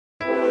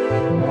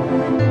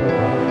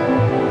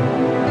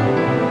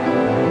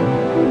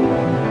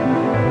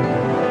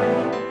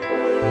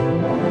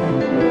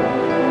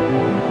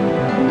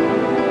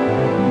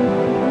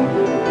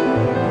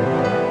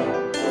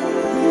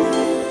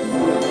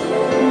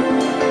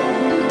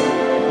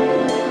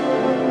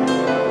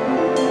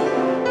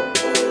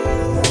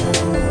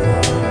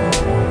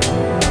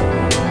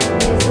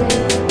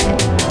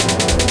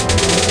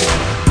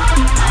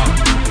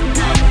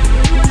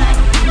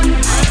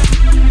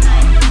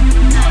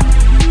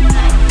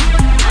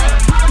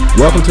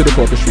Welcome to the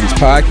Corporate Streets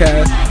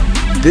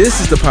Podcast. This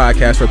is the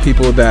podcast for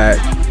people that,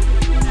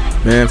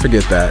 man,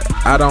 forget that.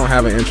 I don't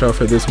have an intro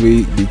for this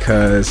week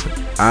because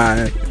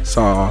I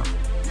saw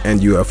an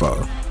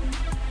UFO.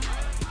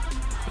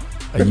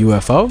 A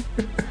UFO?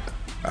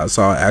 I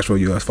saw an actual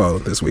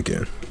UFO this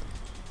weekend.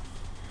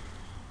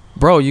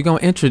 Bro, you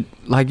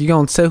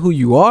gonna say who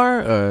you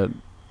are?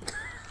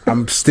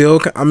 I'm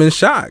in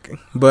shock,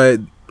 but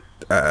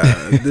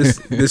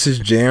this is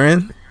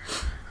Jaren.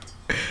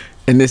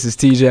 And this is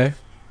TJ.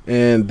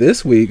 And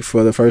this week,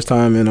 for the first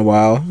time in a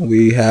while,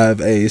 we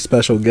have a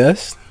special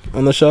guest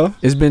on the show.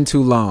 It's been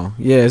too long.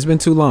 Yeah, it's been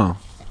too long.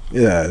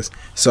 Yes.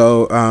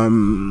 So, a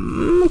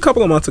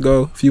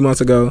few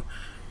months ago,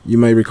 you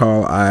may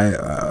recall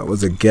I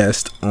was a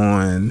guest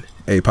on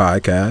a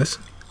podcast.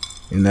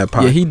 In that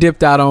podcast. Yeah, he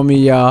dipped out on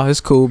me, y'all.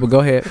 It's cool, but go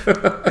ahead.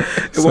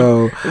 It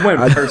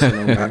wasn't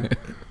personal, man.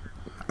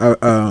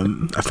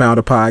 I found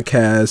a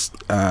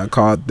podcast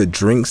called the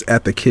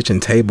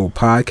DrinksATKTP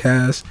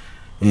podcast.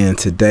 And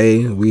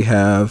today we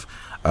have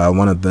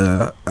one of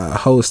the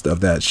hosts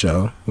of that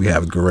show. We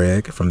have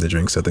Greg from the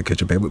Drinks at the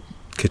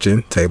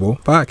Kitchen Table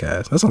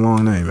podcast. That's a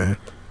long name, man.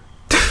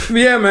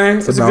 Yeah, man.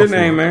 It's a good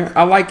name, man.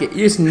 I like it.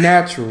 It's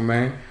natural,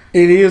 man.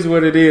 It is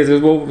what it is.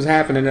 It's what was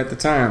happening at the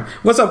time.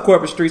 What's up,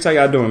 Corporate Streets? How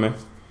y'all doing, man?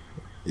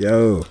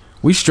 Yo.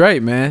 We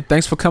straight, man.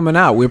 Thanks for coming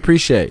out. We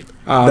appreciate it.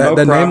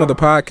 The name of the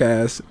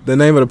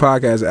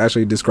podcast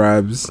actually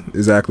describes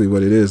exactly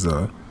what it is,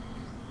 though.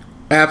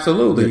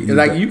 Absolutely.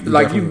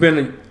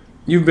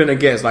 You've been a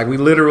guest. Like, we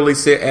literally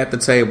sit at the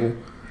table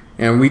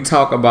and we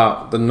talk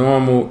about the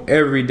normal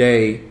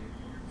everyday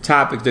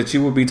topics that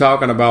you would be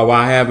talking about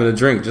while having a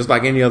drink, just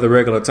like any other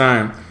regular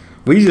time.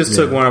 We just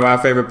took one of our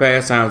favorite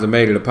pastimes and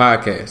made it a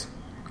podcast.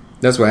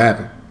 That's what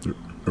happened.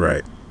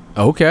 Right.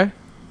 Okay.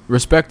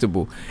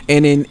 Respectable.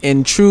 And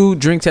in true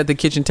Drinks at the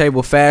Kitchen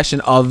Table fashion,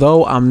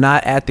 although I'm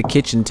not at the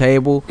kitchen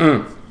table,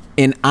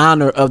 in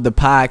honor of the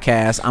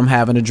podcast, I'm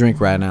having a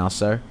drink right now,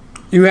 sir.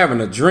 You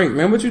having a drink,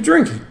 man? What you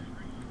drinking?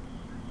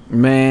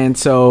 Man,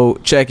 so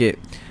check it.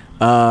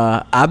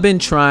 I've been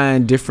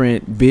trying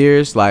different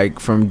beers, like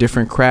from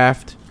different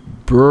craft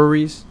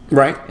breweries.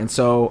 Right. And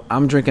so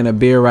I'm drinking a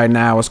beer right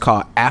now. It's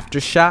called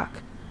Aftershock.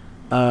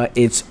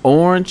 It's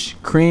orange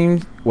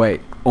creamsicle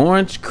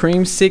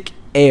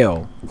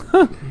ale.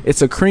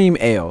 It's a cream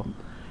ale.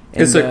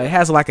 And it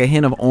has like a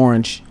hint of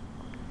orange.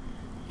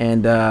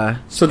 And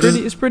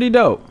it's pretty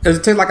dope. Does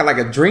it taste like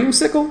a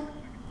dreamsicle?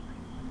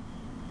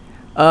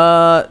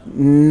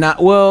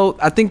 Not well.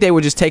 I think they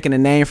were just taking the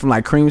name from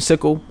like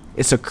creamsicle.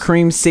 It's a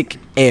creamsicle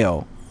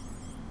ale,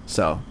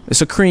 so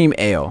it's a cream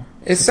ale.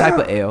 It's a type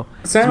of ale.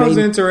 Sounds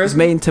interesting. It's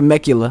made in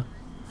Temecula.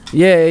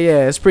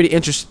 Yeah. It's pretty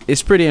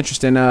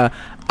interesting.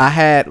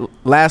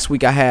 Last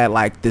week I had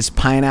like this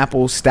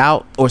pineapple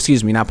stout, or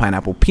excuse me, not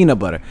pineapple, peanut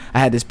butter. I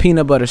had this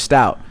peanut butter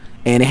stout,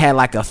 and it had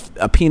like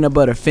a peanut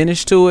butter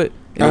finish to it.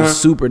 It was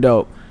super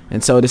dope.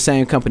 And so the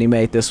same company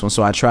made this one,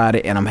 so I tried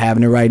it, and I'm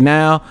having it right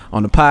now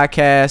on the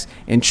podcast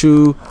in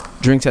true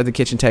Drinks at the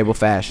Kitchen Table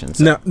fashion.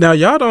 So. Now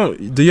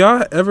do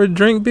y'all ever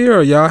drink beer,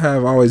 or y'all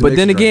have always? But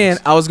then drinks? Again,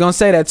 I was gonna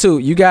say that too.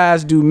 You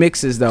guys do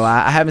mixes though.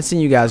 I haven't seen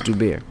you guys do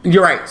beer.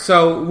 You're right.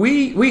 So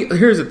we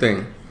here's the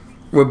thing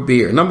with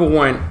beer. Number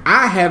one,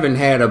 I haven't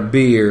had a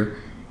beer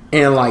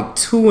in like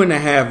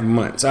 2.5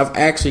 months. I've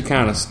actually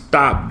kind of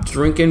stopped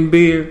drinking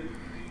beer,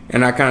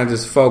 and I kind of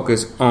just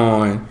focus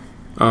on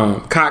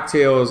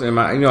cocktails and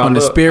my, the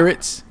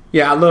spirits.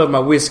 Yeah, I love my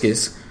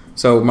whiskeys.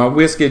 So my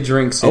whiskey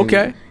drinks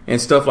and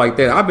stuff like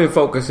that. I've been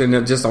focusing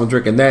just on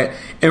drinking that.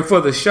 And for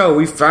the show,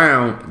 we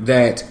found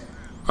that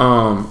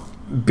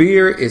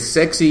beer is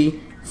sexy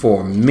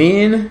for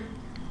men.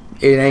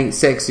 It ain't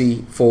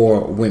sexy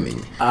for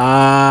women.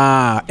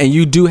 And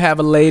you do have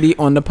a lady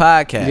on the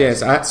podcast.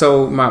 Yes.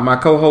 So my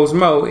co-host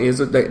Mo is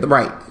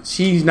right.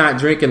 She's not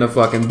drinking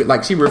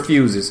she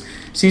refuses.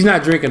 She's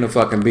not drinking the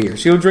fucking beer.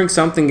 She'll drink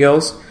something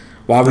else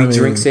while we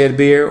drink said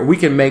beer. We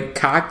can make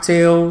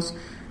cocktails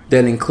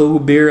that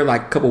include beer.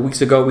 Like a couple weeks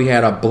ago, we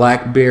had a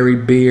blackberry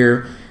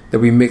beer that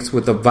we mixed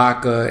with a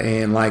vodka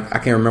and I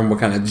can't remember what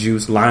kind of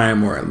juice,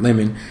 lime or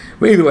lemon.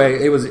 But either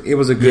way, it was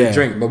a good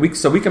drink. But we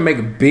can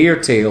make beer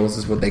tails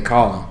is what they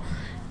call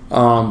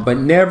them. But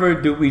never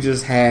do we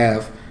just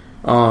have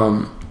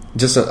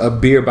just a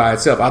beer by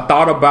itself. I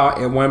thought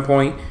about at one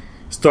point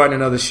starting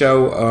another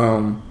show,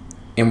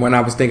 and when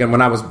I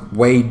was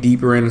way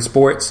deeper into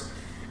sports.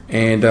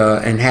 And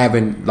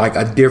having like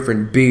a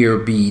different beer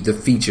be the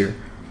feature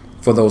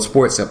for those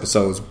sports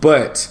episodes,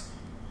 but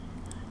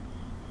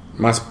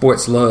my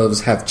sports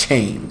loves have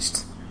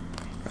changed,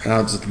 and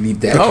I'll just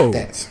leave that at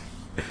that.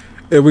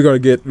 Yeah, we're gonna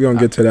get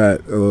to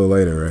that a little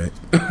later, right?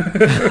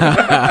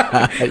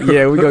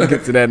 Yeah, we're gonna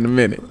get to that in a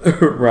minute.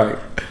 Right.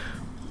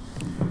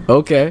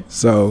 Okay.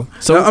 So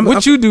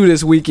what you do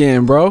this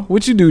weekend, bro?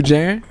 What you do,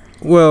 Jaren?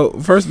 Well,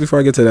 first, before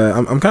I get to that,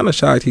 I'm kind of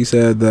shocked he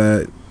said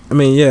that. I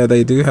mean, yeah,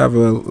 they do have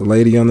a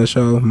lady on the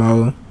show,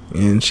 Mo,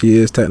 and she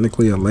is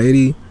technically a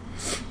lady.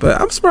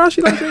 But I'm surprised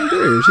she don't drink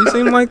beer. She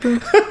seemed like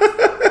the...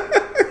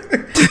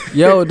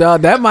 Yo,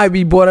 dog, that might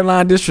be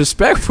borderline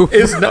disrespectful.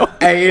 It's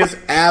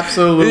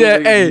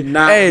absolutely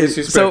not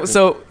disrespectful.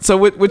 So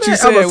what you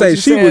saying? What you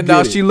saying,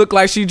 dog? She look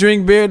like she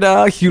drink beer,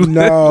 dog. You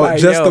no, like,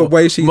 just the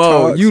way she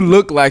talks. You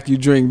look like you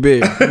drink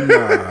beer.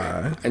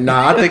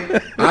 Nah,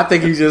 I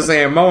think he's just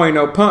saying Mo ain't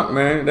no punk,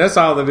 man. That's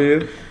all it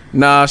is.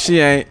 Nah, she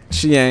ain't.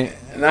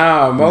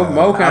 Nah,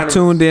 Mo kind of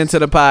tuned into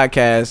the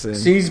podcast. And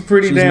she's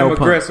pretty damn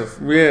aggressive.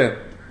 Yeah.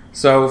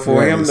 So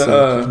for him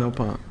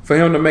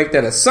to make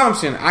that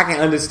assumption, I can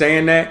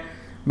understand that.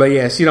 But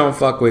yeah, she don't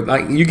fuck with,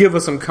 like, you give her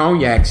some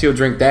cognac, she'll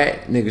drink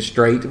that nigga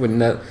straight with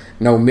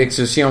no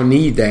mixer. She don't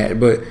need that,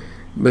 but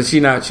she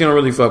don't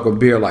really fuck with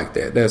beer like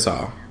that. That's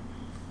all.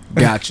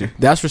 Gotcha.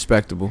 That's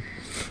respectable.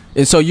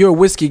 And so you're a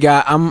whiskey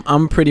guy.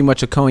 I'm pretty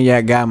much a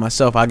cognac guy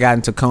myself. I got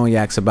into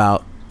cognacs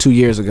about 2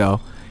 years ago,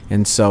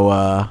 and so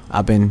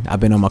I've been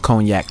on my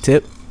cognac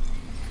tip.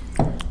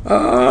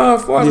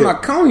 As far as my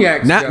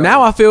cognac,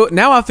 now I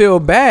feel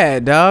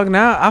bad, dog.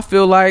 Now I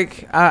feel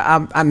like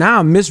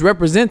I'm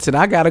misrepresented.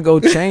 I gotta go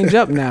change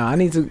up now. I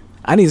need to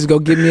go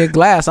get me a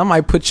glass. I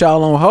might put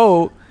y'all on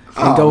hold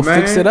and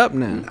fix it up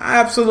now.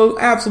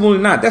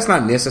 Absolutely not. That's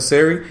not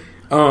necessary.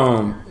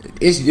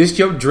 It's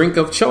your drink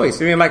of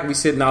choice. It ain't like we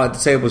sitting all at the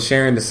table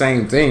sharing the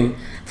same thing.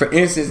 For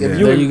instance,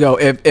 there you go.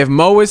 If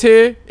Mo is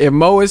here,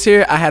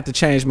 I have to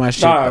change my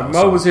shit. Nah,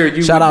 Mo was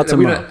here. Shout out to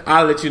Mo.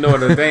 I'll let you know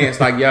in advance.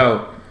 Like,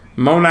 yo,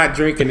 Mo not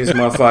drinking this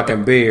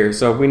motherfucking beer,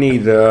 so we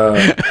need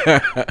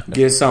to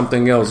get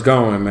something else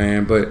going,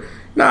 man. But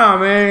nah,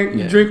 man,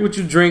 you drink what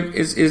you drink.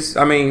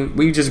 I mean,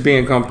 we just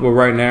being comfortable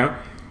right now.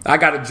 I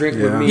got a drink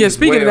with me. Yeah,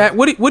 speaking of that,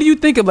 what do you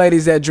think of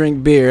ladies that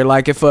drink beer?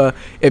 Like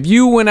if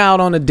you went out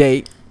on a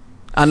date,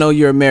 I know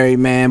you're a married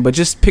man, but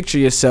just picture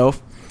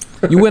yourself.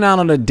 You went out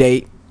on a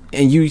date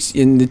and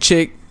the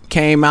chick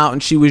came out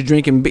and she was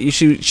drinking.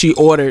 She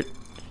ordered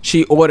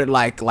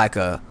like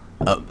a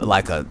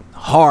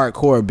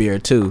hardcore beer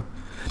too.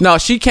 No,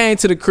 she came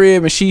to the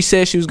crib and she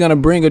said she was gonna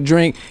bring a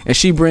drink, and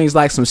she brings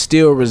like some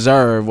Steel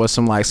Reserve or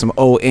some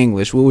Old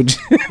English. What would you?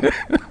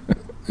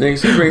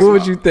 What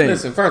would you think?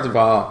 Listen, first of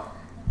all,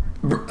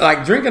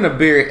 like, drinking a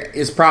beer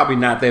is probably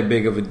not that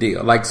big of a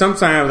deal. Like,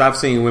 sometimes I've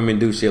seen women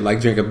do shit like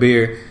drink a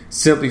beer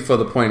simply for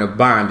the point of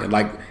bonding.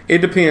 Like, it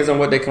depends on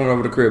what they coming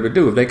over the crib to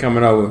do. If they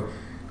coming over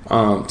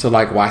to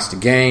like watch the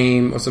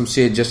game or some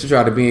shit just to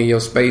try to be in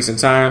your space and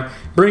time,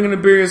 bringing a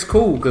beer is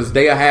cool because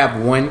they'll have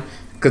one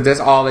because that's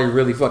all they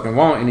really fucking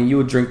want, and then you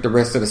would drink the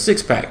rest of the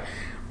 6-pack.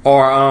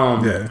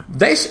 Or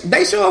they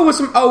show up with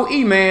some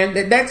OE,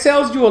 man. That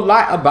tells you a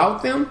lot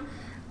about them.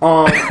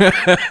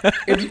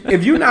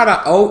 If you're not an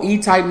OE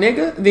type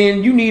nigga,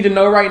 then you need to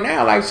know right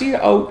now, like, she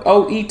an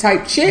OE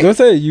type chick. Let's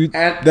say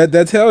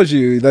that tells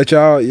you that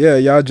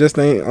y'all just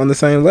ain't on the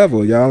same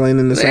level. Y'all ain't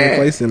in the same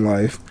place in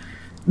life.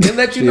 They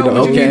let you know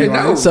what you need to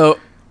know. So,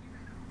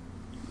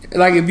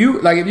 like, if you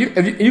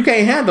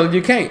can't handle it,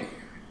 you can't.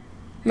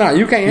 No,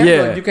 you can't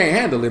handle it. You can't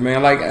handle it,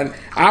 man. Like,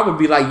 I would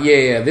be like,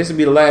 this would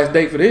be the last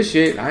date for this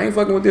shit. I ain't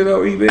fucking with this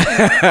OE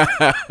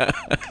bitch.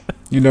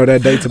 You know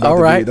that date's about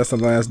to be. That's the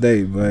last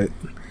date, but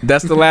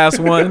that's the last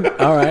one.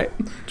 All right.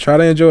 Try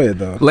to enjoy it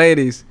though,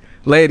 ladies.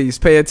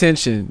 Pay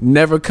attention.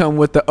 Never come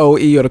with the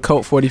OE or the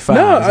Colt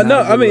 45.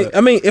 No. I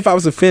mean, if I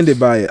was offended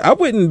by it, I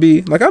wouldn't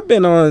be. Like, I've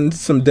been on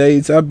some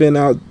dates. I've been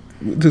out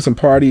to some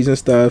parties and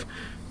stuff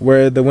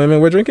where the women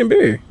were drinking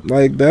beer.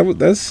 Like,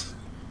 that's.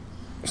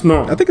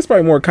 No. I think it's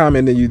probably more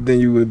common than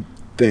you would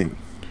think.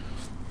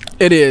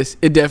 It is.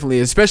 It definitely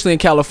is. Especially in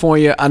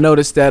California. I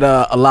noticed that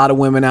a lot of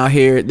women out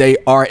here, they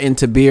are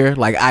into beer,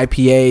 like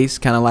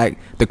IPAs, kind of like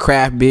the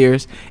craft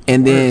beers.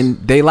 And then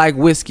they like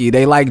whiskey.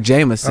 They like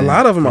Jameson. A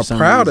lot of them are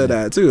proud of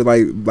that too.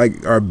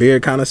 Like are beer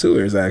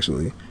connoisseurs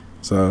actually.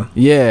 So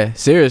yeah,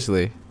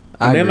 seriously.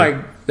 And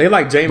they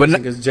like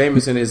Jameson because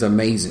Jameson is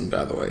amazing,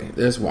 by the way.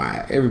 That's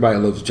why everybody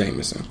loves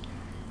Jameson.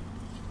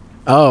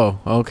 Oh,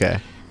 okay.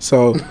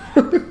 So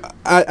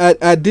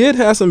I did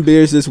have some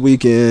beers this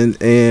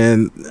weekend,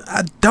 and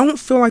I don't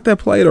feel like that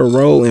played a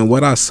role in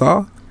what I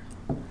saw.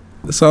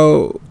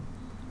 So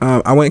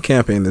I went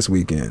camping this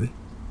weekend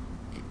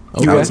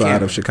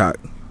outside of Chicago.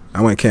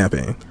 I went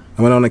camping.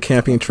 I went on a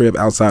camping trip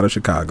outside of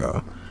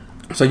Chicago.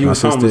 So you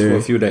was homeless for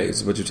a few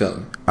days, is what you're telling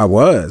me? I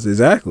was,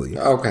 exactly.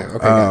 Okay,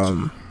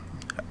 gotcha.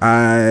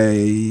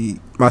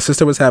 My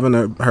sister was having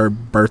her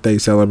birthday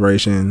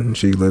celebration.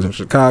 She lives in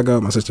Chicago.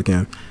 My sister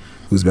Kim,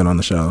 who's been on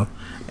the show.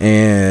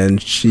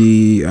 And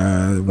she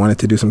wanted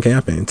to do some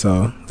camping,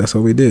 so that's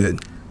what we did.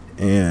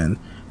 And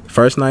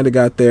first night I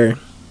got there,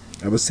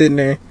 I was sitting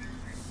there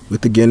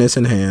with the Guinness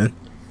in hand,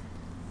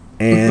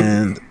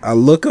 and I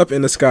look up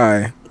in the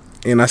sky,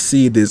 and I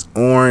see this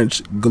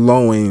orange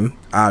glowing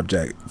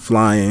object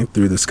flying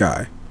through the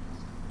sky,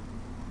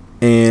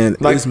 and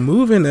it's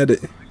moving at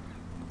it.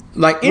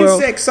 Like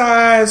insect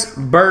size,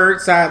 bird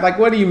size. Like,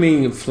 what do you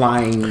mean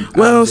flying?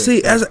 Well,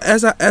 see, as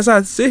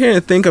I sit here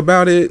and think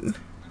about it.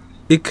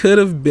 It could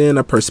have been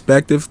a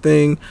perspective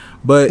thing,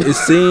 but it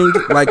seemed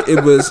like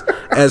it was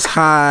as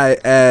high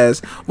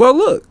as... Well,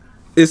 look,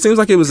 it seems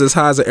like it was as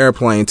high as an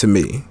airplane to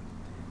me.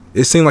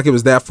 It seemed like it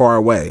was that far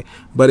away,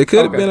 but it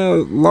could have been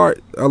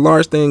a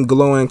large thing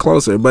glowing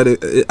closer. But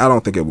I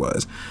don't think it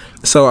was.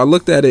 So I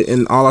looked at it,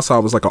 and all I saw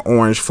was like an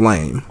orange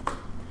flame,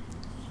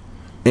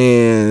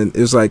 and it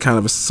was like kind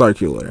of a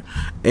circular,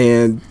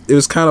 and it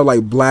was kind of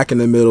like black in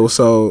the middle.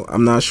 So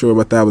I'm not sure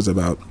what that was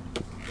about.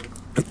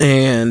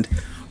 And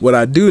what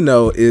I do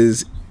know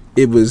is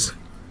it was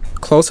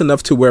close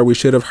enough to where we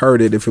should have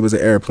heard it if it was an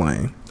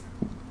airplane.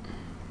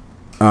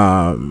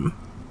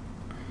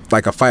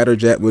 Like a fighter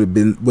jet would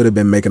have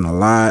been making a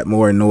lot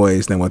more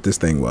noise than what this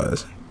thing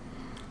was.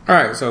 All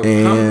right, so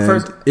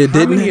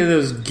how many of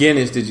those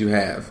Guinness did you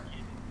have?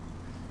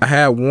 I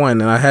had one,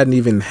 and I hadn't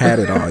even had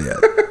it all yet.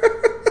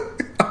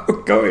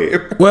 Go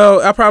ahead.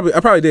 Well, I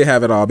probably did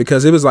have it all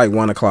because it was like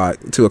 1 o'clock,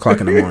 2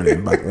 o'clock in the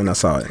morning when I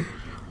saw it.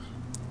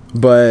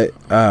 But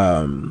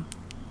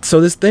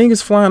so this thing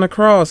is flying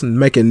across and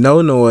making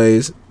no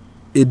noise.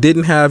 It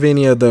didn't have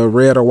any of the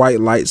red or white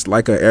lights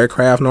like an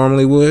aircraft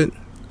normally would.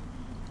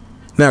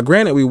 Now,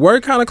 granted, we were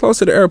kind of close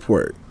to the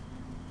airport,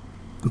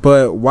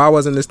 but why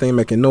wasn't this thing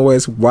making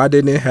noise? Why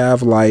didn't it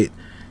have light?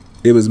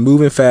 It was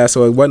moving fast,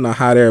 so it wasn't a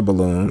hot air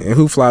balloon. And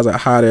who flies a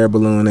hot air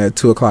balloon at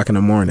 2 o'clock in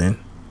the morning?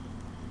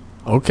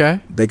 Okay.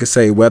 They could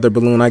say weather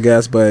balloon, I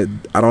guess, but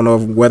I don't know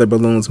if weather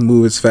balloons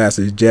move as fast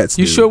as jets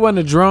do. You sure it wasn't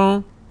a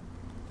drone?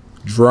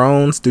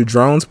 Drones? Do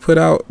drones put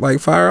out like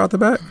fire out the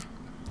back?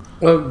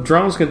 Well,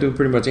 drones can do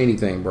pretty much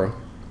anything, bro.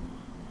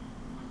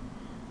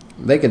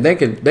 They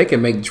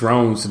can make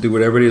drones to do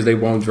whatever it is they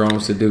want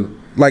drones to do.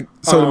 Like,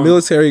 so the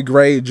military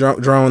grade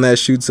drone that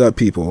shoots up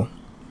people.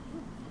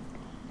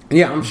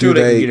 Yeah, I'm sure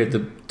they can get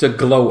it to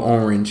glow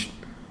orange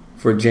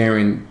for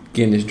Jaron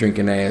Guinness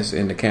drinking ass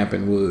in the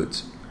camping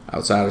woods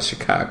outside of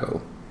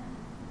Chicago.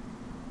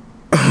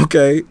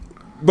 Okay,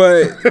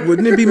 but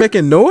wouldn't it be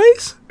making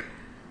noise?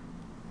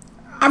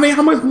 I mean,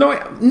 how much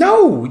noise?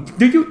 No,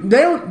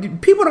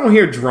 people don't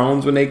hear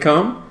drones when they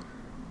come.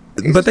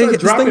 But this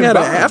thing had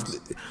an after.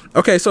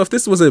 Okay, so if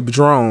this was a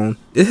drone,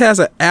 it has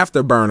an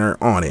afterburner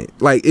on it.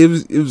 Like it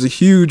was a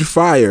huge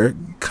fire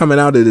coming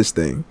out of this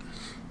thing.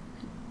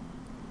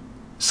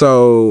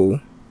 So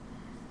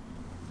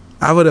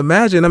I would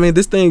imagine. I mean,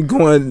 this thing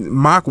going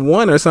Mach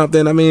 1 or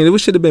something. I mean, it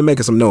should have been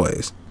making some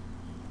noise,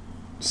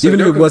 so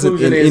even if it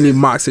wasn't in any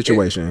Mach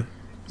situation.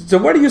 So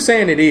what are you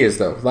saying it is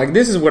though? Like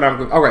this is what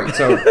I'm. All right,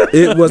 so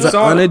it was an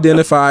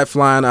unidentified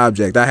flying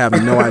object. I have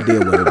no idea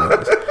what it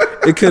was.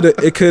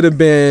 It could have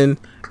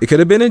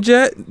been a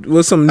jet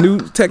with some new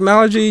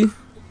technology.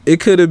 It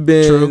could have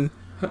been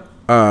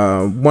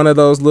one of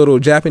those little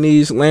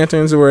Japanese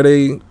lanterns where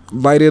they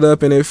light it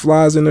up and it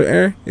flies in the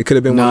air. It could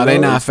have been one of those.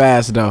 No, they not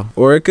fast though.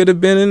 Or it could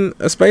have been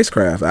a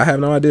spacecraft. I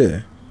have no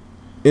idea.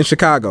 In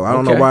Chicago, I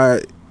don't know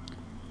why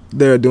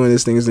they're doing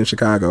these things in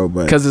Chicago,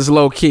 but because it's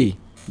low key.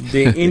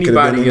 Did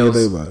anybody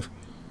else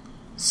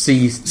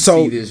see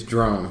this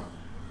drone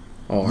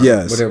or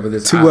whatever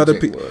this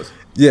object was?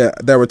 Yeah,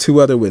 there were 2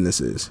 other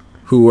witnesses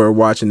who were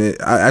watching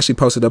it. I actually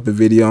posted up a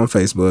video on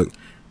Facebook,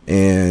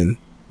 and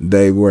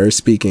they were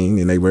speaking,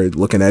 and they were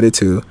looking at it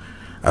too.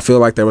 I feel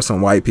like there were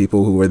some white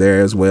people who were there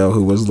as well,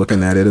 who was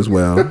looking at it as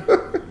well.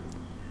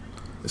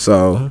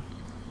 So,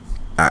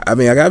 I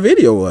mean, I got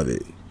video of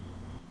it.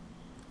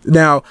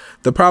 Now,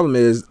 the problem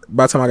is,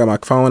 by the time I got my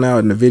phone out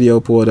and the video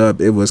pulled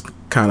up, it was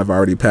kind of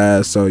already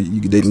passed, so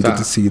you didn't get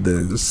to see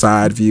the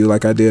side view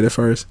like I did at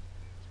first.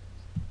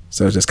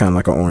 So it's just kind of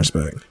like an orange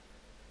speck.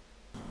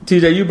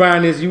 TJ, you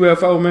buying this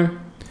UFO, man?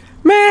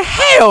 Man,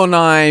 hell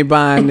no, I ain't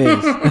buying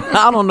this.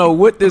 I don't know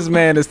what this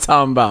man is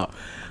talking about.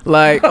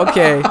 Like,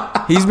 okay,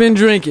 he's been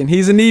drinking.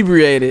 He's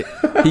inebriated.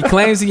 He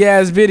claims he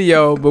has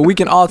video, but we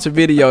can alter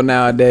video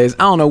nowadays.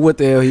 I don't know what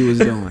the hell he was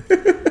doing.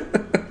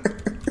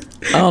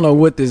 I don't know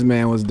what this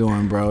man was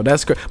doing, bro.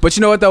 That's crazy. But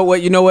you know what, though?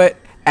 You know what?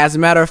 As a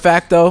matter of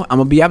fact, though, I'm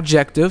going to be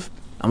objective.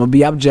 I'm going to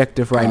be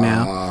objective right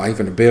now. He's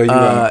going to bail you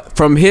out.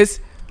 From his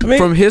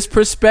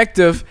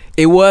perspective,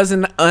 it was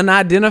an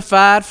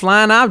unidentified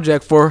flying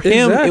object. For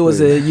him, It was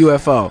a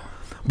UFO.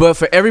 But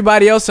for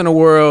everybody else in the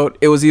world,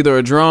 it was either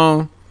a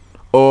drone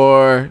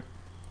or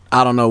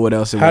I don't know what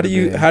else it was.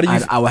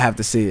 I would have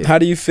to see it. How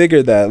do you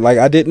figure that? Like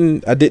I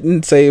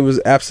didn't say it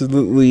was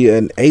absolutely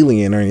an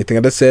alien or anything.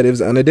 I just said it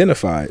was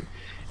unidentified.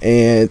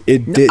 And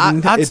it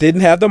didn't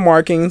have the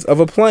markings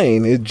of a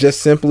plane. It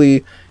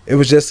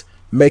was just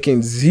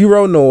making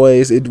zero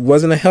noise. It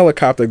wasn't a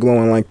helicopter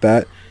glowing like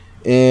that.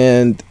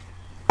 And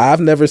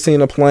I've never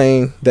seen a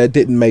plane that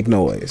didn't make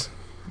noise.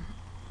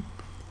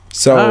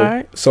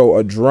 So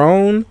a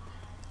drone,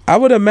 I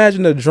would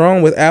imagine a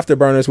drone with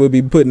afterburners would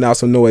be putting out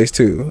some noise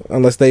too,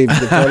 unless they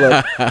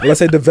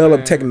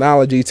develop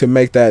technology to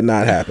make that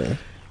not happen.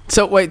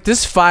 So wait,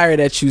 this fire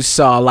that you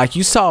saw, like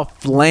you saw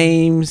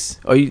flames,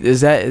 or is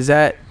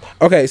that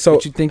okay? So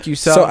what you think you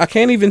saw? So I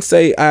can't even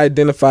say I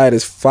identified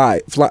as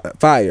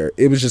fire.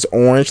 It was just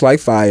orange like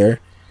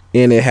fire,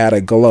 and it had a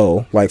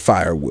glow like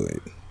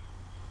firewood.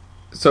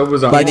 So it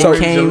was like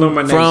it came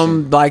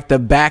from like the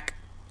back.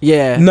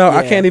 Yeah. No, yeah.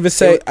 I can't even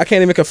say. I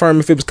can't even confirm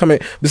if it was coming.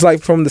 It's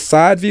like from the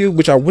side view,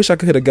 which I wish I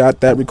could have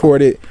got that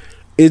recorded.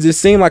 It just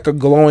seemed like a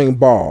glowing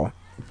ball.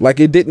 Like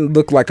it didn't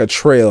look like a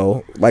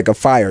trail, like a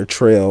fire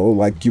trail,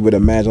 like you would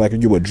imagine, like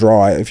you would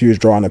draw it if you was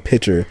drawing a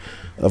picture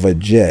of a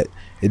jet.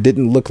 It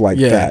didn't look like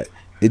that.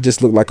 It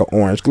just looked like an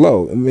orange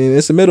glow. I mean,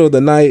 it's the middle of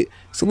the night.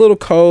 It's a little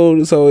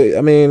cold, so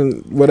I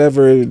mean,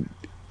 whatever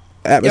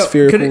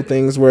atmospherical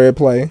things were at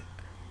play.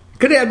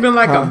 Could it have been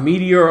like a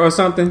meteor or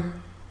something?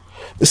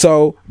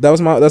 So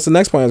that's the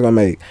next point I was gonna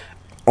make.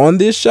 On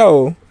this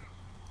show,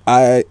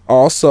 I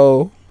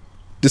also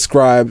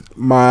described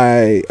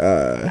my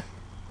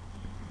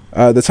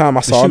the time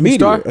I saw a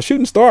meteor, a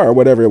shooting star or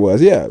whatever it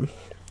was.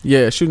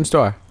 Yeah, shooting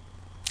star.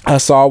 I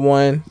saw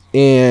one,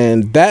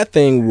 and that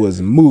thing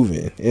was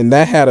moving, and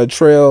that had a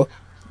trail.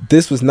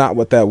 This was not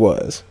what that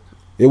was.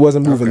 It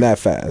wasn't moving that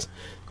fast.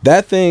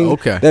 That thing,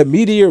 that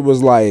meteor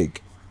was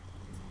like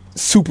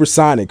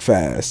supersonic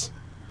fast.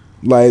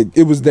 Like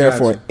it was there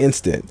for an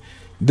instant.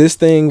 This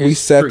thing, we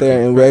sat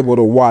there and were able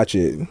to watch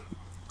it.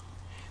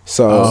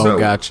 So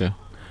gotcha.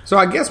 So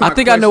I guess I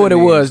think I know what it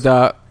was,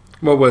 dog.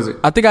 What was it?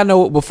 I think I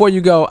know. Before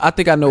you go, I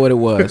think I know what it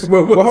was.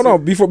 well, hold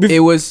on. Before it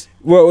was.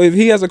 Well, if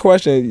he has a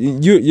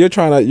question, you're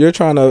trying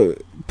to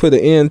put an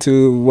end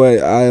to what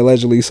I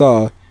allegedly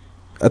saw.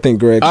 I think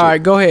Greg. All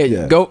right, go ahead.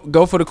 Yeah.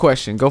 Go for the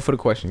question. Go for the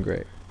question,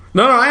 Greg.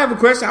 No, I have a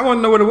question. I want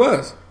to know what it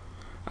was.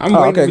 I'm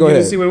waiting for you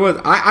to see what it was.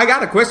 I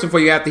got a question for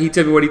you after he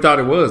told me what he thought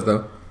it was,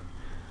 though.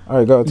 All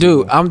right, go.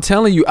 Dude, I'm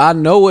telling you, I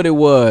know what it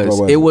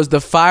was. It was the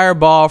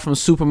fireball from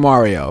Super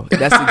Mario.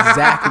 That's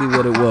exactly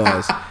what it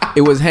was.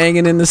 It was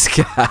hanging in the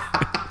sky.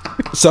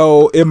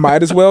 So it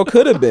might as well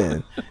could have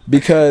been,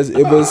 because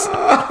it was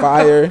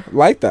fire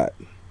like that.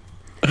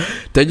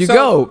 There you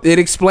go. It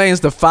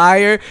explains the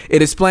fire.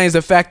 It explains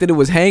the fact that it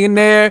was hanging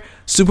there.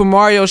 Super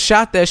Mario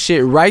shot that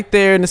shit right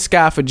there in the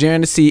sky for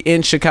Jaren to see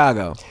in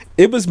Chicago.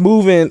 It was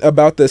moving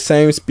about the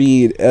same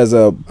speed as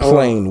a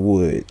plane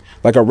would,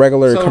 like a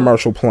regular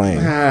commercial plane.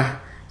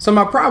 So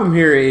my problem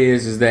here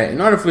is that in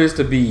order for this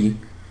to be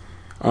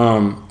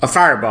a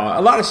fireball,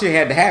 a lot of shit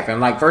had to happen.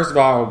 Like, first of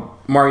all,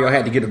 Mario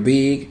had to get a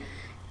big,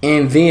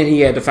 and then he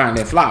had to find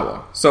that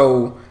flower.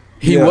 So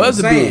he was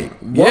a big.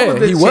 What was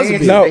the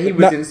chances that he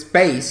was in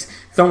space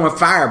throwing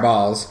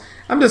fireballs?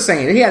 I'm just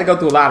saying he had to go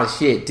through a lot of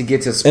shit to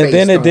get to space. And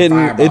then it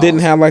didn't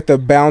have like the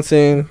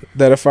bouncing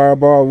that a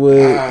fireball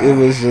would. It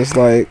was just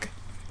like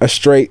a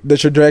straight. The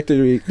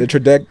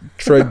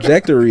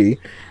trajectory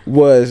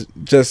was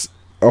just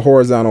a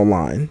horizontal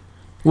line.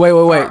 Wait.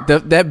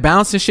 That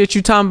bouncing shit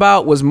you talking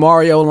about was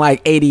Mario in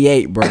like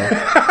 88, bro.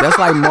 That's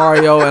like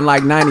Mario in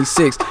like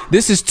 96.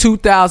 This is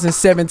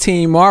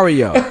 2017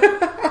 Mario.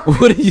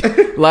 What are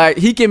you like?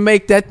 He can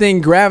make that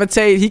thing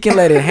gravitate. He can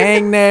let it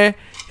hang there.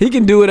 He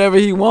can do whatever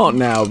he want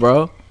now,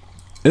 bro.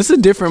 It's a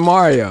different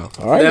Mario.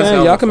 All right,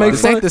 man. Y'all can make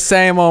this fun. Ain't the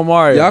same on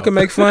Mario. Y'all can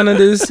make fun of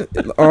this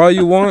all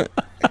you want,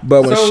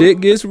 but when shit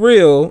gets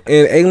real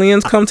and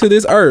aliens come to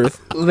this earth,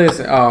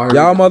 listen,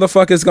 y'all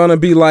motherfuckers gonna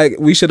be like,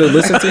 we should have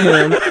listened to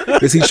him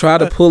because he tried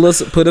to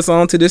put us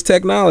onto this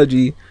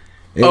technology.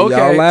 And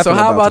okay, y'all so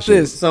how about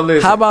this?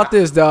 How about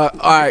this, dog?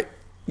 All right.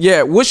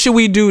 Yeah, what should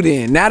we do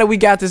then? Now that we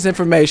got this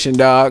information,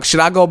 dog, should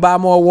I go buy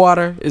more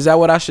water? Is that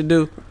what I should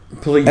do?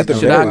 Please.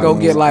 Should I go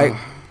get like?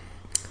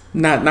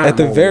 Not at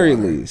the very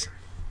least.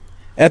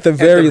 At the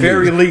very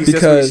least,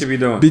 that's what you should be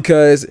doing.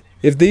 Because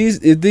if these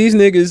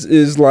niggas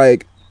is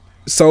like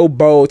so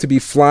bold to be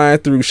flying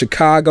through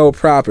Chicago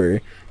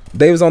proper,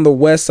 they was on the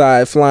west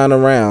side flying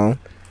around,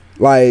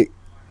 like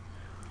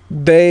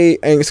they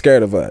ain't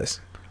scared of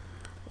us.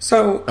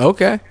 So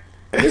okay.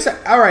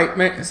 All right,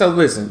 man. So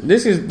listen,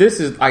 this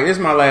is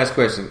my last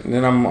question, and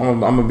then I'm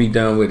gonna be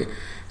done with it.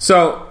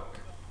 So,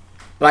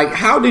 like,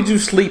 how did you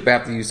sleep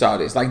after you saw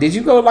this? Like, did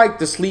you go like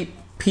to sleep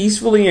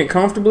peacefully and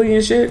comfortably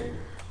and shit,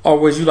 or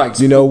was you like,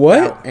 you know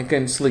what, and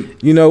couldn't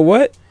sleep? You know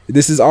what?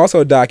 This is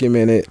also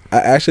documented. I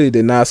actually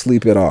did not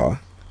sleep at all.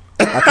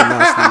 I could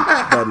not sleep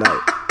that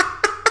night.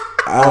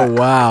 Oh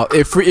wow!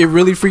 It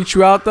really freaked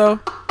you out though.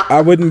 I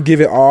wouldn't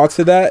give it all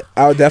to that.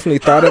 I definitely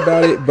thought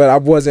about it, but I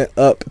wasn't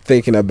up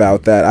thinking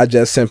about that. I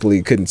just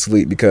simply couldn't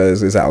sleep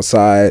because it's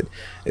outside,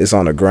 it's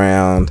on the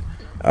ground.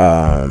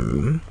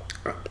 The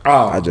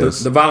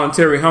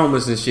voluntary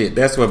homeless and shit.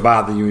 That's what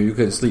bothered you, and you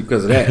couldn't sleep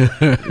because of that.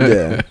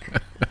 Yeah,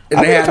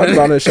 I think I talked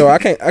about on the show. I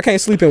can't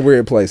sleep in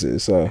weird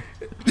places. So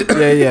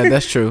yeah,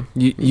 that's true.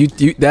 You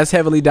that's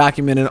heavily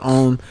documented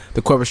on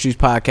the Corporate Streets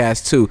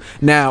podcast too.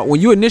 Now,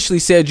 when you initially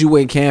said you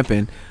went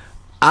camping,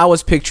 I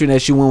was picturing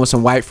that you went with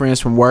some white friends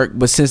from work,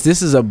 but since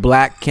this is a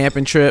black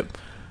camping trip,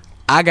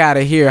 I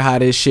gotta hear how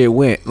this shit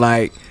went.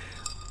 Like,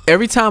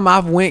 every time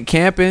I've went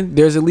camping,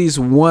 there's at least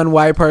one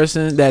white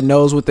person that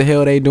knows what the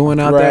hell they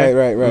doing out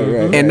there.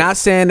 Right. And not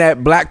saying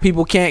that black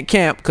people can't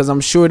camp, because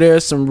I'm sure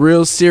there's some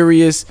real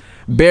serious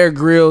Bear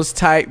Grylls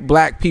type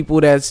black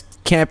people that's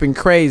camping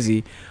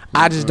crazy.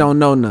 I just don't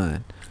know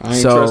none.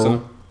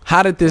 So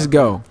how did this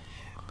go?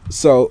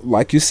 So,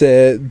 like you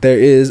said,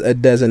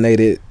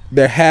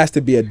 there has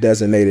to be a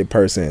designated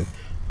person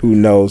who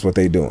knows what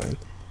they're doing.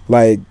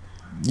 Like,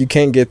 you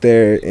can't get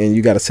there and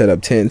you got to set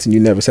up tents, and you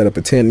never set up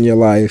a tent in your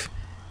life.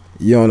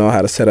 You don't know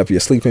how to set up your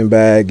sleeping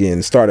bag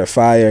and start a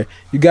fire.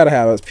 You got to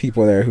have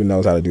people there who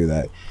knows how to do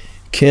that.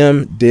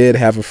 Kim did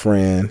have a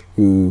friend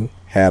who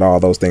had all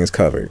those things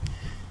covered.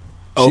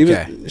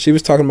 She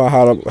was talking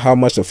about how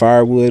much the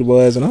firewood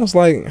was, and I was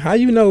like, how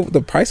you know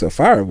the price of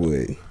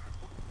firewood?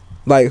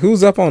 Like,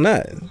 who's up on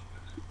that?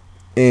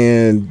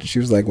 And she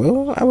was like,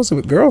 well, I was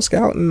a Girl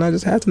Scout and I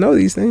just had to know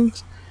these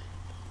things.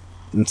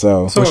 And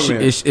so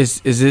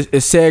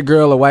is said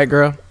girl a white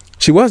girl?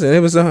 She wasn't.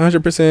 It was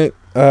 100%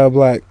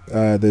 black.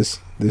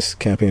 This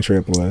camping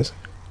trip was.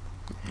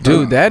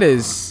 Dude, that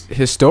is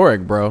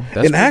historic, bro.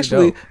 That's and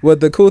actually, what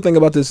the cool thing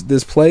about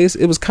this place,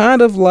 it was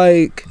kind of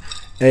like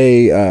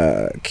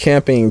a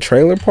camping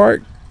trailer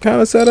park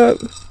kind of setup.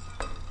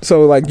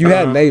 So like you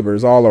had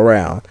neighbors all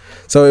around.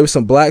 So it was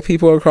some black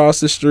people across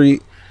the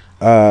street,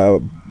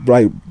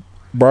 like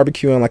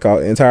barbecuing like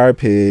an entire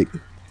pig.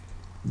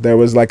 There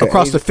was like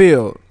across the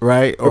field,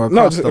 right? Or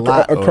across the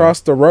lot, across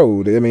the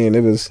road. I mean,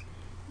 it was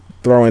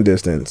throwing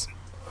distance.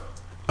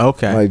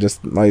 Okay, like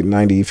just like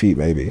 90 feet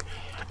maybe.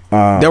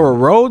 There were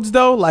roads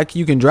though, like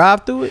you can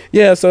drive through it.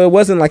 Yeah, so it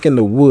wasn't like in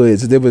the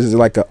woods. There was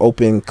like an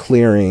open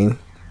clearing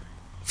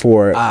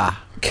for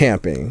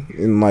camping,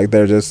 and like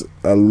there's just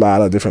a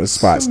lot of different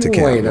spots to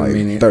camp. Wait a like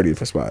minute. 30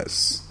 different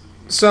spots.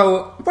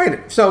 So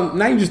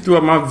now you just threw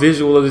up my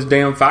visual of this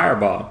damn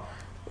fireball.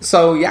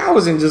 So y'all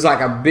was in just like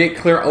a big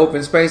clear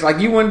open space, like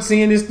you weren't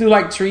seeing this through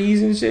like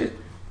trees and shit.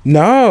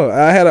 No,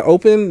 I had an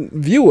open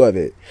view of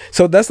it.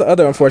 So that's the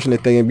other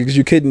unfortunate thing, because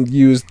you couldn't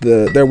use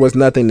there was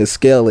nothing to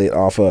scale it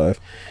off of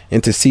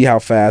and to see how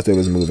fast it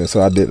was moving.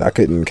 So I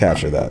couldn't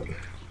capture that.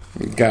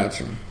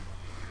 Gotcha.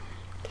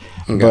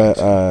 But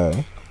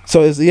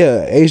so it's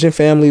Asian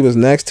family was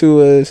next to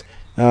us.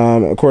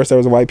 Of course there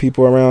was white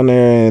people around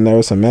there, and there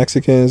was some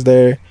Mexicans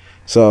there.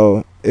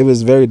 So it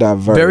was very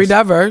diverse. Very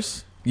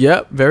diverse.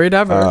 Yep, very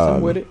diverse.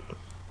 I'm with it.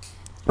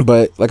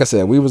 But like I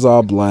said, we was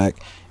all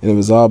black, and it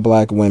was all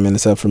black women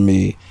except for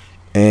me.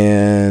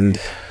 And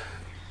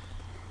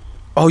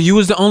you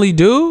was the only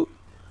dude?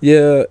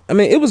 Yeah, I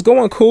mean, it was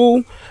going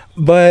cool,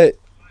 but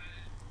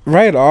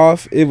right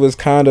off it was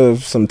kind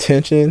of some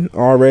tension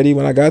already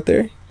when I got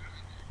there.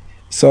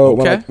 So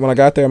when I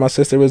got there, my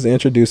sister was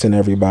introducing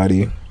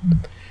everybody,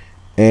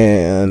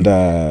 and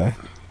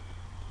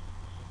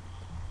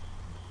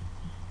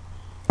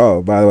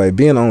by the way,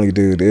 being the only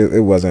dude,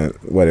 it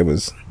wasn't what it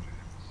was.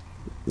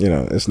 You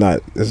know, it's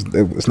not as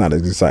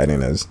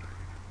exciting as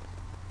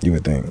you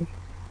would think.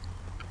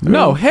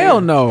 No, hell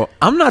no.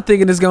 I'm not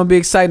thinking it's gonna be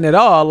exciting at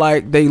all.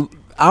 Like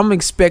I'm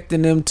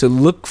expecting them to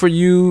look for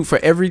you for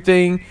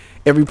everything,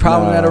 every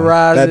problem that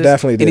arises. That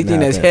definitely didn't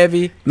anything happen. That's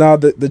heavy. No,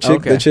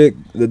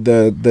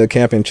 the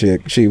camping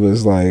chick, she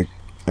was like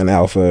an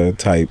alpha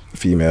type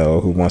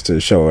female who wants to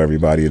show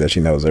everybody that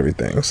she knows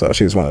everything. So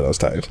she was one of those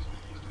types.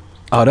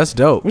 Oh, that's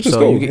dope. Which is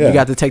cool. You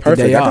got to take the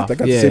day off. I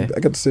got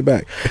to sit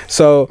back.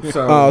 So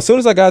as soon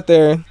as I got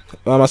there,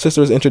 my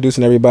sister was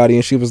introducing everybody,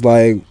 and she was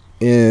like,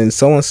 and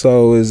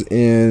so-and-so is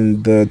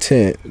in the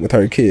tent with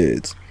her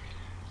kids.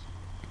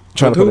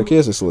 Trying to put her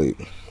kids to sleep.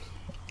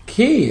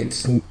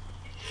 Kids?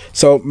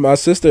 So my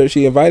sister,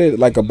 she invited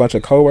like a bunch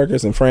of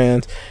coworkers and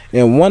friends,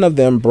 and one of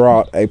them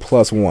brought a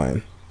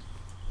 +1,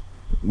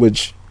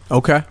 which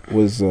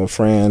was a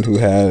friend who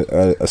had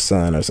a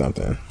son or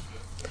something.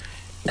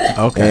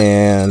 Okay.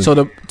 And so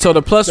the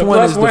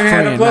 +1 is the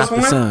friend, not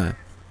the son.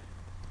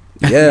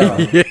 Yeah.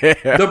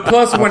 The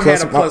 +1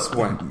 had a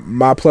 +1.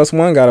 My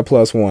 +1 got a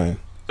 +1.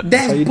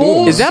 That's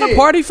bullshit. Is that a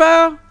party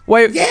foul?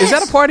 Wait, yes. Is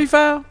that a party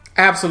foul?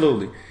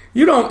 Absolutely.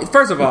 You don't.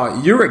 First of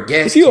all, you're a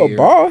guest. Is you a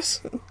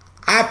boss?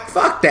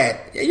 Fuck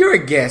that. You're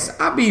a guest.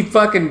 I'd be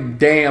fucking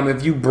damn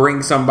if you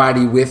bring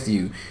somebody with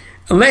you,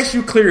 unless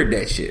you cleared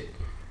that shit.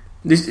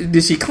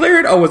 Did she clear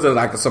it, or was it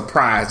like a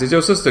surprise? Did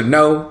your sister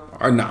know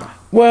or no?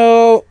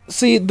 Well,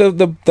 see,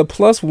 the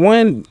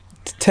 +1,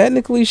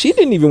 technically, she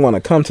didn't even want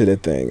to come to the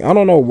thing. I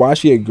don't know why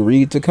she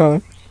agreed to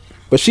come,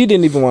 but she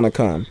didn't even want to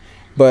come.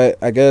 But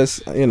I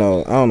guess, I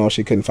don't know,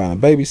 she couldn't find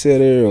a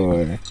babysitter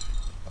or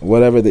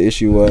whatever the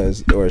issue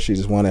was, or she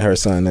just wanted her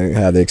son to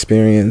have the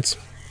experience.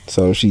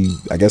 So she,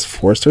 I guess,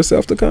 forced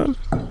herself to come.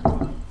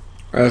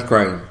 That's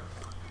crazy.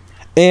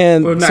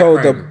 And the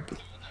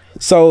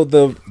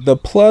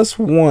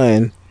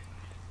 +1.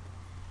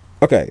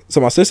 Okay,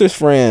 so my sister's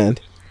friend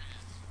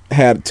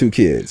had 2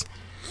 kids.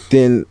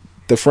 Then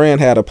the friend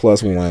had a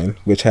 +1,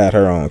 which had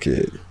her own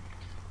kid.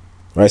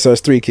 Right, so it's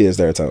 3 kids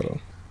there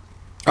total.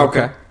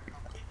 Okay.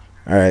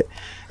 All right.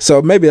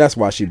 So maybe that's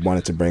why she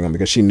wanted to bring them,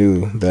 because she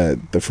knew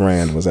that the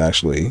friend was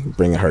actually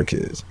bringing her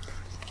kids.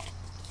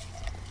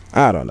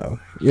 I don't know.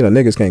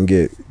 Niggas can't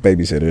get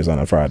babysitters on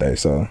a Friday,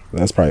 so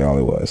that's probably all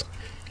it was.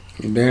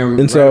 You're damn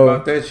right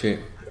about that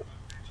shit.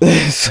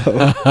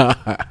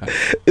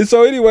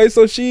 So anyway,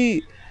 so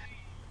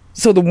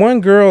the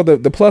one girl, the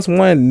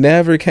 +1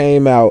 never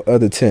came out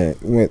of the tent.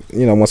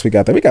 Once we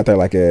got there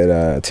like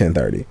at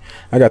 10:30.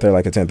 I got there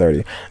like at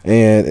 10:30,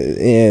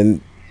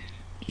 and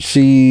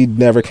she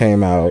never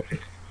came out.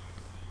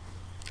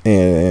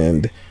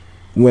 And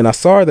when I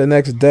saw her the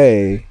next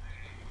day,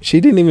 she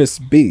didn't even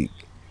speak.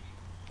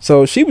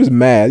 So she was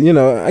mad.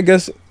 I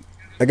guess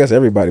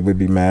everybody would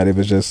be mad. It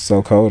was just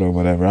so cold or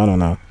whatever. I don't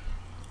know.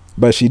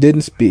 but she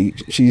didn't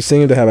speak. She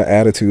seemed to have an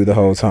attitude the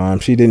whole time.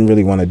 She didn't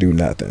really want to do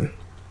nothing.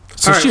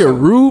 So she a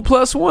rude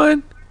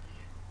 +1?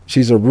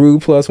 She's a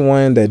rude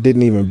 +1 that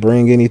didn't even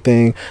bring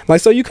anything.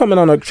 Like, so you coming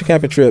on a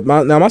camping trip.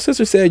 Now, my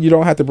sister said you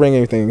don't have to bring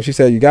anything. She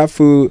said, you got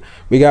food.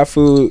 We got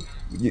food.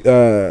 We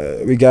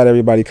got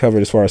everybody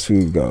covered as far as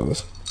food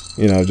goes.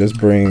 You know, just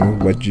bring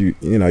what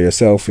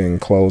yourself and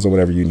clothes or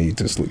whatever you need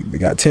to sleep. We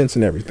got tents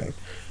and everything.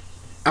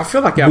 I feel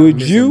like y'all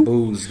missing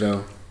booze,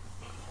 though.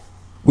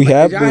 We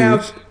have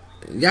booze.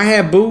 Y'all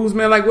had booze,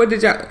 man. Like, what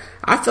did y'all...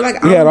 I feel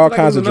like... We had all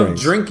kinds of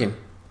drinks. Drinking.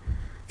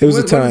 It was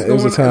a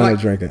time of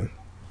drinking.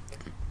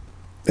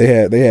 They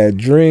had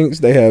drinks.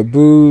 They had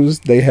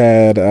booze. They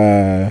had.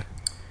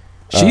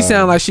 She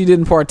sounded like she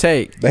didn't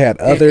partake. They had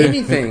other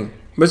anything,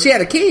 but she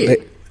had a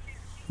kid.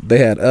 They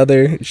had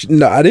other.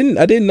 No, I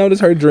didn't notice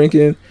her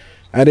drinking.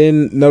 I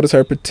didn't notice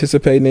her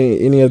participating in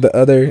any of the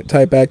other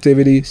type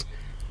activities.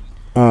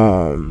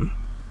 I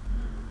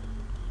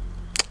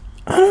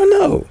don't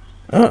know.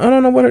 I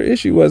don't know what her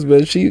issue was,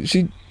 but she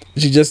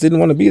just didn't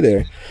want to be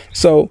there.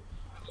 So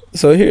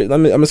here,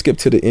 I'm gonna skip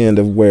to the end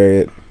of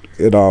where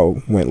it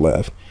all went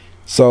left.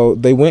 So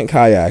they went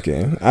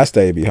kayaking. I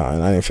stayed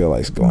behind. I didn't feel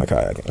like going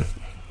kayaking.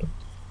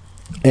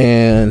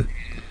 And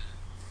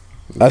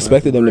I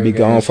expected them to be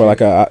gone for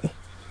like a...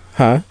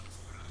 Huh?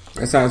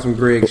 That sounds some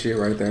Greg shit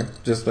right there.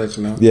 Just to let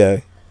you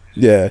know.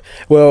 Yeah.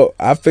 Well,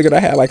 I figured I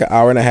had like an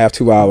hour and a half,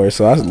 2 hours.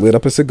 So I lit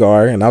up a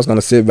cigar and I was going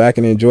to sit back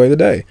and enjoy the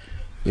day.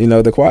 You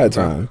know, the quiet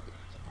time.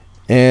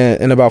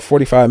 And in about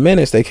 45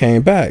 minutes, they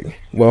came back.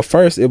 Well,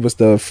 first it was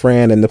the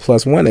friend and the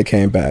 +1 that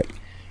came back.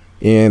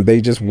 And they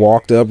just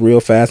walked up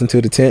real fast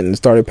into the tent and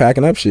started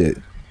packing up shit.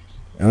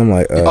 And I'm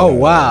like, oh,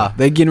 wow.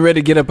 They getting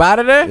ready to get up out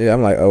of there? Yeah,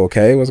 I'm like,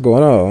 okay, what's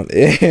going on?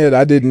 And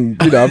I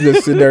didn't, I'm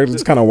just sitting there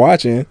just kind of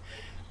watching.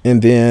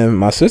 And then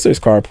my sister's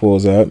car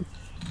pulls up.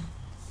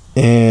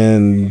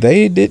 And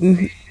they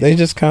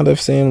just kind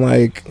of seemed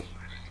like,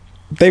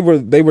 they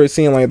were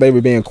seeing like they were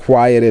being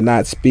quiet and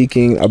not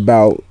speaking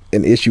about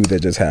an issue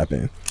that just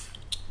happened.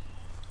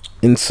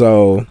 And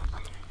so...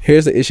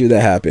 here's the issue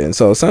that happened.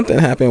 So something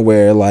happened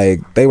where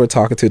like they were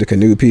talking to the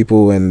canoe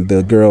people and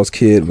the girl's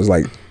kid was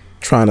like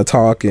trying to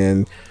talk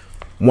and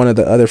one of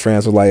the other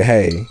friends was like,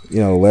 hey,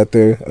 let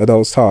the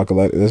adults talk.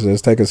 Let's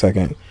just take a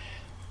second.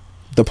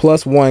 The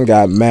 +1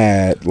 got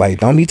mad. Like,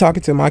 don't be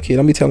talking to my kid.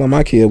 Don't be telling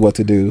my kid what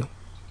to do.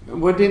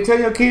 Well, then tell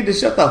your kid to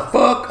shut the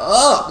fuck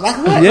up. Like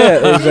what?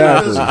 Yeah,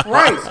 exactly. Jesus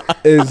Christ.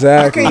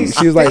 Exactly. I can't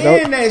She was like,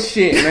 stand that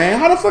shit, man.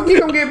 How the fuck you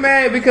gonna get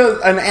mad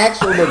because an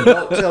actual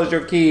adult tells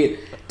your kid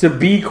to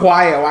be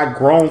quiet while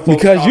grown folks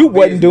because you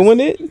wasn't doing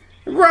it?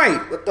 Right.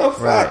 What the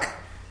fuck? Right.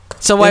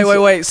 So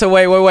wait. So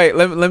wait.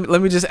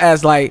 Let me just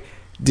ask, like,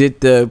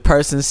 did the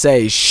person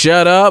say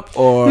shut up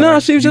or no?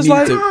 She was just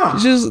like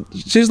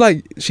she's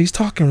like she's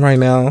talking right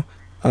now.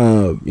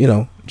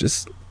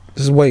 Just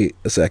wait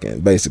a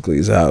second. Basically,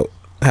 is how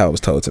it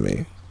was told to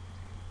me.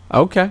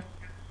 Okay.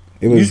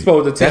 You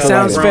supposed to tell that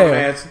sounds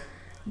fair. Ass,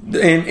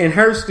 in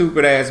her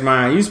stupid ass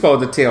mind, you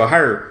supposed to tell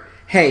her,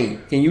 hey,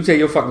 can you tell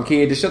your fucking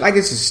kid to shut? Like,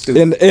 this is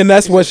stupid. And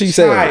that's what she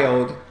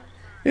said.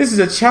 This is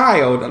a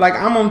child. Like,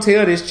 I'm gonna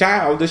tell this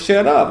child to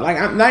shut up. Like,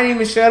 I'm not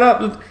even shut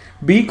up.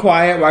 Be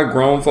quiet while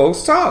grown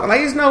folks talk.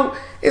 Like,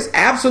 it's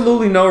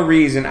absolutely no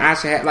reason I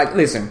should have. Like,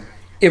 listen,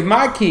 if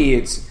my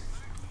kids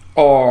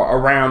are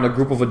around a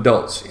group of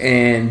adults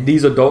and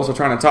these adults are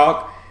trying to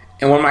talk,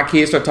 and when my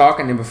kids start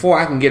talking, and before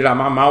I can get it out of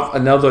my mouth,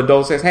 another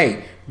adult says,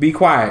 hey, be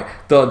quiet.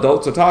 The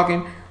adults are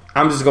talking.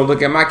 I'm just gonna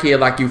look at my kid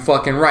like you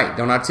fucking right.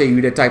 Don't I tell you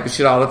that type of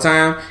shit all the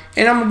time?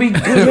 And I'm gonna be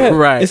good. Yeah.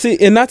 Right. And see,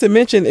 and not to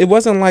mention, it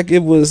wasn't like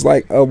it was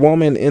like a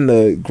woman in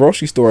the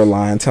grocery store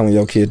line telling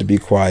your kid to be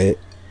quiet.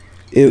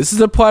 This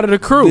is a part of the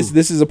crew.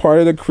 This is a part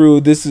of the crew.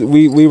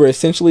 We were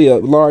essentially a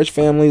large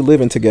family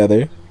living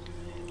together.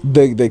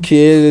 The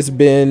kid has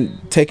been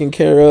taken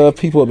care of.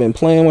 People have been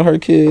playing with her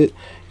kid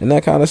and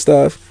that kind of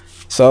stuff.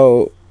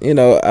 So,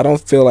 I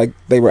don't feel like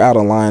they were out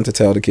of line to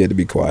tell the kid to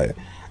be quiet.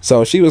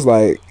 So she was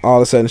like, all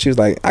of a sudden, she was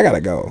like, I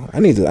gotta go.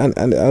 I'm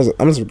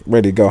just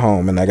ready to go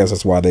home. And I guess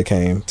that's why they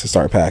came to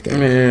start packing.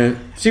 Man,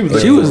 she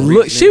was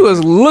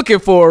looking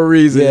for a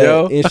reason,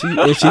 yo.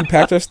 And she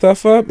packed her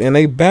stuff up and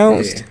they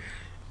bounced. Yeah.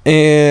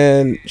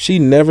 And she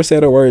never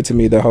said a word to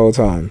me the whole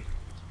time.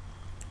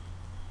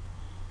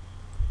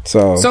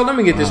 So let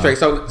me get this straight.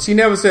 So she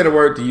never said a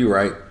word to you,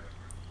 right?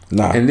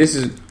 Nah. And this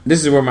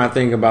is where my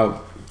thing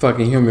about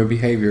fucking human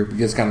behavior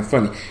gets kind of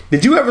funny.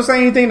 Did you ever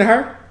say anything to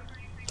her?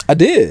 I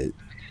did.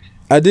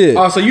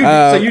 Oh, so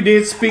you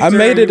did speak to her. I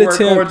made an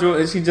attempt.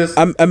 And she just.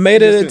 I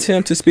made an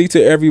attempt to speak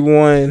to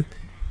everyone,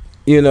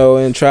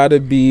 and try to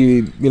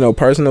be,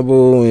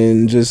 personable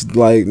and just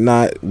like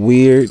not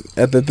weird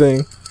at the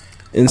thing.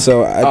 And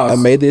so I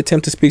made the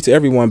attempt to speak to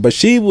everyone, but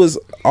she was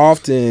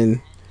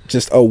often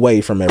just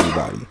away from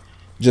everybody.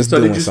 Just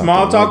doing something. So did you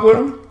small talk with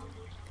him?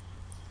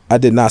 I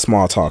did not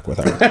small talk with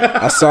her.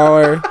 I saw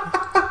her.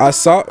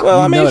 That's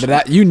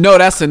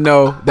a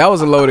no. That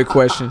was a loaded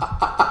question.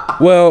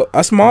 Well,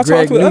 I small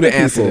talked with other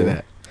people. Answer to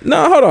that.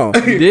 No, hold on.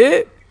 You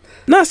did?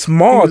 Not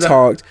small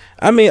talked.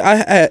 I mean, I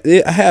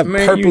have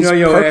man, you know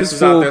your ass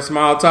is out there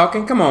small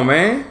talking. Come on,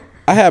 man.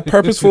 I have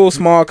purposeful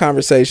small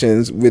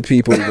conversations with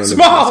people.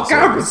 Small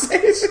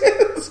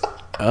conversations.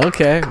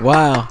 Okay,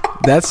 wow.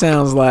 That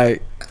sounds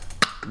like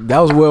that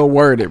was well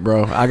worded,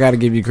 bro. I got to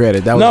give you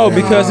credit. That was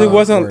because it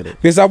wasn't worded.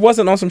 Because I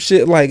wasn't on some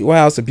shit like,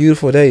 wow, it's a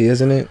beautiful day,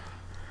 isn't it?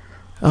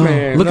 Oh,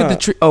 man, look at the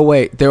tree. Oh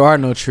wait, there are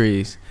no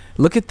trees.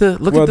 Look at the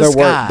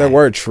sky. There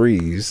were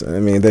trees. I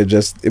mean,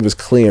 it was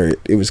cleared.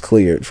 It was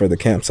cleared for the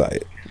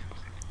campsite.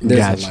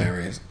 That's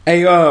hilarious.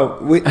 Hey,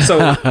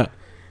 so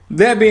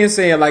that being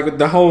said, like with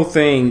the whole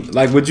thing,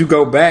 like would you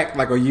go back?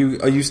 Like, are you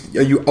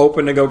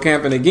open to go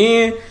camping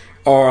again,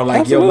 or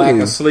like your lack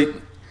of sleep?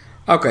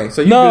 Okay,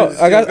 so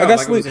I got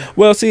sleep.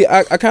 Well, see,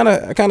 I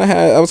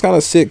was kind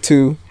of sick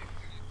too,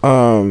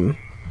 a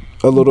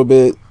little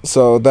bit.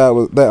 So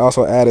that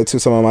also added to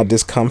some of my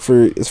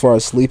discomfort as far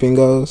as sleeping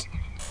goes.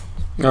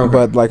 Okay.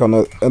 But like on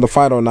the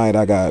final night,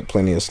 I got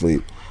plenty of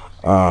sleep.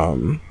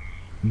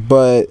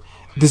 But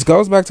this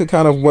goes back to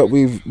kind of what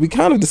we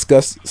kind of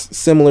discussed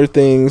similar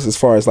things as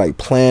far as like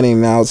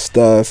planning out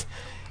stuff,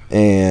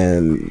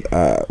 and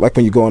like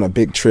when you go on a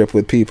big trip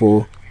with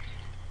people.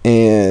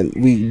 And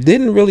we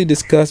didn't really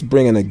discuss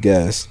bringing a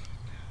guest,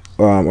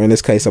 or in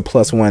this case, a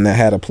 +1 that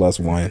had a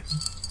 +1.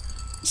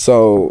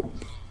 So,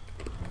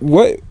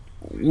 what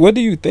do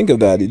you think of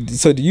that?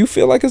 So, do you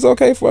feel like it's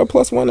okay for a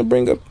 +1 to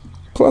bring a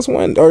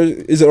 +1, or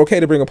is it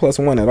okay to bring a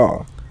 +1 at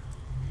all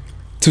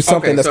to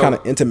something that's kind of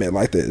intimate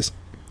like this?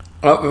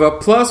 If a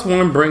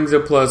 +1 brings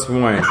a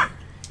 +1,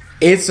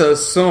 it's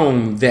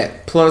assumed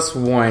that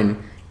 +1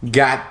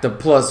 got the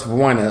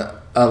 +1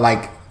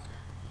 like.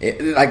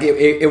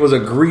 It was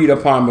agreed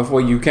upon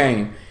before you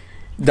came.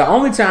 The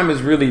only time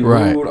it's really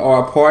rude or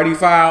a party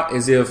foul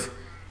is if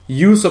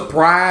you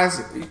surprise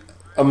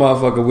a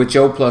motherfucker with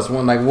your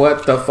 +1. Like,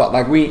 what the fuck?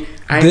 Like,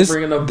 I ain't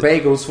bringing no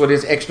bagels for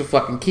this extra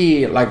fucking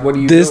kid. Like, what are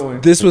you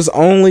doing? This was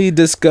only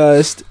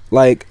discussed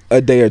like a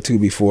day or two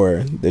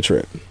before the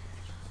trip.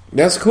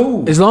 That's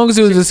cool. As long as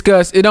it was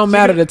discussed, it don't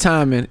matter the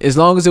timing. As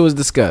long as it was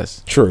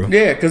discussed. True.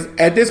 Yeah, because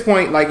at this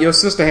point, like, your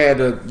sister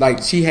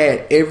she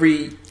had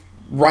every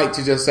right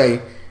to just say,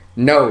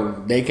 no,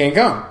 they can't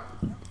come,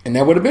 and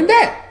that would have been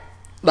that.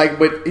 Like,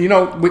 but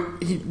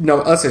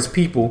us as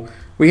people,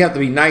 we have to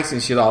be nice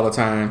and shit all the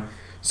time.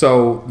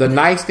 So the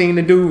nice thing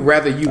to do,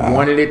 whether you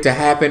wanted it to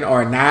happen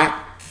or not,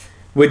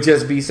 would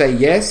just be say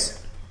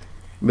yes.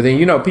 But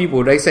then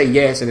people, they say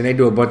yes, and then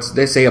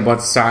they say a bunch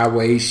of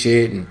sideways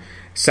shit and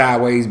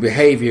sideways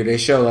behavior. They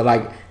show that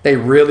like they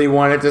really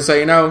wanted to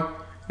say no,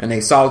 and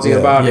they salty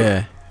about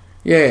it.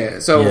 Yeah.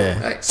 So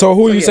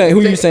who are you saying? Who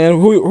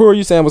are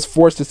you saying was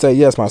forced to say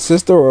yes? My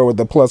sister or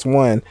the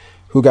 +1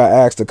 who got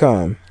asked to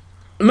come?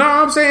 No,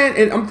 I'm saying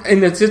in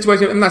the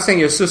situation. I'm not saying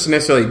your sister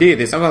necessarily did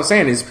this. What I'm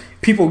saying is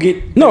people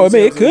get. No, I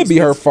mean it could be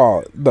her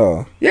fault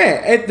though.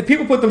 Yeah, the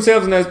people put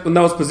themselves in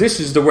those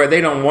positions to where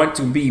they don't want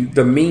to be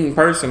the mean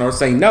person or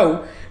say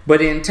no,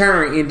 but in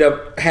turn end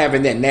up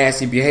having that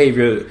nasty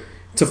behavior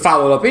to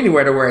follow up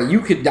anywhere to where you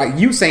could like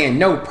you saying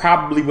no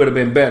probably would have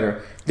been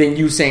better than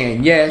you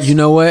saying yes. You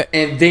know what?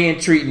 And then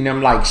treating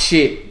them like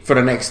shit for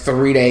the next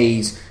 3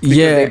 days because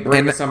they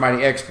bring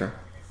somebody extra.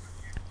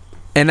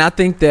 And I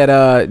think that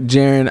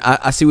Jaren,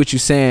 I see what you're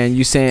saying.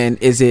 You saying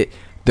is it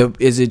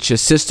your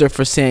sister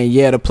for saying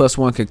the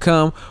 +1 could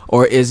come,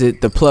 or is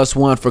it the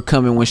 +1 for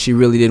coming when she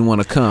really didn't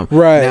want to come?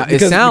 Right. Now it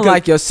sounds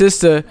like your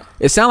sister.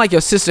 It sounded like your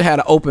sister had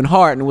an open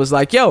heart and was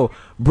like, "Yo,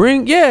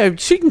 bring. Yeah,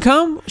 she can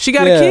come. She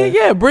got a kid.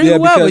 Yeah, bring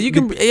whoever. You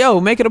can.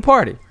 Make it a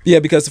party." Yeah,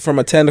 because from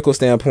a technical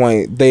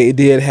standpoint, they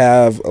did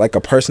have like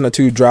a person or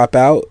two drop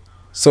out,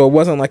 so it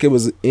wasn't like it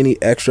was any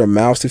extra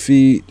mouths to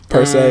feed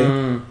per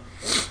se.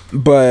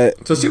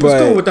 But so she was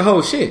cool with the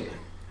whole shit.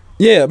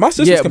 Yeah, my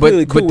sister's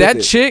completely cool with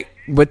it.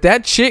 But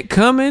that chick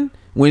coming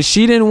when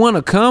she didn't want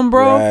to come,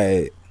 bro.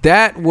 Right.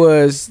 That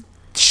was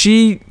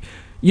she.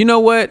 You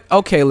know what?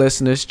 Okay,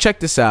 listeners, check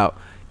this out.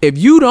 If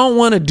you don't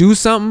want to do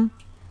something,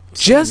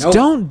 just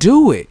don't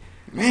do it.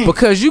 Man.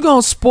 Because you're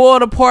going to spoil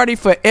the party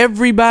for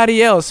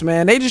everybody else,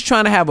 man. They just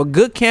trying to have a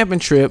good camping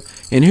trip.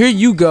 And here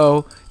you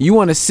go. You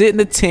want to sit in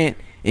the tent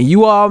and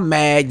you all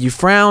mad. You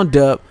frowned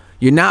up.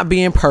 You're not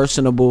being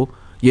personable.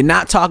 You're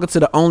not talking to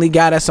the only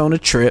guy that's on the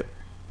trip.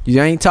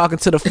 You ain't talking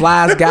to the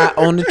flies guy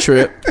on the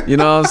trip. You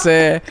know what I'm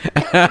saying?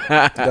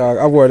 Dog,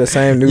 I wore the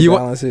same New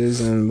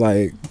Balances and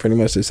like pretty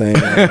much the same.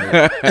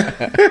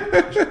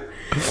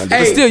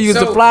 But still, use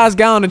the flies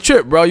guy on the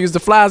trip, bro. Use the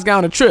flies guy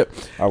on the trip.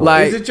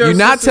 Like, you're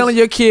not telling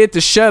your kid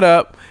to shut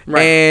up.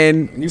 Right.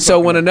 And so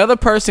when another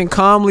person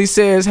calmly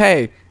says,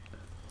 hey,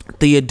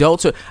 the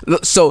adults are...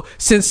 So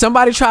since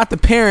somebody tried to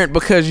parent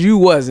because you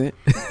wasn't,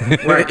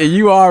 right, and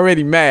you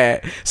already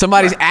mad,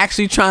 somebody's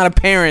actually trying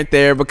to parent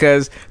there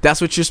because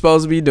that's what you're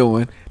supposed to be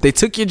doing. They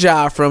took your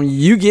job from you.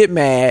 You get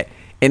mad,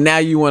 and now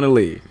you want to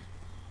leave.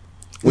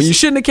 When you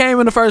shouldn't have came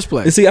in the first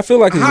place. You see, I feel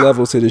like there's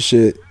levels to this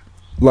shit.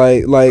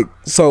 Like,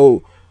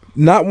 so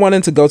not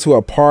wanting to go to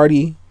a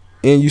party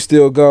and you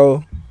still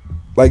go,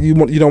 like you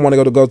don't want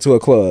to go to a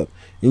club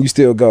and you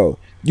still go.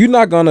 you're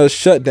not gonna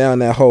shut down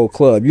that whole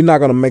club. You're not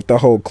gonna make the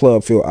whole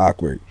club feel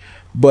awkward.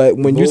 But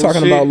when you're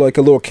talking about like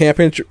a little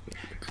camping,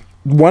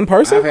 one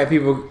person, I've had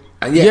people.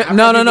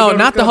 No,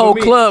 not the whole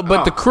club,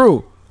 but the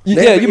crew. But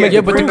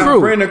the crew.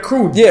 Bring the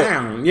crew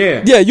down.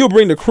 Yeah, you'll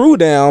bring the crew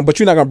down, but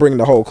you're not gonna bring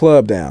the whole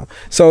club down.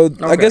 So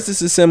I guess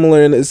this is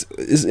similar is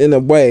in a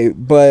way,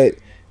 but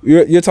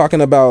you're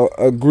talking about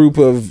a group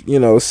of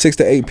 6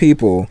 to 8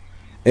 people,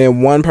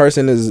 and one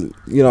person is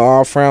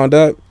all frowned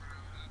up.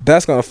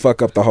 That's gonna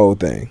fuck up the whole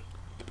thing.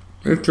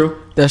 It's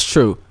true. That's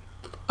true.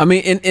 I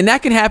mean, and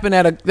that can happen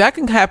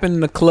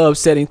in a club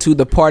setting too.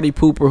 The party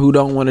pooper who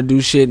don't want to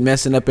do shit,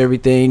 messing up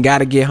everything, got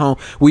to get home.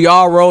 We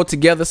all rolled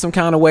together some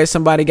kind of way.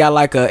 Somebody got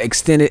like a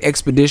extended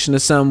expedition or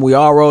something. We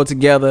all rolled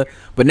together,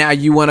 but now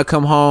you want to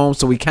come home,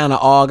 so we kind of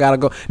all gotta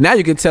go. Now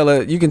you can tell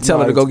her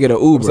to go get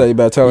an Uber. So you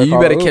better tell her you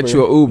better catch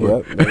you an Uber.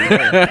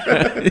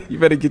 Yep. You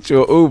better get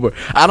you an Uber.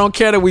 I don't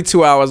care that we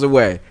 2 hours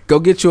away. Go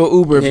get you an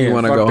Uber if you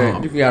want to go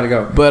home. You gotta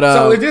go. But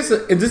so is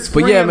this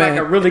friend like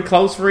a really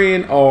close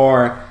friend,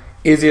 or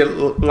is it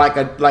like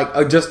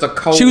just a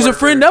coworker? She was a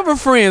friend of a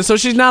friend, so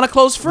she's not a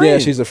close friend. Yeah,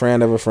 she's a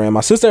friend of a friend.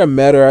 My sister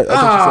met her. I think she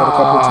said a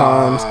couple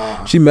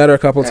times. She met her a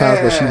couple times,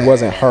 but she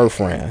wasn't her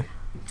friend.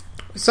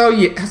 So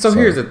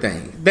here's the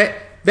thing.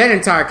 That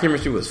entire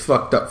chemistry was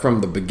fucked up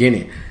from the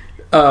beginning.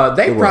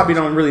 They probably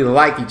don't really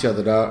like each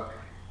other, dog.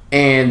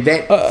 And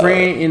that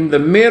friend in the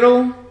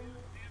middle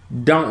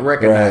don't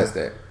recognize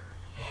that.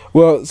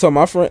 Well, so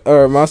my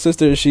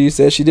sister, she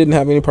said she didn't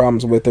have any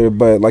problems with her,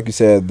 but like you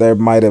said, there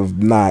might have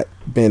not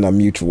been a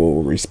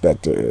mutual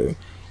respect or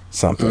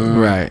something,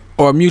 right?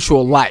 Or a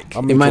mutual like.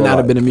 It might not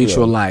have been a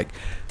mutual like.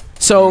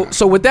 So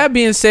with that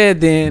being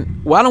said, then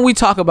why don't we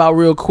talk about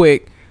real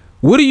quick?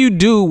 What do you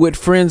do with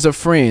friends of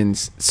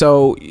friends?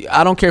 So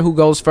I don't care who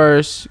goes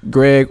first,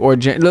 Greg or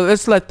Jen.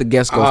 Let's let the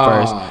guest go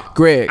first.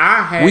 Greg,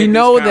 I had this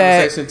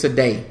conversation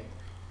today.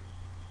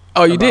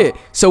 Oh, you did.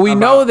 So we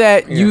know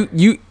that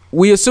you.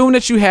 We assume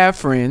that you have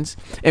friends,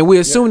 and we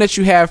assume that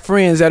you have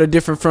friends that are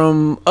different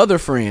from other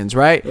friends,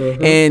 right?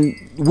 Mm-hmm.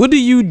 And what do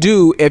you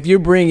do if you're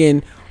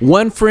bringing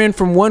one friend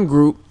from one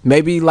group,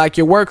 maybe like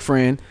your work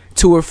friend,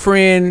 to a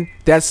friend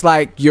that's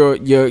like your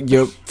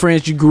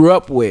friends you grew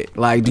up with?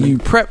 Like, do you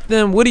prep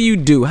them? What do you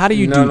do? How do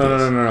you do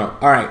this? No.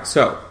 All right,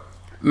 so,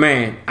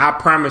 man, I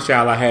promise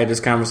y'all I had this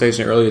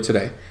conversation earlier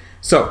today.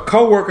 So,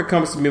 coworker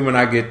comes to me when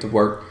I get to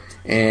work.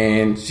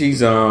 And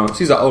she's an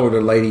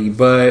older lady,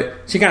 but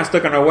she kind of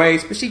stuck in her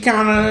ways. But she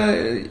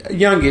kind of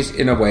youngish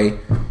in a way.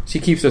 She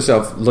keeps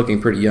herself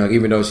looking pretty young,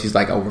 even though she's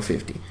like over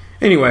 50.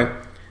 Anyway,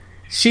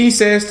 she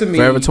says to me,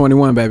 "Forever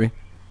 21, baby."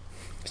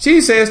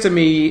 She says to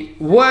me,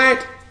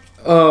 "What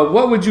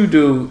would you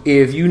do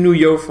if you knew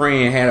your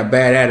friend had a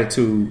bad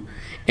attitude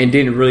and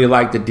didn't really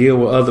like to deal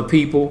with other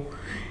people,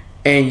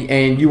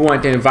 and you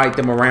wanted to invite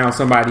them around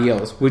somebody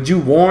else? Would you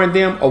warn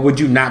them, or would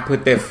you not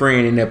put that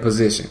friend in that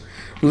position?"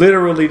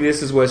 Literally,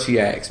 this is what she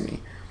asked me,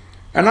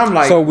 and I'm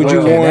like, "So would you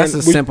warn?" That's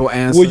a simple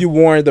answer. Would you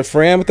warn the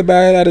friend with the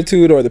bad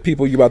attitude, or the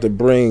people you about to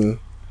bring?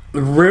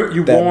 You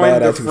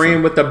warn the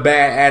friend with the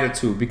bad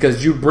attitude,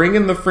 because you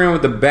bringing the friend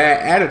with the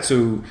bad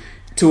attitude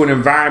to an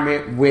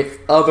environment with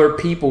other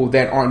people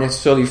that aren't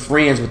necessarily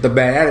friends with the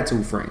bad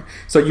attitude friend.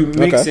 So you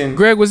mix in.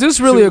 Greg, was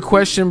this really a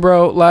question,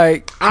 bro?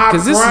 Like,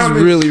 because this is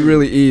really,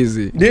 really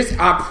easy.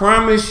 I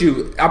promise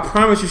you.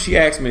 She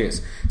asked me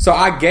this, so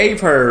I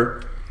gave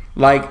her.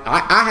 Like,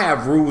 I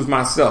have rules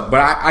myself, but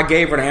I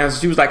gave her the answer.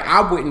 She was like,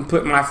 I wouldn't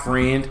put my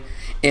friend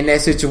in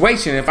that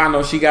situation if I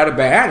know she got a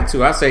bad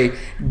attitude. I say,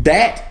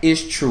 that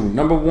is true.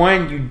 Number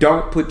one, you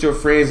don't put your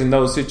friends in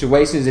those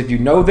situations. If you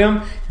know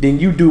them, then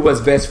you do what's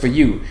best for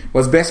you.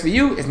 What's best for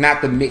you is not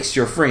to mix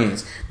your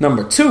friends.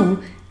 Number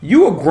two,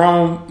 you a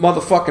grown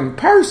motherfucking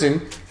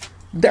person.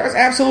 There's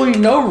absolutely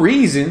no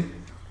reason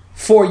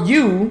for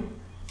you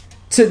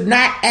to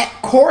not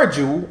act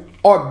cordial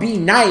or be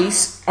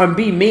nice or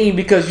be mean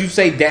because you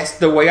say that's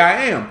the way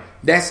I am.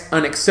 That's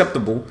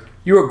unacceptable.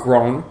 You're a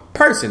grown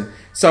person.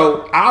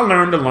 So I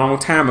learned a long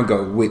time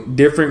ago with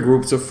different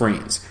groups of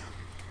friends.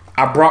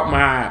 I brought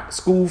my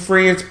school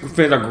friends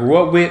I grew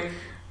up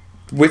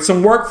with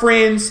some work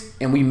friends,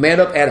 and we met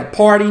up at a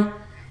party.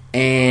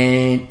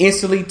 And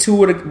instantly,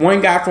 one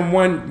guy from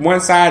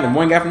one side and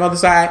one guy from the other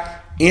side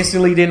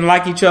instantly didn't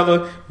like each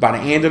other. By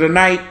the end of the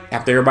night,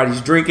 after everybody's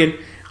drinking,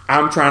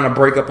 I'm trying to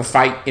break up a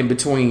fight in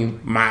between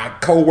my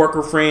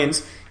co-worker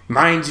friends.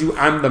 Mind you,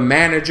 I'm the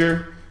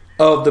manager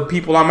of the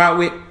people I'm out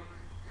with,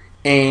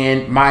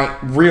 and my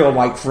real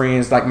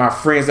friends, like my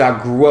friends that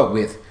I grew up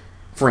with,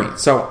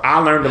 friends. So I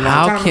learned a long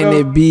time ago. How can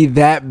it be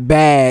that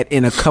bad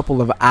in a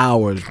couple of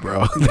hours,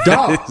 bro?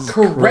 Dog,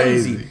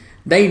 crazy.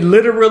 They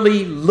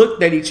literally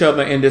looked at each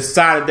other and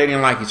decided they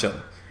didn't like each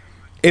other.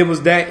 It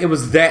was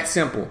that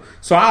simple.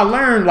 So I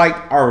learned,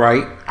 all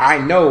right, I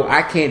know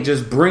I can't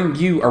just bring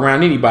you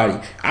around anybody.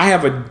 I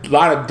have a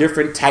lot of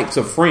different types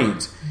of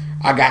friends.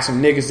 I got some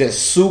niggas that's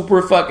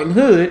super fucking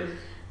hood,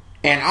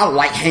 and I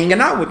like hanging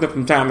out with them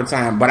from time to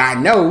time. But I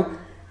know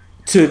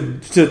to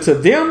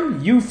them,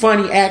 you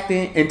funny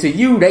acting, and to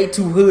you, they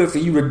too hood for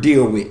you to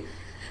deal with.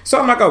 So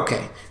I'm like,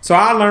 okay. So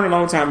I learned a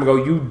long time ago,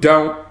 you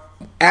don't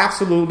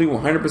absolutely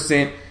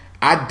 100%.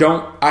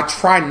 I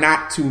try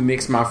not to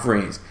mix my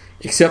friends,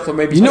 except for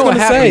maybe. You know what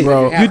happened,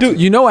 bro?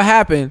 You know what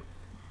happened?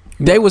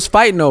 They was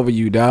fighting over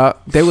you, dog.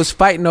 They was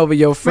fighting over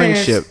your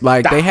friendship.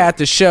 Man, they had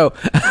to show.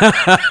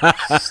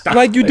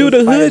 Like you do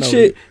the hood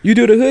shit. You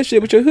do the hood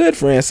shit with your hood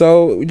friends.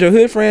 So with your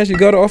hood friends, you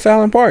go to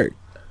O'Fallon Park,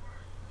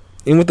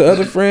 and with the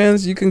other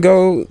friends, you can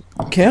go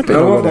camping.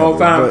 I went from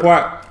O'Fallon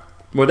Park.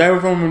 Well, they were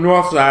from the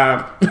north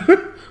side,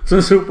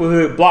 some super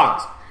hood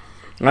blocks.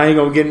 I ain't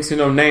gonna get into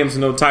no names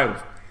and no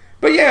titles.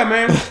 But yeah,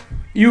 man,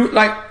 you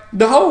like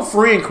the whole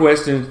friend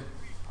question.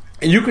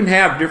 And you can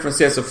have different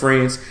sets of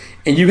friends,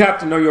 and you have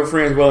to know your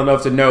friends well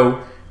enough to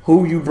know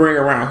who you bring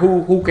around,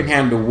 who can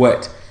handle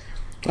what.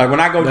 Like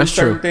when I go do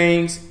certain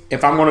things,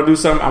 if I'm going to do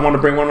something, I want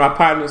to bring one of my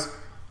partners,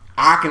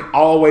 I can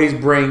always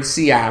bring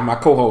CI, my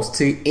co-host,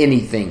 to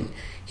anything.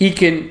 He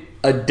can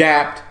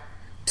adapt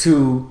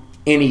to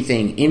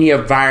anything, any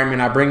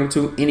environment I bring him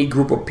to, any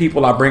group of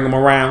people I bring him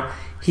around.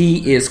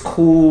 He is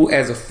cool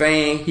as a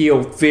fan.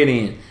 He'll fit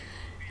in.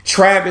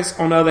 Travis,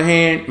 on the other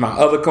hand, my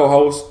other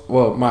co-host,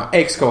 well, my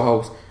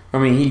ex-co-host, I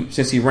mean,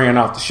 since he ran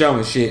off the show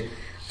and shit,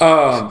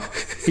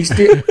 he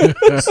still.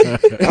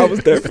 I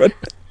was there for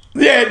that.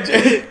 Yeah,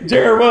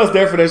 Jared was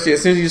there for that shit.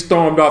 Since he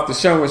stormed off the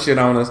show and shit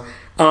on us,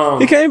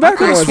 he came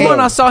back.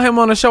 I saw him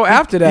on the show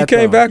after that. He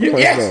came back.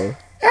 Yes,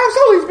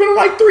 absolutely. He's been on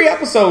like 3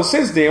 episodes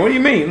since then. What do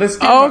you mean? Let's.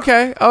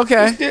 Okay.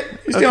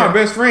 He's still my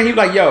best friend. He's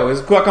like, yo, it's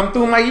cool. I come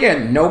through. I'm like,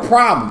 yeah, no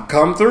problem.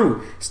 Come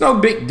through. It's no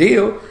big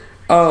deal.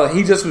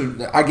 He just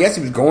was. I guess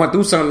he was going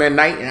through something that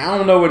night, and I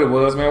don't know what it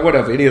was, man.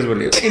 Whatever. It is what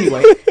it is.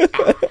 Anyway.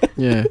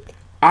 Yeah.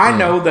 I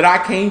know that I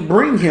can't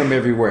bring him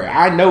everywhere.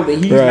 I know that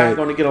he's not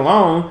going to get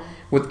along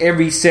with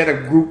every set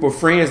of group of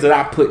friends that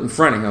I put in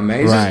front of him,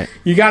 man. Right.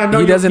 You got to know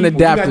he doesn't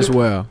adapt as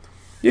well.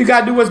 You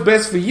got to do what's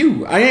best for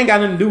you. I ain't got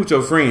nothing to do with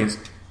your friends.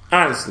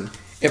 Honestly.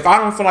 If I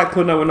don't feel like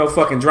putting up with no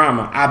fucking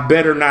drama, I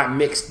better not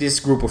mix this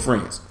group of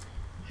friends.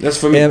 That's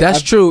for me. And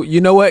that's true. You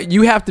know what?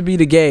 You have to be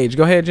the gauge.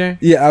 Go ahead, Jay.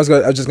 Yeah, I was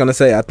just gonna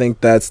say. I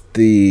think that's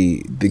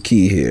the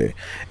key here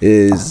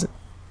is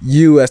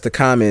you as the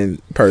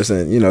common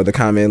person. You know, the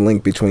common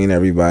link between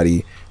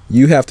everybody.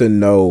 You have to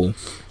know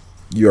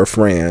your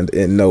friend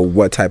and know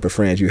what type of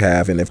friends you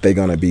have and if they're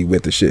gonna be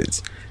with the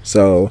shits.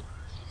 So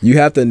you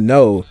have to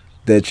know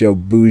that your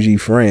bougie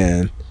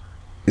friend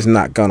is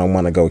not gonna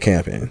want to go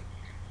camping.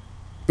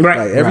 Right.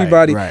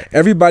 Like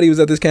everybody was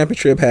at this camping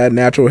trip had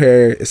natural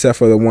hair except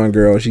for the one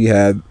girl. She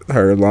had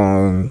her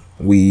long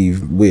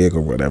weave wig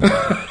or whatever.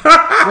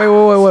 Wait.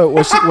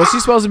 Was she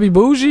supposed to be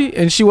bougie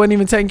and she wasn't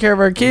even taking care of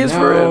her kids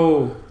for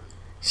real?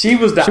 She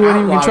was the. She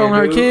wasn't even controlling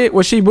her kid.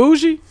 Was she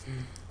bougie?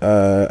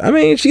 I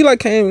mean, she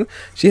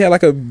had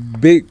like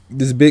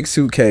this big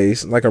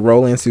suitcase, like a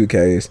roll-in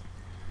suitcase.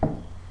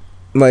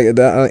 Like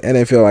that, I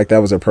didn't feel like that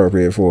was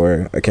appropriate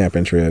for a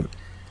camping trip.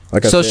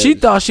 Like so she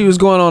thought she was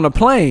going on a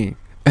plane.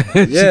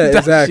 Yeah,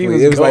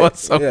 exactly. It was like,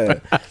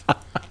 somewhere.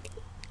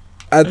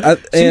 Yeah.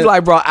 She's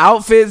like, bro,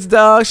 outfits,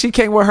 dog. She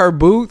can't wear her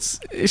boots.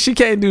 She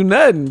can't do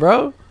nothing,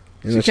 bro.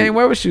 She can't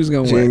wear what she was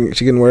gonna wear.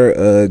 She can wear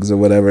Uggs or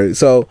whatever.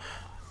 So,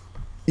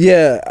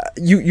 yeah,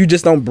 you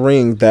just don't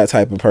bring that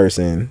type of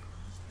person.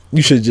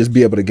 You should just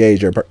be able to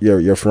gauge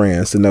your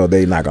friends to know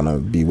they're not gonna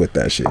be with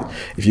that shit.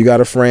 If you got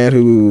a friend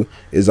who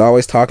is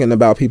always talking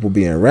about people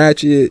being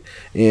ratchet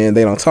and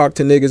they don't talk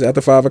to niggas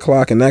after 5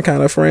 o'clock and that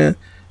kind of friend,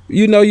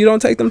 you know you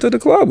don't take them to the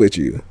club with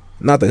you,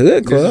 not the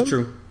hood club. This is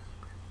true.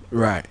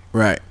 Right.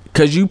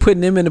 Because you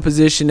putting them in a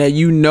position that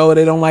you know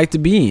they don't like to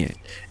be in.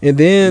 And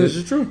then, this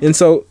is true. And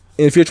so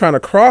if you're trying to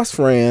cross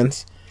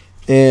friends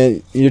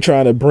and you're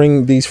trying to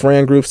bring these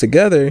friend groups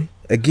together,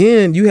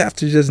 again, you have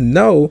to just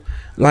know,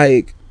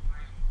 like,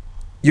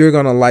 you're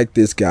gonna like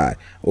this guy,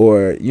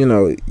 or you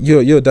know,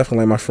 you'll definitely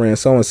like my friend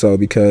so and so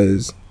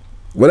because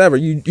whatever.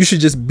 You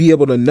should just be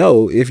able to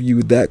know if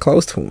you that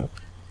close to him.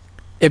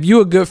 If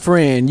you're a good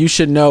friend, you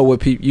should know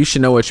what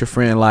your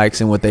friend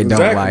likes and what they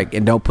don't like,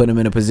 and don't put them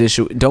in a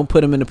position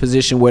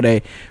where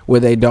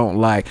they don't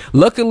like.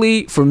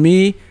 Luckily for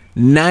me,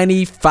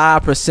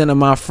 95% of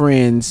my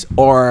friends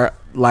are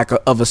like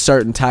of a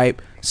certain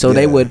type, so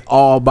they would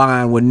all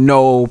bond with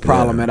no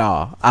problem at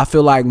all. I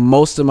feel like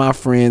most of my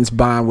friends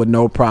bond with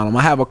no problem.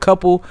 I have a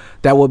couple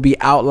that would be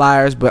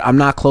outliers, but I'm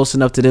not close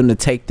enough to them to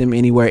take them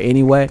anywhere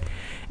anyway.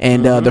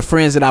 And the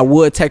friends that I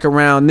would take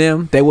around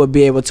them, they would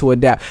be able to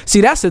adapt. See,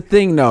 that's the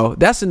thing, though.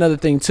 That's another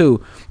thing,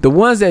 too. The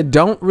ones that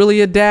don't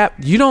really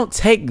adapt, you don't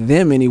take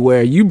them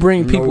anywhere. You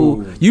bring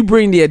people, you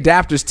bring the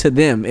adapters to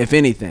them, if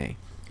anything.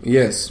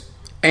 Yes.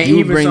 And you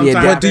even bring sometimes, the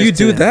adapters. But do you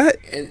do that?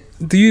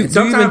 Do you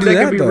sometimes even do that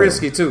that, can be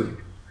risky, too.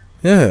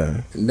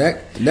 Yeah.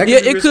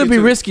 It could be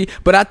risky,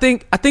 but I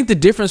think the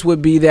difference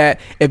would be that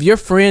if your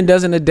friend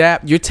doesn't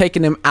adapt, you're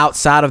taking them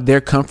outside of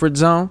their comfort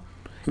zone.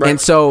 Right.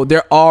 And so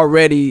they're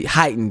already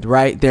heightened,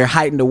 right? They're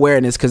heightened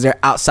awareness because they're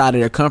outside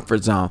of their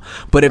comfort zone.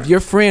 But if your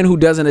friend who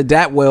doesn't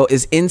adapt well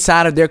is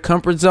inside of their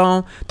comfort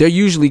zone, they're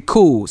usually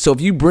cool. So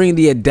if you bring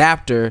the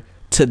adapter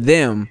to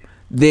them,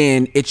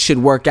 then it should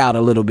work out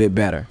a little bit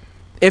better.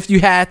 If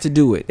you had to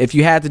do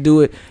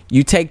it,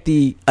 you take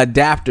the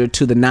adapter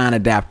to the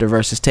non-adapter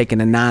versus taking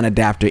a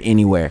non-adapter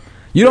anywhere.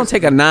 You don't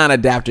take a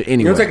non-adapter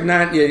anywhere. You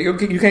don't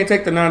take you can't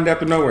take the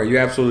non-adapter nowhere.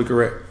 You're absolutely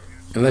correct.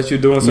 Unless you're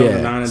doing something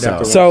the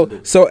non-adapter wants to do.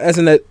 So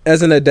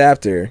as an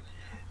adapter,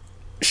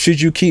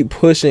 should you keep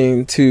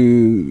pushing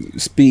to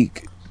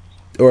speak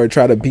or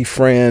try to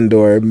befriend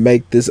or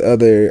make this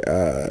other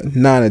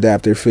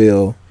non-adapter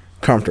feel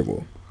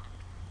comfortable?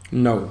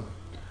 No.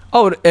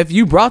 Oh, if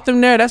you brought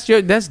them there, that's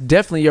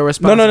definitely your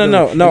responsibility.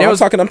 No. I'm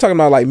talking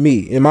about like me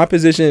in my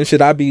position.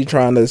 Should I be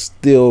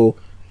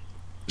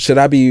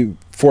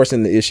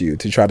forcing the issue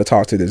to try to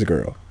talk to this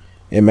girl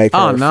and make her?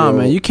 Oh no,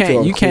 man, you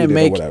can't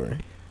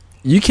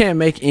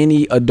make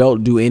any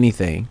adult do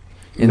anything.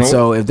 And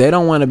so if they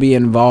don't want to be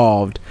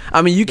involved,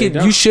 I mean,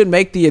 you should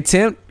make the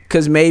attempt.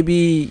 Because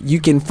maybe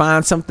you can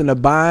find something to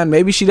bind.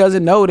 Maybe she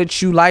doesn't know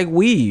that you like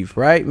weave,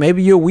 right?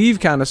 Maybe you're a weave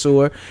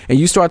connoisseur, and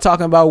you start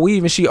talking about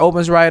weave, and she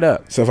opens right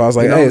up. So if I was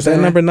like, hey, is that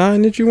number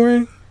 9 that you're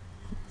wearing?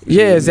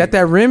 Yeah, is that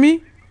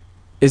Remy?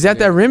 Is that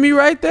Remy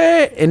right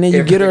there? And then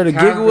you get her to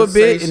giggle a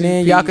bit, and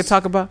then y'all can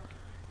talk about.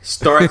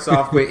 Starts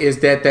off with,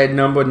 is that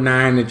number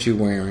 9 that you're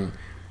wearing?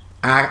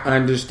 I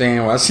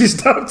understand why she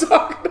stopped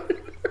talking.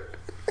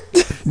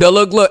 No,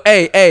 look.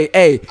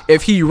 Hey.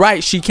 If he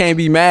right, she can't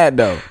be mad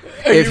though.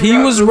 If he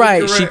was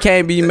right, she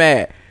can't be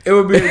mad. It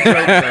would be a joke.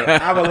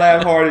 I would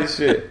laugh hard as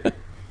shit.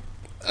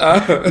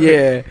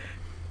 Yeah.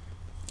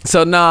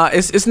 So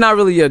it's not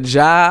really a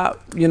job,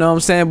 you know what I'm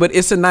saying? But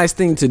it's a nice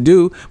thing to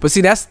do. But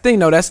see, that's the thing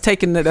though. That's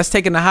taking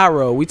the high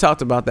road. We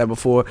talked about that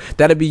before.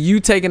 That'd be you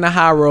taking the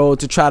high road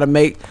to try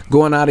to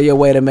going out of your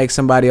way to make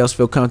somebody else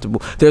feel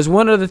comfortable. There's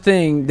one other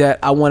thing that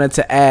I wanted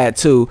to add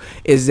too,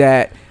 is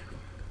that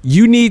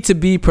you need to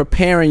be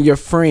preparing your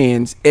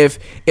friends if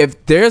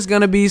there's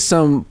gonna be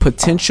some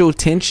potential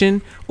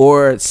tension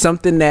or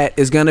something that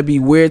is gonna be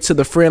weird to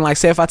the friend. Like,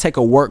 say if I take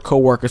a work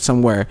coworker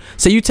somewhere,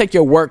 say you take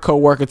your work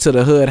coworker to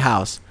the hood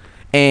house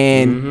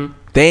and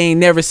they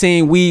ain't never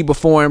seen weed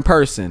before in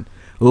person.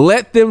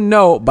 Let them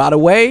know, by the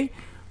way,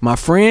 my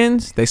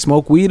friends, they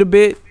smoke weed a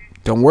bit.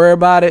 Don't worry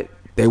about it.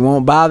 They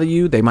won't bother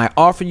you. They might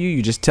offer you.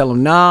 You just tell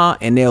them nah,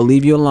 and they'll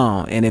leave you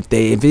alone. And if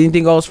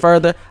anything goes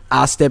further,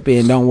 I'll step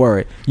in. Don't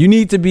worry. You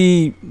need to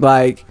be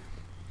like,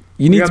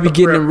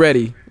 getting them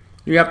ready.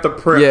 You have to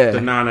prep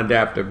the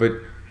non-adapter,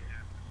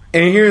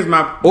 and here's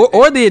my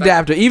or the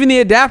adapter. Even the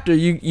adapter,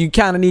 you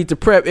kind of need to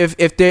prep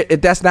if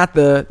that's not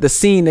the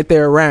scene that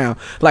they're around.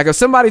 Like if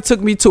somebody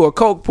took me to a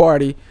coke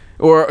party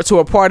or to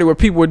a party where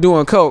people were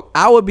doing coke,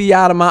 I'll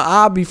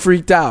be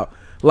freaked out.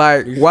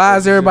 Like, why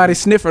is everybody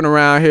sniffing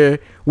around here?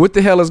 What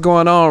the hell is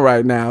going on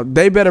right now?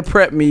 They better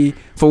prep me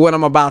for what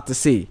I'm about to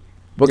see,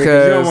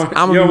 because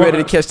I'm going to be ready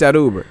to catch that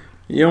Uber.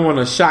 You don't want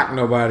to shock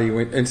nobody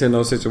into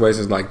those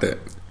situations like that.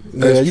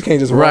 You can't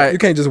just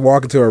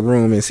walk into a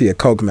room and see a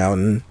Coke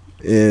mountain,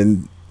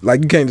 and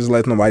like you can't just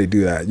let nobody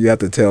do that. You have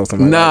to tell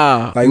somebody.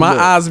 Nah, like, my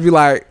eyes be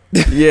like,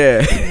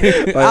 yeah.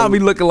 Like, I'll be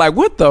looking like,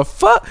 what the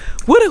fuck?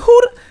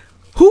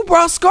 Who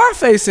brought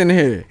Scarface in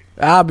here?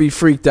 I'll be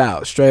freaked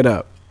out straight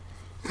up.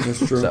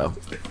 That's true. So,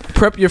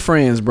 prep your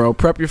friends, bro.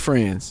 Prep your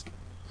friends.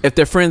 If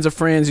they're friends of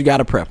friends, you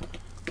gotta prep them.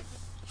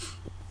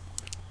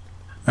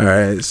 All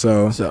right,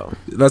 so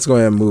let's go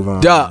ahead and move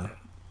on.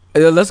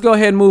 Let's go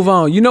ahead and move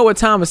on. You know what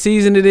time of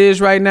season it is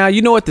right now?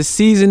 You know what the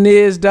season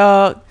is,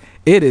 dog?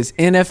 It is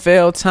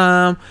NFL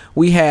time.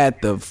 We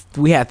had the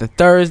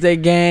Thursday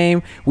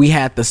game, we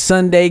had the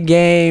Sunday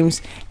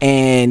games,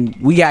 and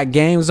we got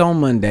games on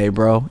Monday,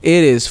 bro.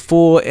 It is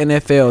full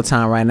NFL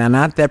time right now.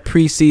 Not that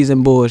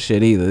preseason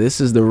bullshit either.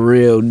 This is the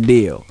real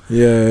deal.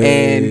 Yeah.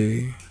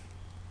 And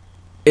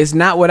it's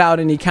not without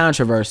any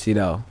controversy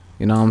though.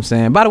 You know what I'm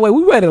saying? By the way,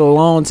 we waited a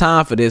long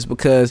time for this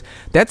because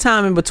that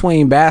time in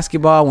between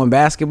basketball, when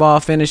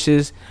basketball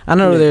finishes, I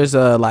know there's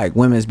like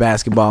women's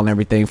basketball and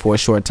everything for a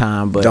short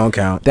time, but don't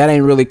count. That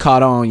ain't really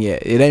caught on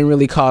yet. It ain't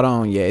really caught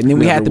on yet. And then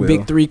we had the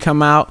big three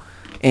come out,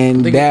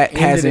 and that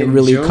hasn't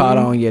really caught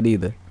on yet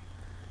either.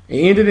 It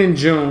ended in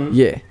June.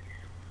 Yeah.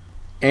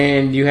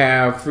 And you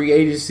have free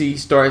agency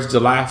starts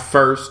July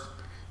 1st.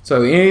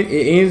 So it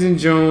ends in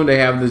June. They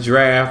have the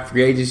draft.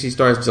 Free agency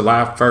starts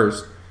July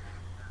 1st.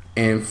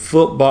 And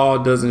football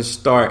doesn't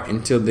start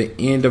until the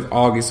end of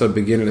August or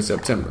beginning of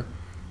September.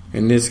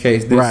 In this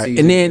case,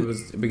 season, it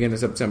was the beginning of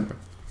September.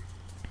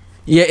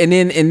 Yeah, and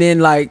then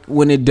like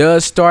when it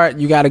does start,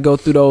 you got to go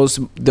through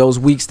those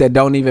weeks that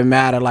don't even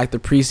matter, like the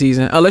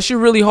preseason. Unless you're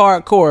really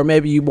hardcore,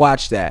 maybe you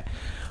watch that.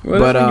 Well,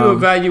 that's when you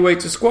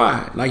evaluate the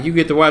squad. Like you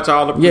get to watch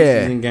all the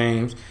preseason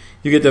games.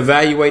 You get to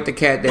evaluate the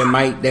cat that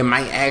might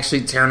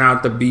actually turn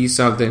out to be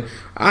something.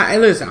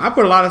 Listen, I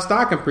put a lot of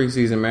stock in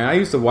preseason, man. I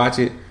used to watch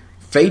it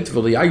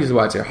faithfully. I used to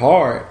watch it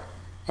hard.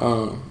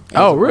 Oh,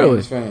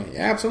 really? Fan.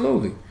 Yeah,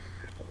 absolutely.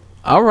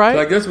 All right.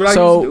 Like that's what I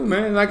used to do,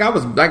 man. Like that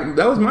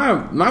was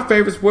my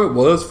favorite sport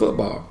was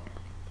football.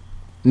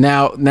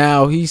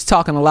 Now he's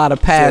talking a lot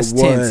of past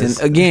tense,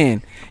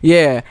 and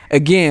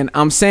again,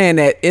 I'm saying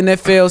that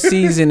NFL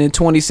season in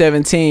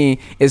 2017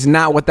 is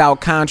not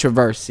without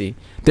controversy.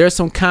 There's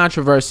some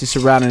controversy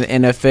surrounding the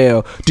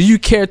NFL. Do you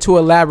care to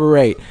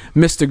elaborate,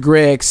 Mr.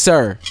 Greg,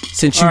 sir,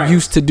 since you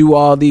used to do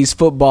all these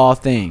football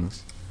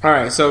things? All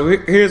right, so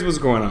here's what's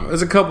going on.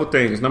 There's a couple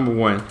things. Number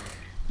one,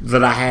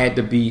 that I had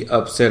to be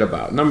upset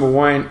about. Number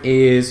one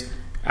is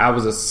I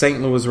was a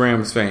St. Louis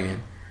Rams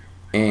fan.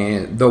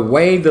 And the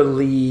way the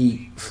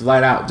league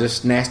flat out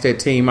just snatched that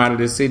team out of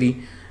the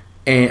city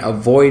and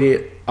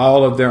avoided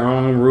all of their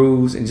own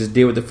rules and just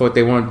did what the fuck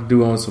they wanted to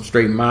do on some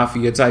straight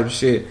mafia type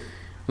shit,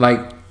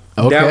 like,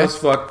 that was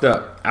fucked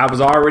up. I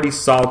was already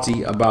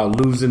salty about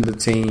losing the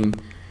team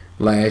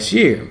last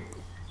year.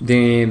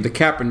 Then the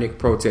Kaepernick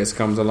protest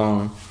comes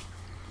along,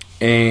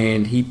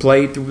 and he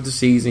played through the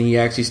season. He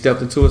actually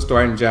stepped into a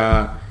starting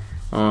job.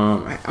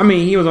 I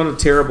mean, he was on a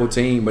terrible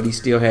team, but he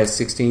still had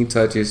 16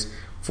 touches,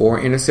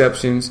 4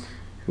 interceptions,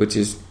 which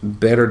is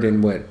better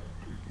than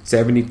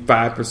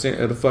 75%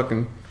 of the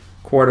fucking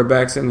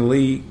quarterbacks in the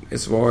league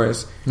as far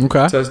as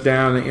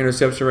touchdown and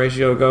interception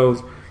ratio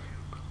goes.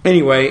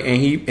 Anyway,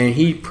 and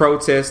he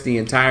protests the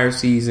entire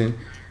season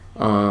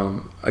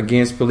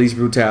against police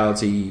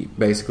brutality,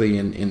 basically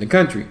in the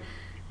country,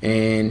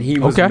 and he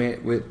was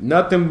met with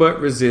nothing but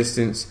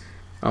resistance.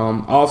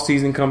 Off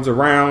season comes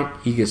around,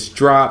 he gets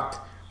dropped.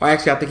 Well,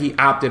 actually, I think he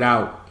opted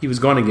out. He was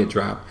going to get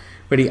dropped.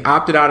 But he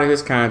opted out of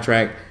his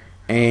contract,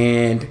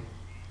 and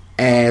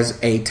as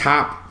a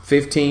top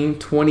 15,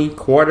 20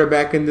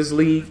 quarterback in this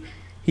league,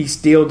 he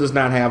still does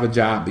not have a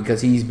job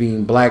because he's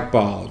being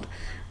blackballed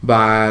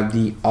by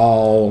the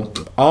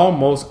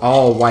almost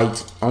all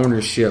white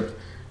ownership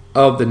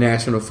of the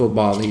National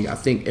Football League. I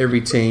think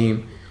every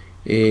team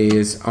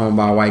is owned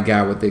by a white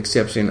guy with the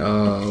exception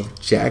of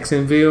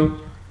Jacksonville,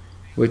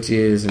 which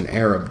is an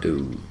Arab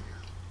dude.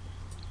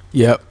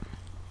 Yep.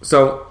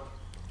 So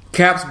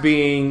Cap's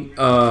being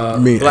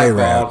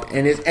blackballed,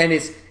 and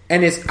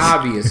it's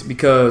obvious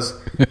because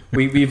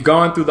we've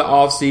gone through the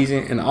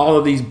offseason and all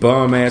of these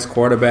bum ass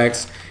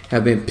quarterbacks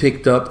have been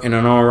picked up and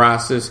on our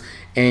rosters,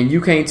 and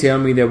you can't tell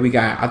me that we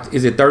got,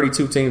 is it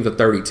 32 teams or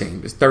 30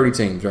 teams? It's 30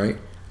 teams, right?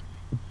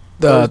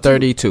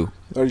 32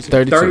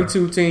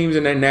 teams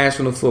in the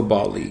National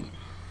Football League.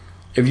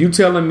 If you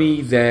telling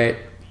me that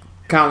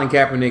Colin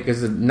Kaepernick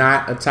is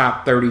not a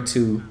top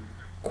 32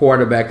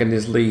 quarterback in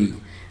this league,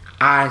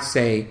 I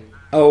say,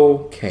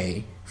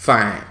 okay,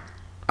 fine.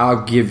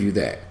 I'll give you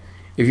that.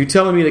 If you're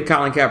telling me that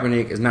Colin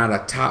Kaepernick is not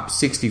a top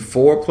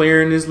 64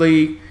 player in this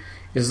league,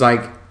 it's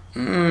like,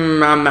 I'm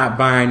not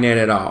buying that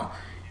at all.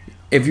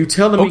 If you're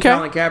telling me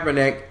Colin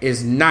Kaepernick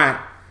is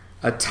not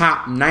a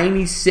top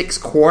 96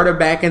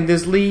 quarterback in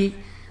this league,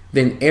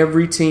 then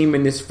every team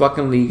in this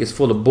fucking league is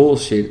full of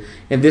bullshit,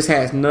 and this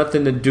has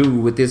nothing to do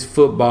with his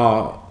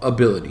football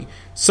ability.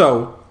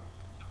 So,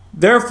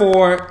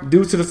 therefore,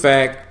 due to the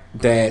fact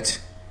that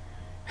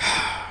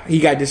he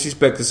got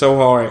disrespected so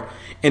hard,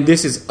 and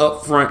this is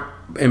upfront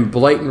and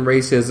blatant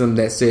racism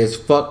that says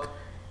fuck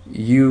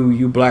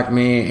you black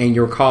man and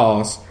your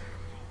cause,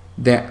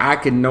 that I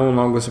can no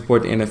longer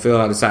support the NFL.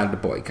 I decided to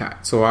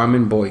boycott. So I'm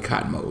in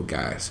boycott mode,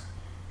 guys.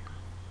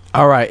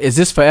 All right, is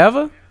this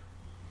forever?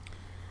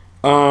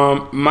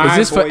 Is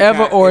this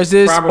forever,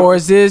 or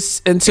is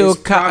this until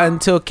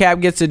Cap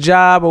gets a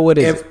job, or what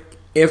is it?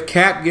 If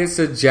Cap gets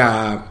a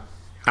job,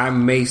 I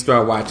may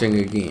start watching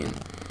again.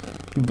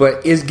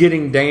 But it's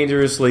getting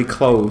dangerously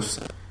close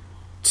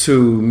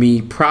to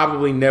me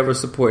probably never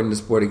supporting the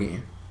sport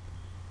again.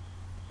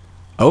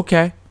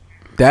 Okay.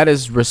 That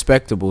is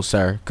respectable,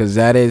 sir,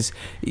 because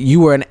you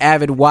were an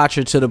avid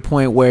watcher to the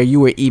point where you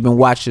were even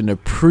watching the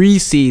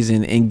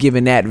preseason and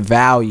giving that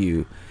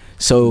value.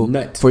 So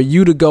for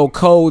you to go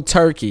cold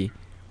turkey,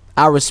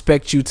 I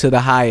respect you to the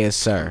highest,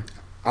 sir.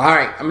 All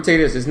right, I'm going to tell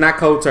you this. It's not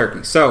cold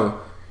turkey.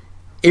 So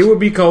it would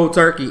be cold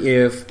turkey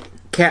if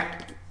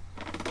Cap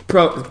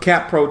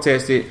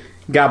protested,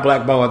 got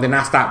blackballed, then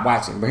I stopped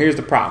watching. But here's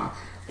the problem.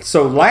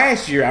 So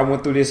last year I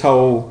went through this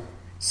whole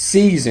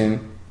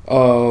season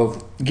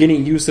of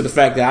getting used to the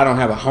fact that I don't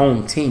have a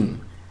home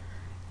team.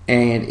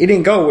 And it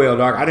didn't go well,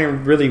 dog. I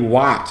didn't really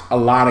watch a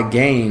lot of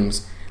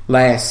games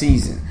last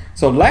season.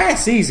 So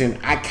last season,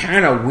 I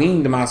kind of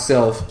weaned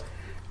myself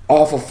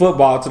off of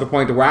football to the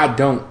point to where I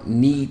don't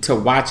need to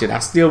watch it. I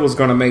still was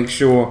going to make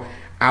sure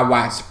I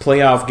watched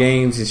playoff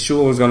games, and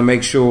sure was going to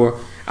make sure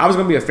I was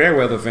going to be a fair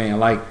weather fan.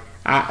 Like,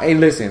 hey,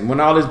 listen, when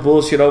all this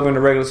bullshit over in the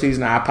regular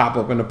season, I pop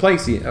up in the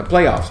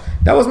playoffs.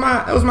 That was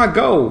my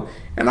goal.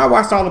 And I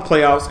watched all the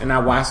playoffs, and I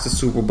watched the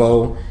Super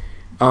Bowl.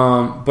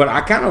 But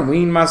I kind of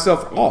weaned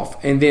myself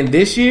off. And then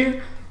this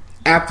year,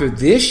 after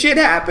this shit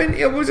happened,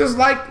 it was just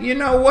like, you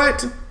know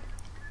what?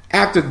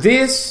 After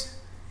this,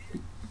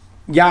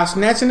 y'all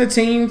snatching the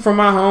team from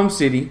my home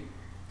city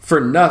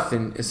for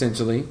nothing,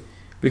 essentially,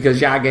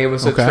 because y'all gave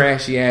us a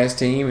trashy-ass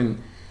team,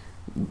 and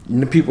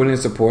the people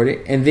didn't support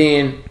it. And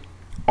then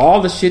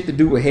all the shit to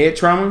do with head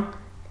trauma,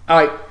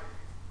 like,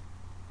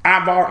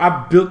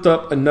 I've built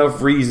up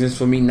enough reasons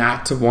for me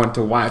not to want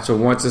to watch or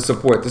want to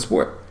support the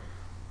sport.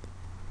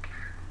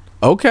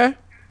 Okay,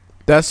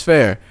 that's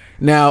fair.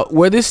 Now,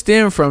 where this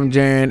stemmed from,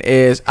 Jaren,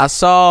 is I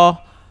saw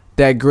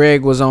that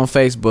Greg was on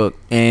Facebook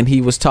and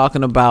he was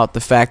talking about the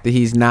fact that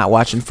he's not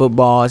watching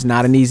football. It's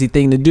not an easy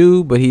thing to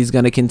do, but he's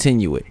going to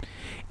continue it.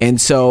 And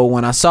so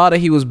when I saw that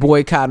he was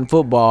boycotting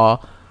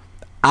football,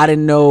 I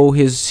didn't know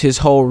his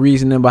whole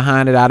reasoning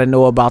behind it. I didn't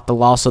know about the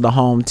loss of the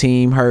home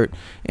team hurt,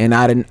 and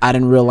I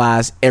didn't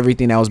realize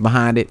everything that was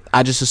behind it.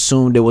 I just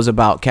assumed it was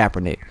about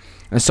Kaepernick.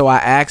 And so I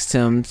asked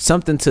him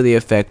something to the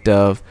effect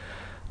of,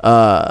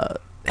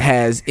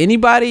 has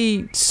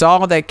anybody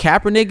saw that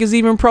Kaepernick is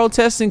even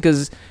protesting?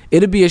 Because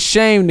it'd be a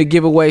shame to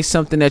give away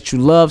something that you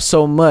love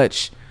so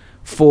much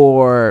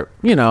for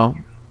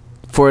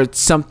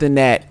something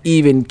that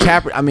even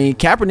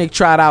Kaepernick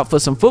tried out for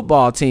some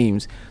football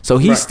teams, so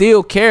he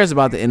still cares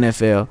about the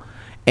NFL.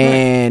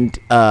 And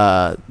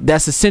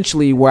that's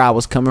essentially where I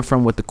was coming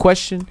from with the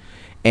question.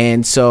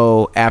 And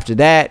so after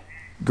that,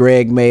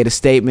 Greg made a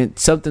statement,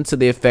 something to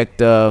the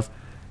effect of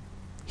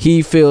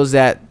he feels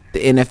that the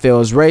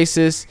NFL is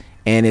racist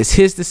and it's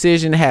his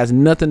decision. It has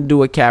nothing to do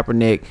with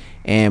Kaepernick,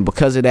 and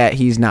because of that,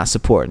 he's not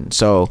supporting.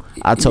 So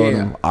I told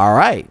him, all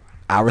right,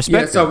 I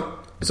respect it.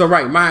 So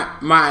right,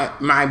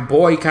 my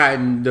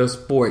boycotting the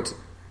sport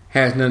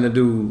has nothing to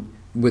do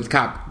with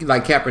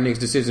Kaepernick's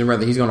decision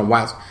whether he's going to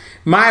watch.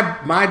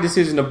 My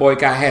decision to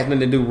boycott has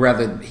nothing to do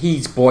whether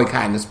he's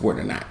boycotting the sport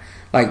or not.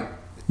 Like,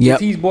 if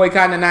he's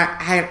boycotting or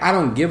not, I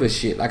don't give a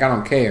shit. Like, I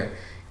don't care.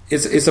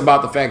 It's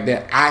about the fact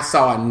that I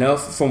saw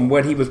enough from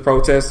what he was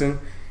protesting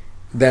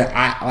that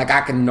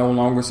I can no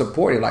longer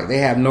support it. Like, they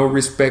have no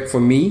respect for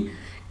me,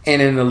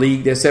 and in a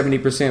league that's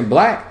 70%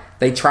 black,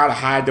 they try to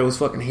hide those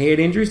fucking head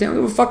injuries. They don't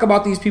give a fuck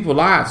about these people's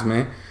lives,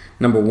 man.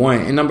 Number one.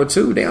 And number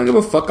two, they don't give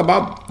a fuck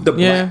about the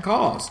black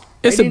cause.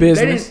 It's a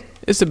business.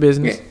 It's a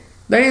business. Yeah,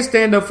 they didn't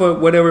stand up for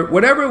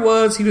whatever it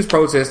was he was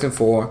protesting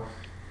for.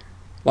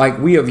 Like,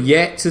 we have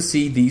yet to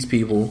see these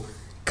people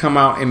come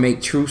out and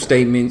make true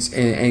statements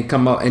and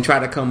come up and try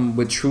to come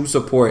with true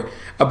support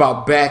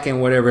about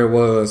backing whatever it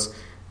was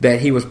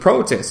that he was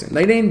protesting.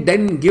 They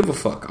didn't give a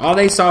fuck. All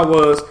they saw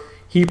was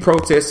he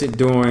protested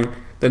during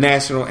the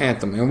national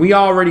anthem. And we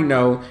already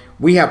know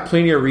we have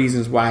plenty of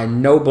reasons why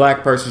no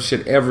black person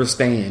should ever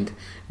stand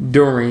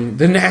during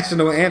the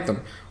national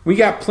anthem. We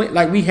got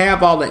we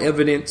have all the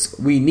evidence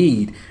we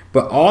need,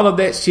 but all of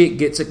that shit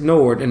gets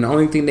ignored, and the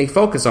only thing they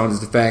focus on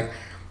is the fact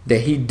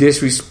that he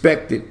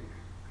disrespected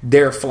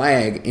their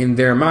flag in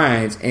their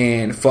minds,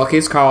 and fuck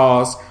his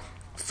cause,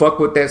 fuck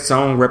what that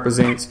song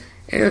represents,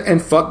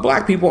 and fuck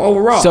black people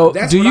overall. So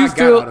that's what I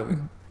got out of it.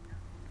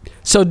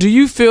 So do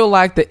you feel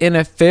like the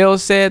NFL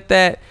said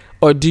that,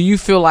 or do you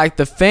feel like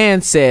the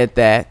fans said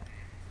that?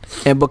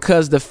 And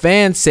because the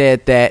fans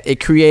said that, it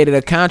created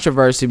a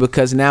controversy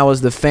because now it's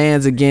the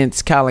fans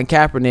against Colin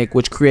Kaepernick,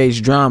 which creates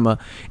drama.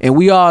 And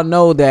we all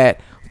know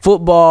that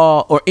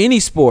football or any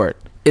sport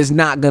is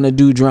not going to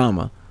do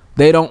drama.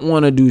 They don't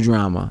want to do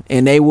drama.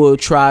 And they will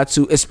try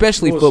to,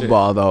 especially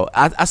football, though.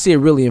 I see it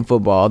really in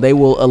football. They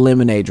will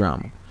eliminate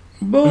drama.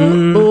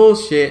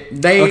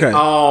 Bullshit. They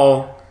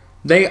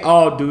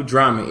all do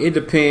drama. It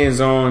depends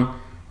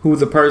on who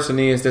the person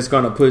is that's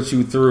going to put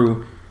you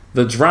through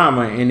the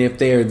drama and if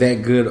they're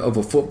that good of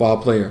a football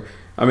player.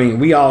 I mean,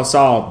 we all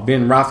saw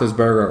Ben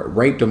Roethlisberger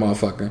raped a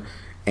motherfucker,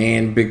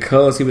 and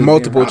because he was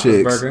multiple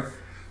chicks.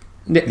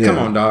 Come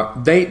on,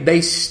 dog.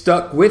 They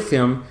stuck with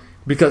him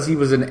because he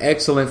was an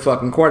excellent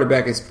fucking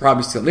quarterback. It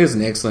probably still is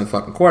an excellent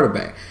fucking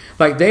quarterback.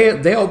 Like,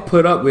 they'll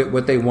put up with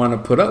what they want to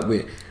put up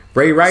with.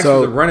 Ray Rice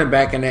was a running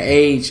back in the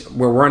age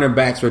where running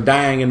backs were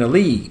dying in the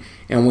league,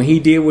 and when he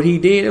did what he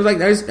did, it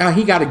was like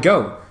he got to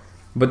go.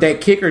 But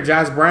that kicker,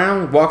 Josh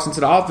Brown, walks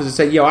into the office and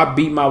said, yo, I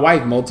beat my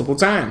wife multiple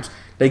times.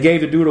 They gave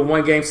the dude a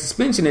 1-game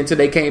suspension until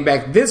they came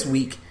back this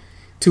week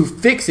to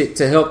fix it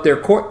to help their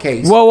court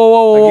case.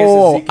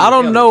 Whoa. I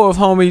don't know if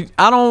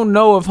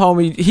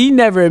homie, he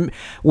never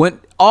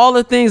went, all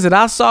the things that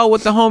I saw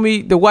with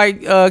the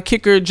white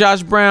kicker,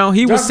 Josh Brown,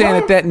 he was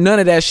saying that none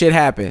of that shit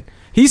happened.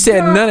 He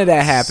said none of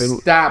that happened.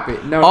 Stop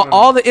it. No.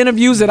 All the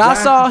interviews that I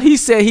saw, he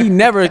said he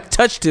never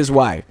touched his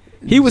wife.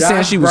 He was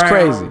saying she was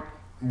crazy.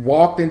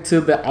 Walked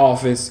into the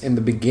office in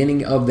the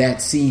beginning of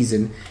that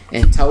season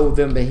and told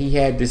them that he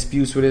had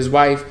disputes with his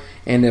wife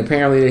and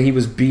apparently that he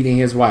was beating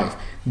his wife.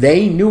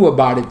 They knew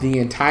about it the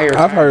entire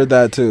time. I've heard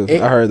that too.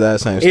 I heard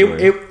that same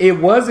story.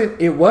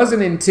 It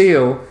wasn't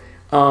until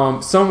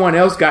someone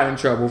else got in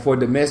trouble for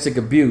domestic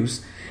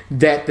abuse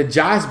that the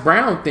Josh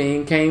Brown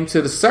thing came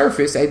to the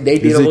surface. They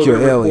did a little bit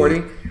of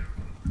reporting.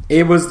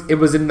 It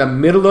was in the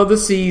middle of the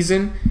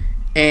season.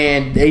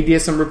 And they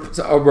did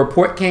a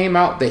report came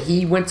out that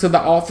he went to the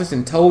office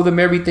and told them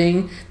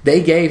everything.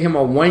 They gave him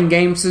a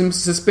 1-game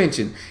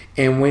suspension.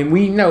 And when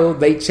we know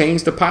they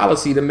changed the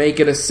policy to make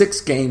it a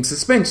 6-game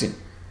suspension,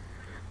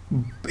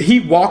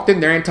 he walked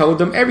in there and told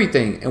them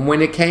everything. And when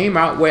it came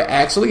out what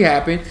actually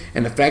happened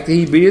and the fact that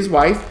he beat his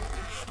wife,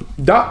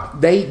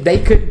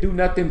 they couldn't do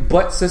nothing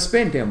but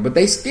suspend him. But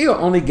they still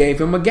only gave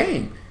him a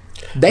game.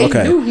 They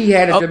knew he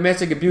had a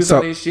domestic abuse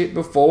on his shit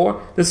before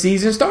the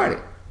season started.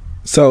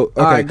 So,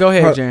 okay. All right, go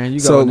ahead, Jaren. You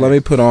go. So, let me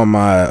put on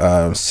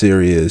my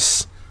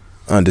serious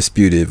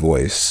undisputed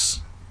voice.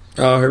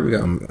 Oh, here we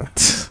go.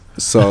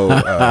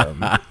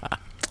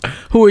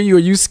 Who are you? Are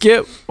you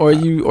Skip or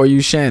are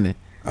you Shannon?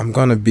 I'm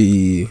gonna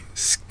be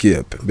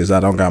Skip because I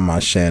don't got my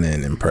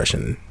Shannon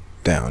impression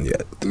down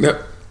yet.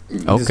 Yep.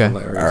 Okay. All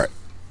right.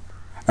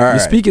 You're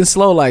speaking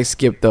slow like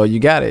Skip though. You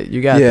got it.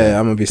 Yeah,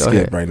 I'm gonna be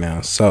Skip right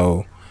now.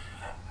 So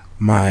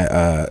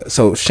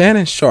so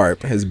Shannon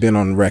Sharp has been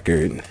on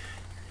record,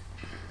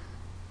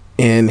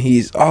 and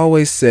he's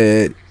always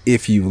said,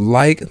 if you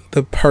like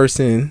the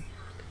person,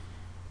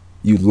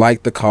 you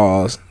like the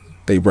cause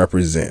they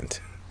represent.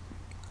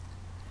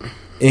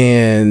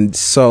 And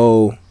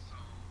so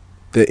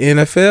the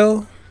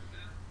NFL,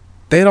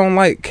 they don't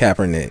like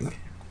Kaepernick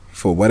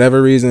for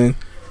whatever reason.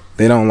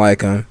 They don't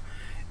like him,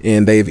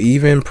 and they've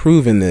even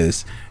proven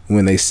this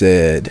when they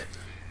said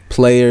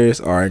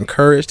players are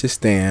encouraged to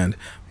stand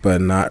but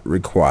not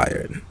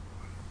required.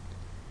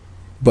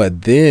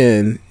 But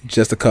then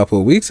just a couple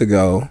of weeks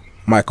ago,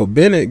 Michael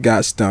Bennett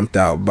got stumped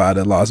out by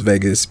the Las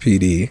Vegas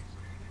PD,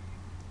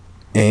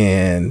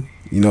 and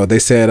you know what they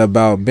said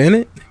about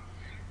Bennett?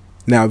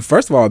 Now,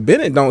 first of all,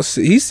 Bennett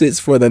he sits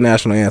for the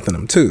national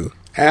anthem too.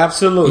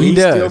 Absolutely. He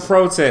still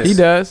protests. He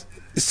does.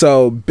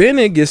 So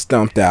Bennett gets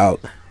stumped out,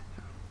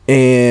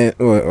 and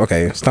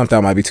stumped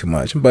out might be too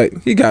much, but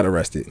he got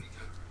arrested.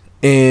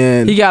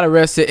 And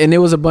it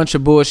was a bunch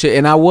of bullshit.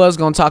 And I was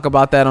gonna talk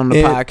about that on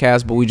the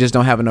podcast, but we just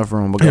don't have enough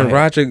room. But go ahead.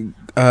 Roger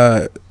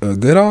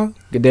Goodell.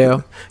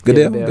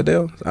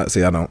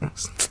 See, I don't.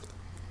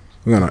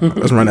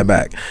 Let's run that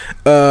back,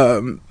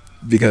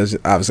 because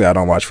obviously I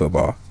don't watch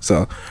football.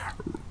 So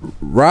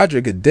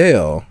Roger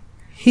Goodell,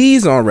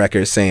 he's on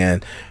record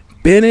saying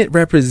Bennett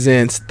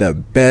represents the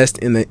best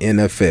in the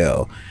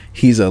NFL.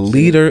 He's a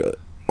leader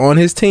on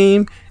his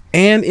team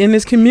and in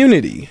his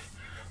community.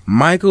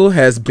 Michael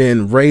has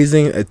been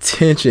raising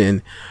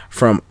attention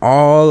from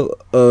all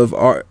of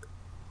our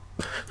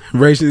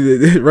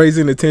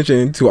raising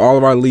attention to all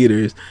of our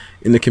leaders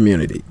in the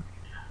community.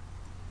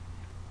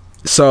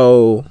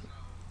 So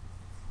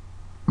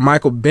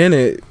Michael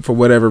Bennett, for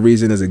whatever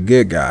reason, is a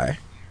good guy,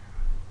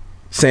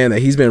 saying that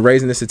he's been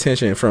raising this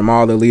attention from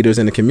all the leaders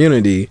in the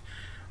community.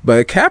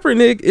 But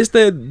Kaepernick is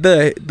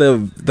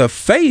the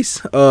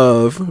face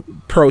of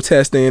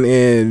protesting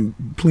and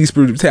police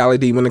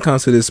brutality when it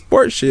comes to this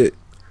sports shit.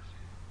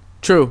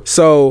 True.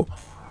 So,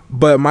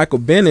 but Michael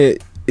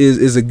Bennett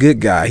is a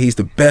good guy. He's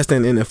the best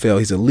in the NFL.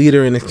 He's a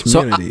leader in his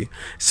community.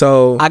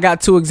 So I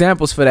got two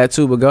examples for that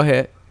too, but go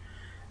ahead.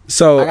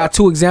 So I got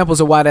two examples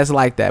of why that's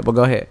like that, but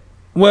go ahead.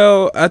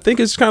 Well, I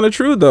think it's kind of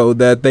true though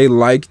that they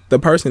like the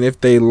person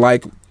if they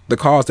like the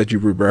cause that you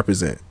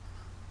represent.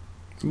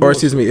 Or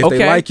excuse me, if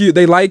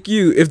they like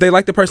you. If they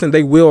like the person,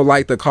 they will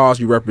like the cause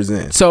you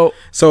represent. So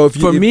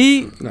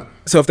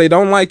if they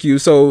don't like you,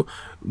 so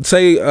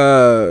say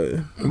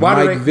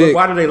why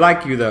do they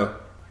like you though?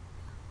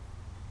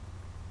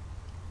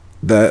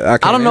 I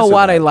don't know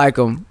why they like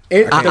them.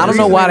 I don't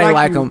know why they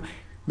like them.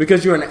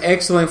 Because you're an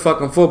excellent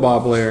fucking football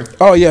player.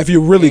 Oh yeah, if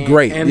you're really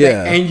great,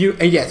 and you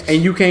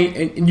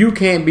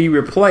can't be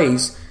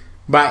replaced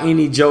by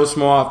any Joe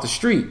Schmo off the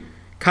street.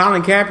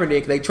 Colin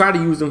Kaepernick, they try to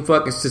use them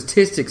fucking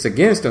statistics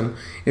against him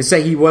and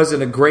say he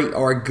wasn't a great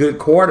or a good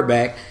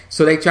quarterback.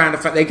 So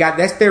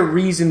that's their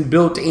reason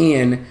built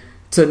in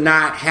to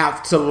not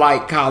have to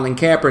like Colin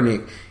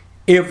Kaepernick.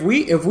 If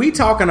we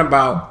talking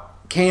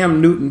about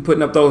Cam Newton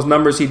putting up those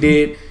numbers he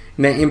did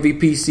in that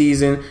MVP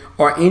season,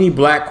 or any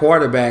black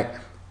quarterback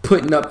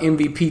putting up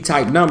MVP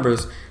type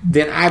numbers,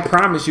 then I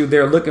promise you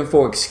they're looking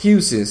for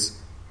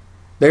excuses.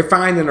 They're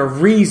finding a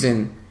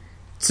reason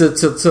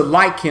to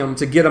like him,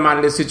 to get him out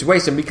of this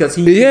situation because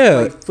he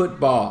can play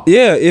football.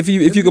 Yeah, if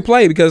you could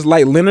play, because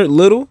like Leonard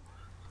Little,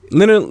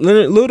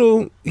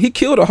 he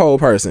killed a whole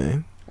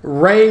person.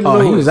 Ray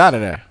Lewis. He was out of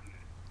there.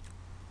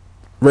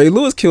 Ray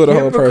Lewis killed a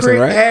whole person,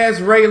 right?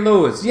 As Ray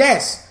Lewis,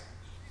 yes.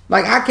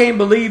 Like, I can't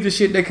believe the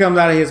shit that comes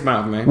out of his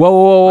mouth, man.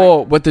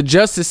 Whoa. But the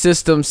justice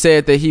system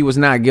said that he was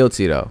not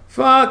guilty, though.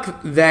 Fuck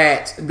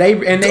that.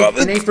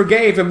 They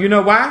forgave him. You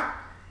know why?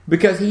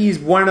 Because he's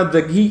one of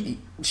the...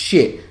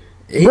 shit.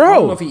 I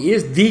don't know if he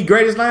is the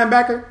greatest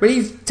linebacker, but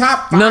he's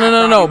top 5.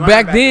 No.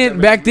 Back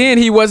then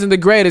he wasn't the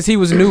greatest. He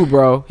was new,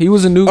 bro. He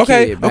was a new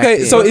kid.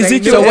 Okay. So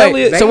Ezekiel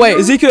Elliott.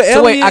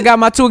 I got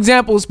my two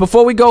examples.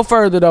 Before we go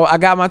further, though, I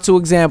got my two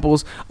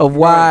examples of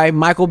why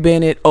Michael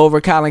Bennett over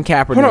Colin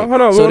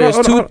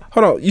Kaepernick.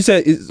 Hold on. You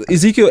said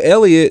Ezekiel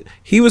Elliott.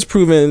 He was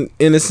proven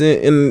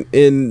innocent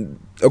in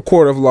a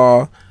court of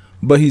law,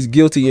 but he's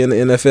guilty in the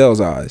NFL's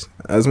eyes.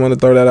 I just want to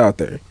throw that out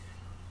there.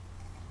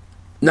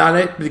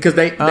 No, because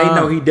they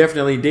know he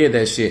definitely did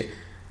that shit,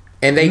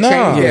 and they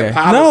changed their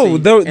policy.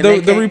 No,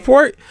 the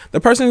report,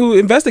 the person who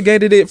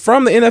investigated it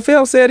from the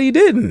NFL said he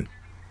didn't.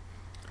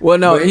 Well,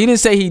 no, he didn't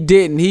say he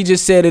didn't. He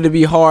just said it'd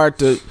be hard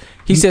to.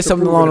 He said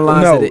something along the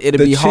lines that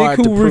it'd be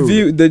hard to prove.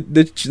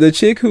 The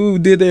chick who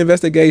did the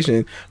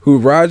investigation, who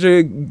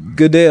Roger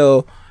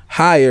Goodell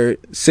hired,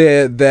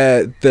 said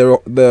that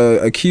the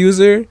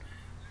accuser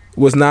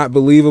was not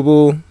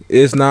believable.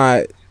 It's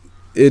not.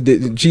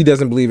 She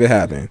doesn't believe it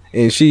happened,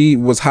 and she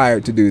was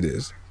hired to do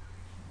this.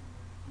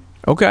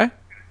 Okay.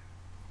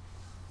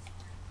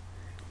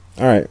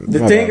 All right.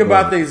 The thing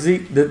about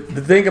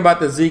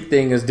the Zeke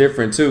thing is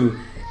different too.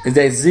 Is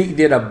that Zeke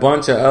did a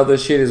bunch of other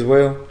shit as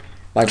well,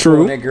 like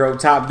pulling that girl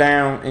top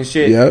down and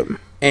shit. Yep.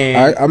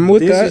 And I'm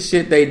with that. This is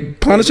shit they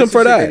punish him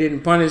for that. They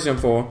didn't punish him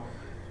for.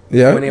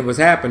 Yeah. When it was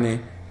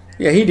happening.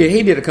 Yeah, he did.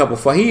 He did a couple.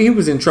 He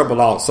was in trouble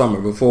all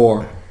summer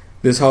before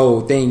this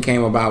whole thing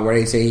came about, where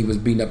they say he was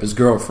beating up his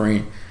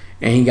girlfriend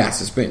and he got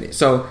suspended.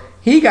 So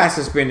he got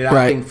suspended,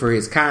 I think, for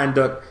his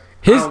conduct.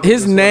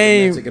 His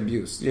name, domestic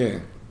abuse. Yeah.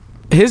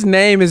 His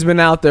name has been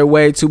out there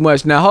way too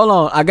much. Now hold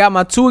on, I got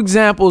my two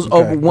examples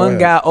over one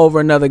guy over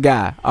another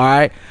guy. All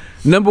right,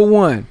 number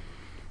one.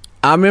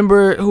 I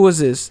remember, who was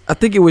this? I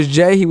think it was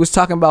Jay. He was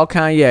talking about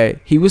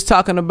Kanye. He was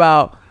talking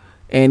about,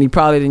 and he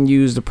probably didn't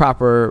use the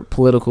proper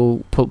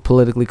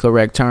politically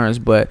correct terms,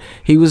 but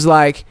he was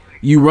like,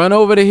 you run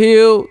over the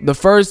hill,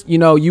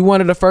 you one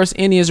of the first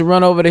Indians to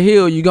run over the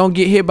hill, you gonna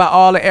get hit by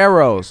all the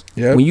arrows.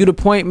 Yep. When you the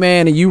point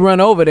man and you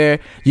run over there,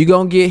 you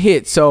gonna get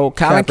hit. So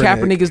Colin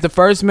Kaepernick is the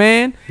first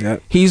man.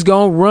 Yep. He's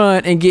gonna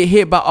run and get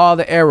hit by all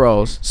the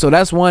arrows. So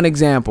that's one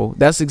example.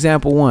 That's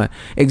example one.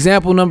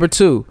 Example number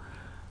two.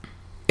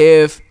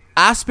 If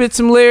I spit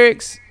some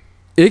lyrics,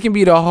 it can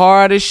be the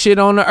hardest shit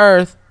on the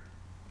earth,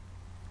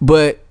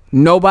 but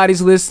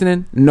nobody's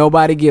listening.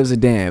 Nobody gives a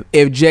damn.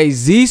 If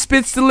Jay-Z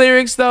spits the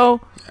lyrics, though,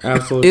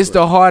 absolutely, it's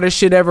the hardest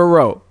shit ever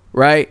wrote.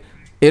 Right?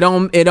 It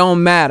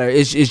don't matter.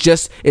 It's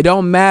just, it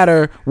don't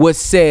matter what's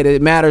said.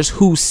 It matters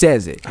who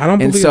says it. I don't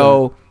believe and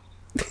so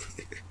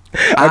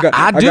that. I got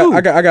a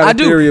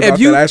theory about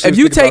that.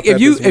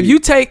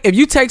 If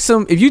you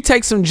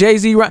take some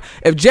Jay-Z,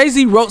 if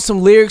Jay-Z wrote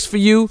some lyrics for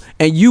you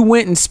and you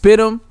went and spit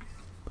them,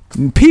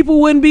 people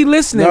wouldn't be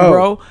listening,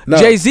 bro. No.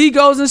 Jay-Z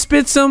goes and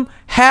spits them,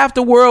 half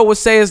the world would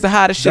say it's the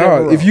hottest shit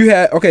ever wrote. If you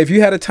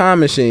had a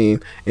time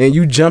machine and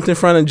you jumped in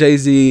front of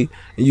Jay-Z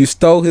and you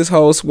stole his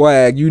whole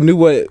swag, you knew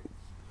what,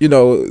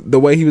 the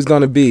way he was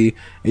gonna be,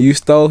 and you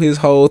stole his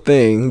whole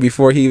thing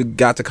before he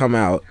got to come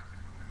out,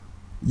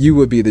 you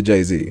would be the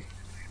Jay-Z.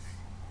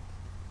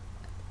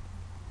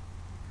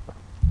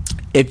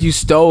 If you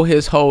stole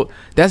his whole,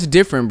 that's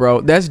different,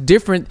 bro. That's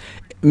different.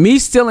 Me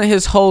stealing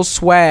his whole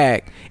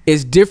swag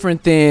is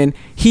different than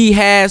he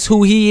has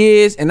who he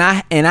is, and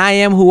I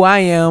am who I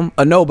am,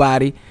 a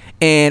nobody,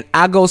 and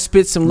I go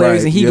spit some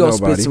lyrics and he go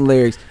spit some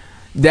lyrics.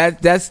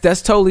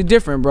 That's totally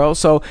different, bro.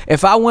 So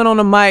if I went on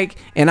the mic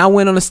and I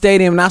went on the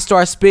stadium and I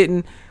start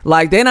spitting,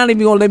 like, they're not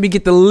even gonna let me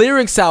get the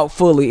lyrics out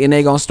fully, and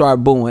they gonna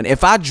start booing.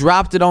 If I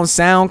dropped it on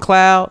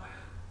SoundCloud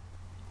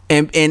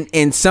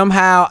and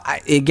somehow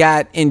it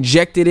got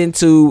injected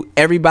into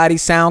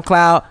everybody's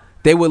SoundCloud,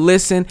 they would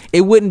listen.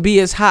 It wouldn't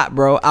be as hot,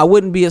 bro. I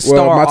wouldn't be a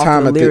star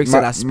off the lyrics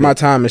that I spit. My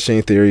time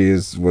machine theory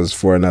was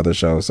for another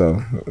show,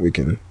 so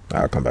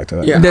I'll come back to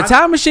that. Yeah, the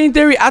time machine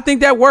theory, I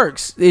think that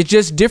works. It's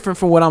just different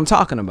from what I'm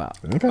talking about.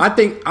 Okay.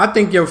 I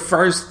think your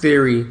first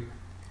theory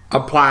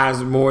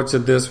applies more to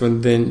this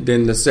one than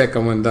the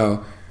second one,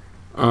 though.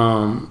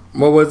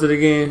 What was it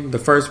again? The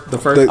first.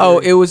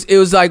 It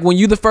was like, when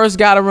you the first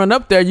guy to run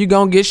up there, you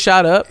gonna get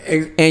shot up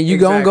and you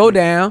gonna go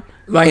down,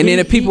 and then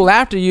the people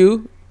after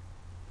you.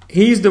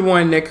 He's the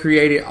one that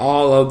created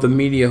all of the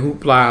media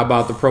hoopla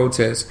about the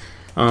protests.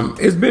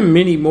 It's been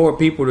many more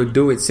people to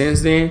do it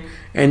since then,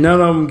 and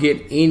none of them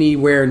get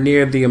anywhere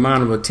near the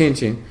amount of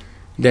attention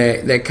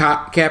that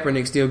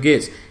Kaepernick still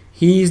gets.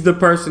 He's the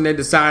person that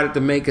decided to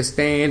make a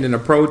stand and a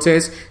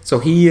protest, so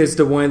he is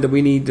the one that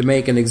we need to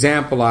make an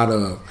example out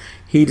of.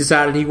 He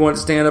decided he wanted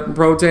to stand up and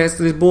protest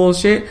this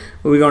bullshit,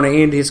 but we're going to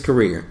end his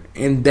career.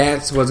 And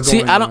that's what's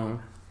going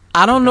on.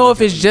 I don't know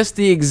if it's just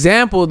the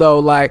example, though.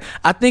 Like,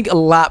 I think a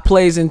lot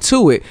plays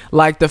into it.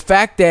 Like the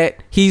fact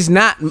that he's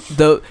not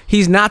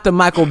the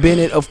Michael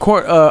Bennett of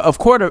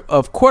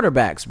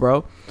quarterbacks,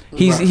 bro.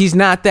 He's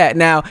not that.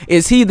 Now,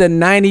 is he the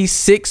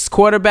 96th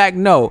quarterback?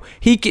 No.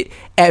 He could,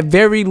 at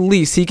very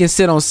least, he can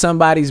sit on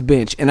somebody's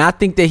bench, and I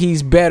think that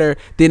he's better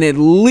than at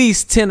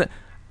least 10.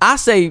 I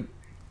say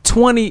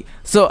 20.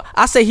 So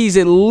I say he's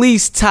at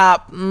least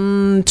top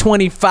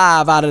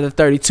 25 out of the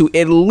 32.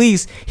 At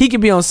least he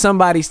could be on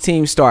somebody's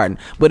team starting.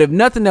 But if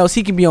nothing else,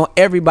 he can be on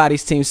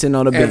everybody's team sitting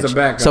on the bench. As a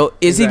backup. So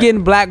is he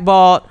getting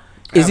blackballed?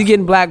 Is he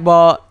getting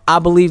blackballed? I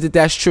believe that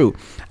that's true.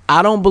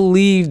 I don't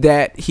believe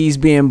that he's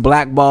being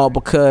blackballed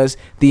because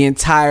the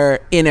entire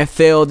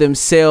NFL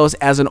themselves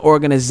as an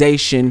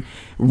organization,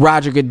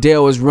 Roger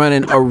Goodell is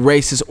running a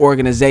racist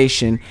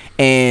organization,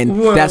 and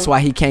that's why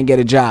he can't get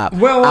a job.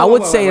 I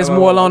would say it's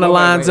more along the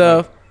lines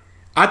of,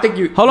 I think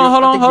you. Hold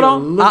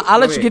on. I'll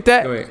let you get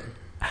that.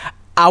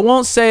 I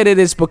won't say that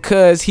it's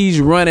because he's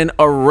running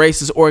a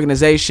racist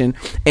organization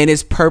and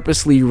it's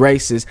purposely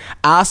racist.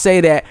 I'll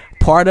say that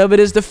part of it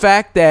is the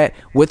fact that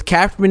with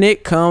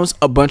Kaepernick comes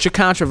a bunch of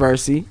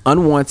controversy,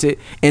 unwanted.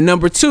 And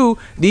number two,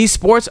 these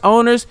sports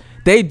owners,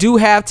 they do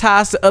have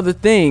ties to other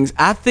things.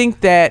 I think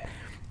that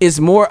it's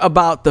more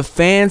about the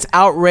fans'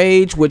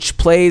 outrage, which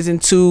plays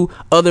into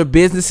other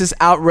businesses'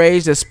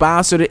 outrage that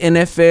sponsor the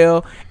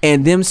NFL,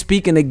 and them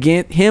speaking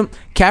against him,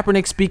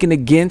 Kaepernick speaking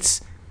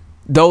against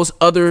those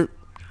other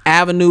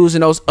avenues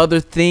and those other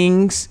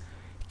things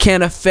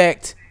can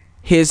affect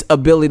his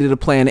ability to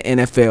play in the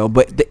NFL.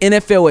 But the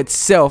NFL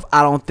itself,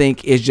 I don't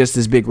think is just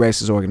this big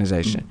racist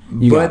organization.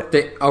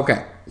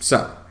 Okay,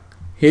 so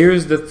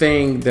here's the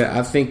thing that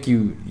I think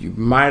you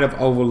might have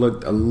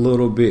overlooked a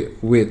little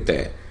bit with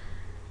that.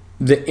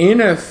 The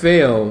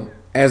NFL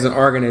as an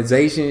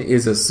organization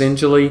is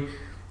essentially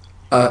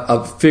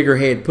a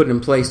figurehead put in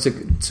place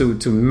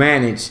to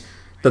manage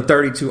the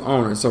 32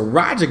 owners. So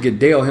Roger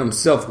Goodell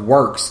himself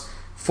works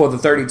for the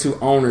 32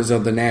 owners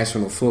of the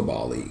National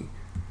Football League.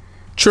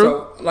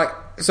 True.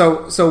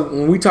 So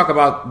when we talk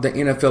about the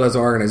NFL as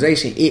an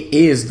organization, it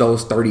is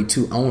those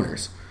 32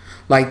 owners.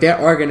 Like, that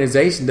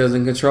organization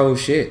doesn't control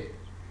shit.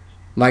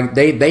 Like,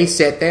 they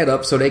set that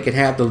up so they can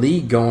have the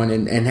league going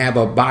and have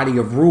a body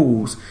of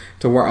rules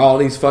to where all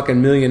these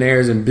fucking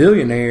millionaires and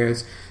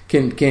billionaires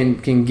can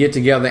get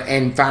together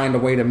and find a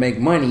way to make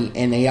money,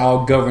 and they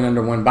all govern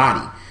under one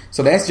body.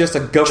 So that's just a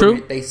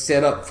government they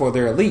set up for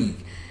their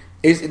league.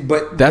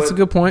 That's a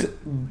good point.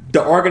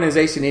 The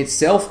organization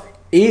itself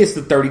is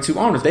the 32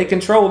 owners. They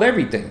control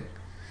everything.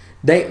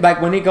 They,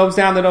 like, when it goes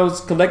down to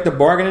those collective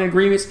bargaining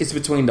agreements, it's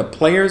between the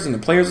players and the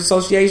Players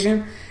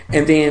Association,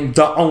 and then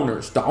the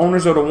owners. The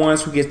owners are the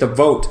ones who get to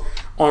vote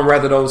on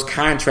whether those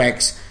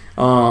contracts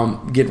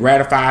get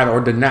ratified or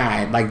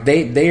denied. Like,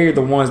 they're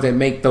the ones that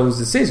make those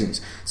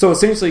decisions. So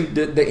essentially,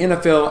 the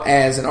NFL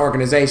as an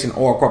organization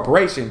or a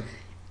corporation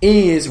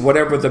is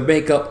whatever the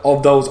makeup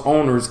of those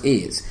owners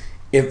is.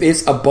 If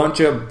it's a bunch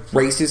of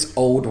racist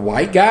old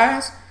white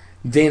guys,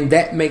 then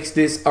that makes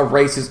this a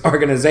racist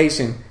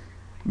organization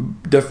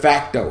de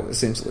facto,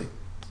 essentially.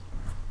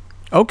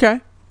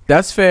 Okay,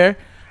 that's fair.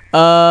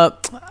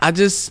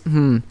 Racist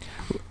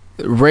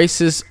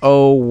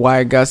old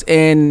white guys,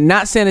 and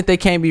not saying that they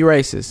can't be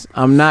racist.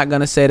 I'm not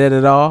gonna say that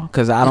at all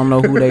because I don't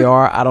know who they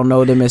are. I don't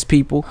know them as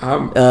people.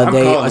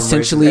 They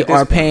essentially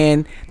are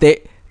paying.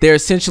 They're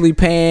essentially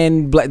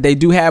paying. They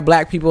do have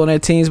black people on their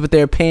teams, but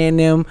they're paying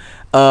them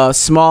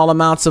small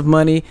amounts of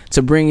money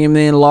to bring them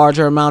in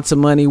larger amounts of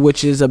money,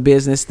 which is a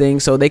business thing.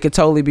 So they could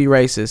totally be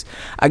racist.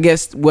 I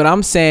guess what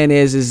I'm saying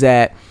is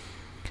that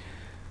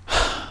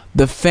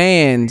the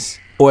fans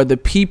or the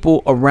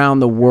people around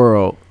the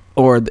world,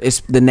 or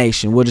it's the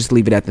nation, we'll just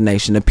leave it at the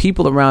nation. The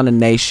people around the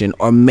nation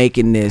are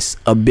making this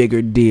a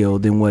bigger deal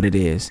than what it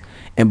is.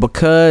 And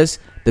because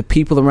the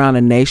people around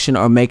the nation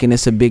are making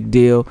this a big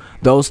deal,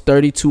 those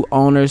 32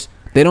 owners,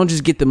 they don't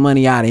just get the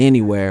money out of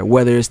anywhere,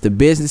 whether it's the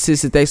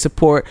businesses that they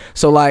support.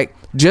 So like,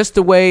 just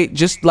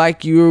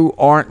like you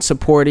aren't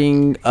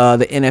supporting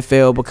the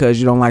NFL because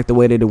you don't like the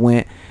way that it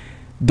went,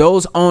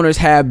 those owners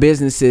have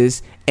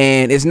businesses,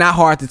 and it's not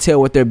hard to tell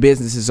what their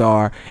businesses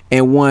are.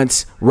 And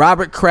once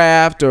Robert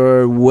Kraft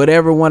or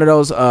whatever one of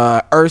those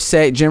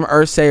Jim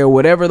Irsay or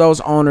whatever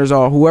those owners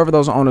are, whoever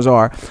those owners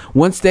are,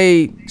 once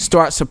they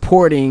start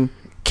supporting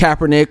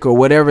Kaepernick or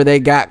whatever they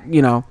got,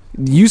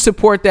 you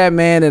support that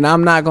man, and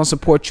I'm not gonna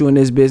support you in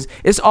this business.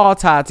 It's all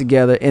tied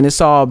together, and it's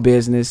all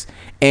business.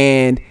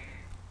 And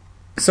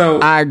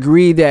so I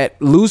agree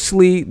that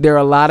loosely there are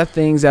a lot of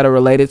things that are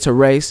related to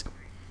race.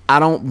 I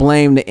don't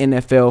blame the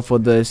NFL for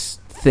this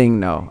thing,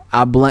 though.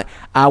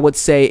 I would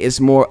say it's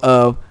more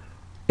of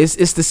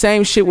it's the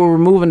same shit with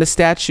removing the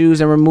statues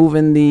and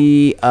removing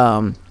the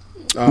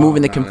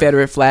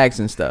Confederate flags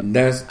and stuff.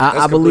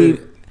 I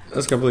believe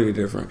that's completely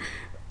different.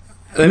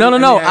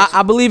 No.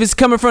 I believe it's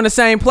coming from the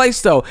same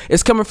place, though.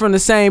 It's coming from the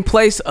same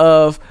place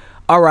of,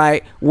 all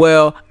right,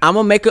 well, I'm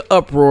going to make an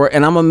uproar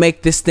and I'm going to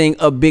make this thing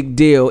a big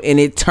deal. And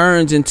it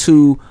turns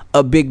into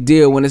a big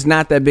deal when it's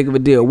not that big of a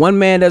deal. One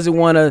man doesn't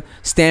want to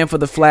stand for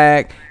the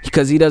flag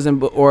because he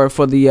doesn't, or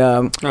for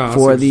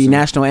the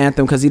national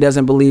anthem because he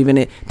doesn't believe in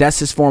it. That's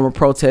his form of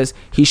protest.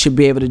 He should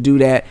be able to do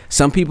that.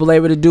 Some people are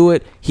able to do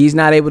it. He's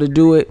not able to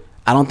do it.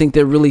 I don't think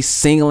they're really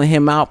singling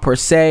him out per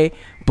se,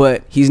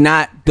 but he's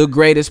not the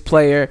greatest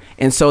player,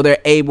 and so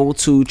they're able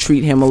to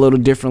treat him a little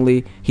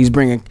differently. He's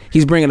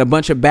bringing a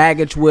bunch of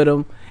baggage with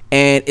him,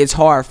 and it's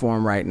hard for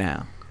him right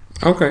now.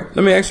 Okay,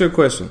 let me ask you a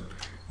question.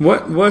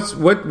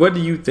 What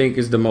do you think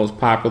is the most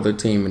popular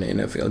team in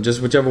the NFL?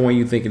 Just whichever one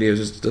you think it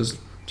is,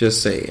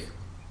 just say it.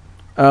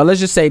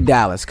 Let's just say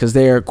Dallas, because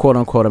they're quote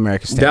unquote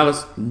American State.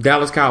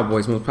 Dallas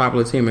Cowboys, most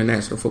popular team in the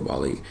National Football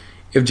League.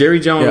 If Jerry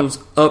Jones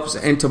ups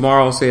and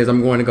tomorrow says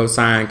I'm going to go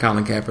sign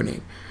Colin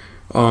Kaepernick,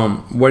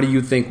 what do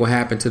you think will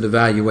happen to the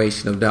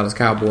valuation of Dallas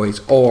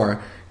Cowboys,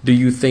 or do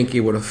you think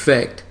it would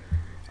affect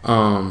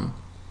the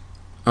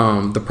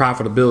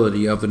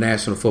profitability of the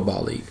National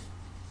Football League?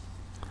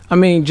 I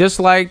mean, just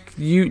like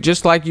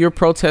you're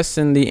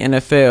protesting the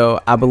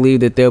NFL, I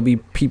believe that there'll be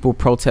people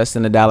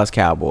protesting the Dallas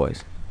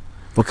Cowboys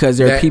because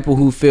there are people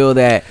who feel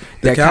that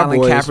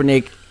Colin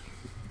Kaepernick.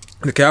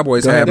 The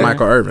Cowboys have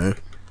Michael Irvin,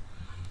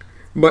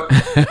 but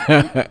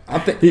I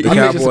think he's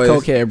just a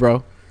cokehead,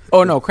 bro.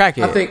 Oh no,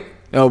 crackhead. I think.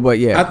 Oh, but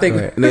yeah, I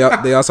think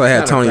they also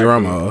had Tony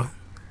Romo,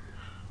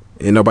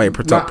 and nobody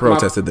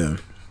protested them.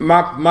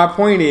 My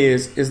point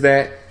is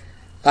that,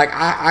 like,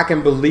 I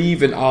can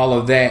believe in all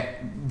of that.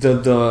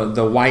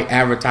 The white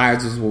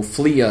advertisers will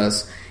flee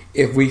us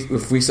if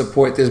we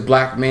support this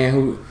black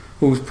man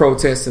who's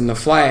protesting the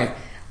flag.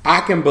 I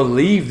can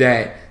believe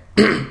that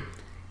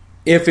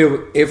if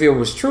it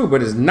was true,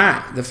 but it's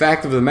not. The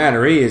fact of the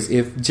matter is,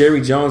 if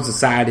Jerry Jones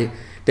decided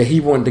that he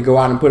wanted to go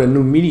out and put a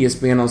new media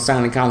spin on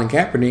signing Colin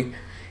Kaepernick,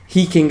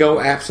 he can go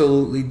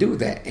absolutely do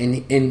that,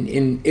 and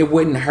it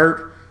wouldn't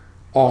hurt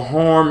or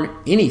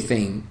harm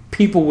anything.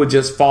 People would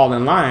just fall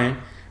in line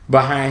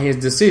behind his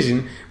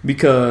decision,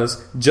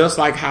 because just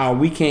like how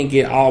we can't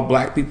get all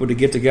black people to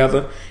get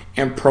together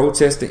and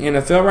protest the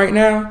NFL right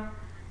now,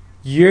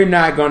 you're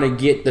not going to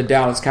get the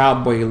Dallas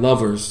Cowboy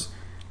lovers,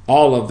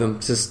 all of them,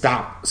 to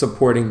stop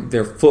supporting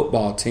their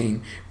football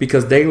team,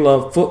 because they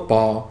love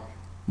football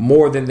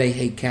more than they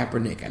hate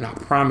Kaepernick. And I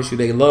promise you,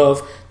 they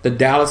love the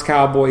Dallas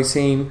Cowboys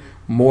team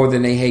more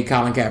than they hate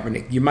Colin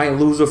Kaepernick. You might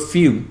lose a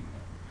few,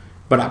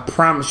 but I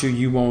promise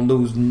you won't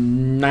lose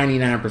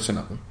 99%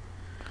 of them.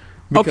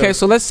 Okay,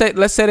 so let's say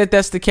that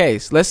that's the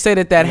case. Let's say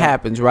that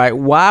happens, right?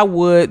 Why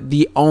would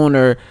the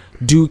owner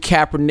do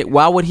Kaepernick?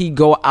 Why would he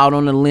go out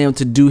on a limb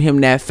to do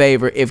him that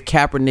favor if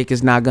Kaepernick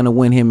is not going to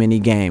win him any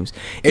games?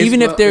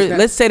 Even if there's,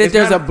 let's say that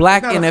there's a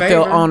black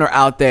NFL owner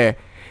out there.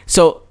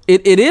 So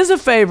it is a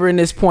favor in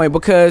this point,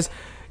 because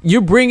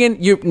you're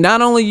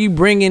not only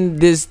bringing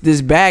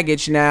this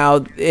baggage now,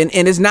 and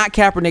it's not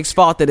Kaepernick's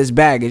fault that it's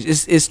baggage.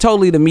 It's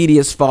totally the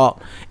media's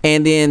fault,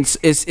 and then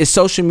it's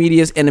social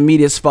media's and the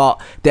media's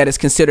fault that it's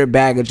considered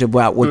baggage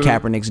about what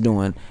Kaepernick's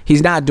doing.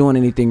 He's not doing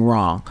anything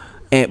wrong,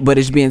 but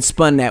it's being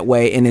spun that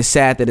way, and it's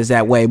sad that it's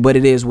that way. But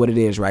it is what it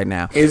is right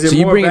now. Is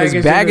it more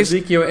baggage than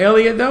Ezekiel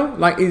Elliott though?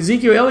 Like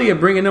Ezekiel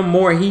Elliott bringing them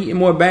more heat and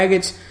more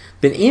baggage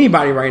than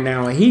anybody right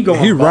now, and he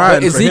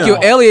riding Ezekiel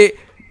Elliott.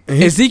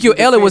 Ezekiel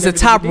Elliott was the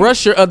top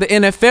rusher of the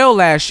NFL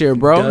last year,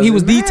 bro. He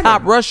was the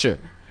top rusher.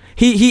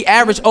 He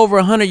averaged over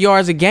 100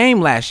 yards a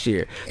game last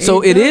year.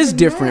 So it is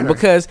different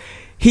because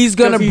he's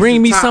going to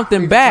bring me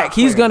something back.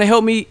 He's going to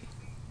help me.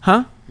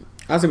 Huh?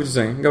 I see what you're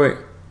saying. Go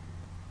ahead.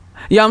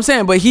 Yeah, I'm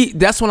saying, but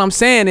that's what I'm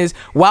saying is,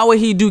 why would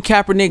he do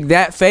Kaepernick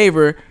that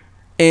favor?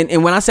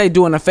 And when I say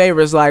doing a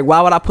favor, it's like, why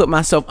would I put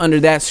myself under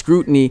that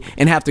scrutiny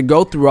and have to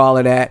go through all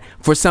of that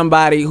for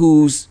somebody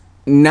who's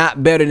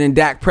not better than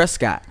Dak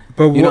Prescott?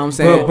 But you know what I'm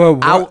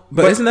saying?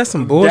 But isn't that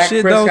some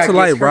bullshit though to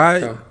like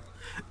ride?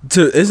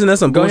 Isn't that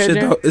some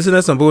bullshit though? Isn't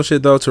that some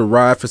bullshit though to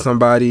ride for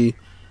somebody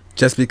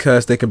just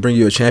because they can bring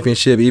you a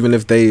championship, even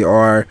if they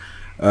are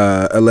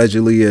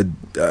allegedly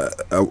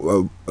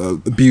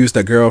abused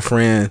a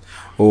girlfriend,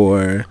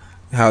 or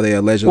how they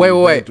allegedly.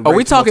 Wait. Are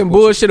we talking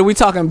bullshit or are we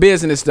talking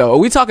business though? Are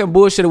we talking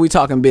bullshit or are we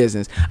talking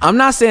business? I'm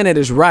not saying that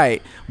it's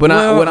right, but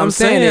what I'm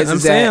saying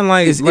is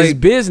it's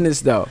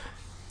business though.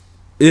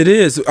 It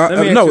is.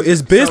 No,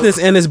 it's business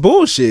and it's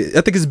bullshit.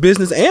 I think it's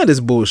business and it's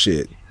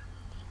bullshit.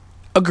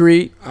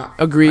 Agreed.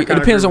 It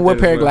depends on what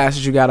pair of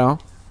glasses you got on.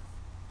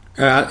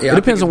 It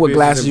depends on what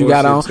glasses you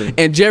got on. Too.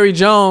 And Jerry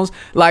Jones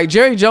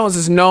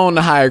is known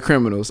to hire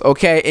criminals,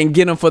 okay, and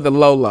get them for the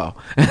low.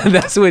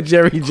 That's what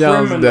Jerry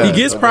Jones does. He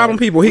gets problem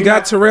people. He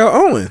got Terrell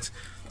Owens.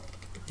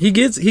 He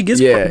gets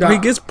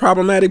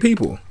problematic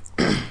people.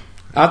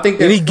 I think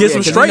that he gets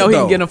them straight. He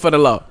can get them for the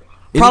low.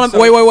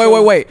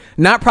 Wait.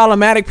 Not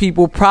problematic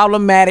people,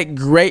 problematic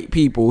great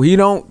people. He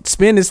don't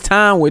spend his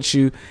time with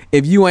you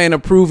if you ain't a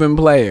proven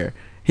player.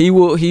 He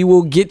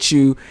will get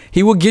you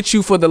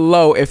for the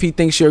low if he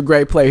thinks you're a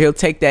great player. He'll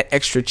take that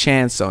extra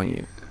chance on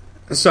you.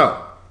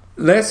 So,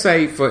 let's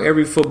say for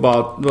every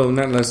football team in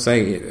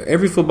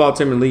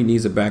the league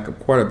needs a backup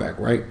quarterback,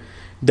 right?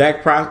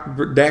 Dak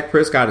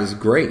Prescott is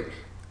great.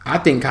 I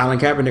think Colin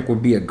Kaepernick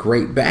would be a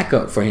great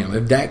backup for him.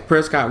 If Dak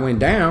Prescott went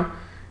down,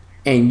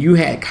 and you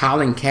had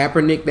Colin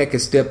Kaepernick that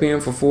could step in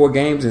for 4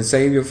 games and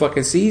save your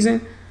fucking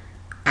season,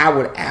 I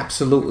would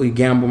absolutely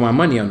gamble my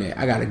money on that.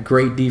 I got a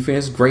great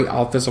defense, great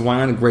offensive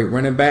line, a great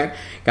running back,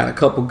 got a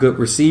couple good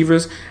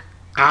receivers.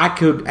 I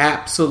could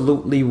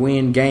absolutely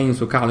win games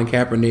with Colin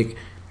Kaepernick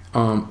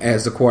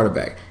as the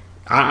quarterback.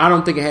 I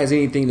don't think it has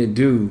anything to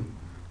do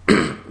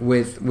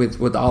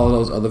with all of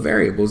those other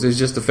variables. It's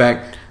just the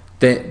fact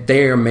that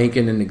they're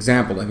making an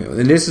example of him.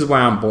 And this is why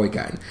I'm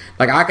boycotting.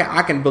 Like,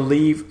 I can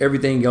believe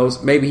everything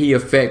else. Maybe he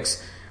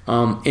affects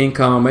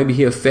income. Maybe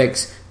he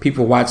affects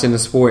people watching the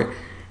sport.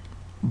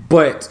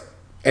 But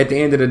at the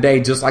end of the day,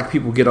 just like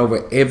people get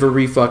over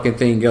every fucking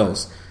thing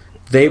else,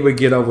 they would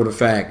get over the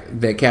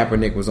fact that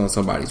Kaepernick was on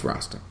somebody's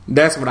roster.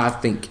 That's what I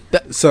think.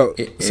 So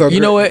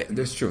you know what?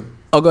 That's true.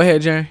 Oh, go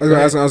ahead, Jerry.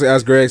 I was going to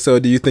ask Greg, so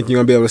do you think you're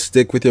going to be able to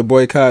stick with your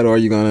boycott, or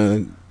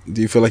do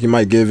you feel like you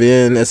might give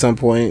in at some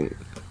point?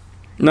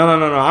 No.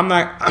 I'm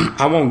not.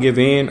 I won't give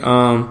in.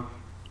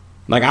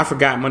 Like, I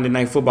forgot Monday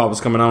Night Football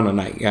was coming on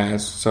tonight,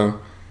 guys. So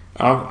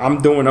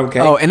I'm doing okay.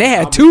 Oh, and they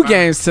had 2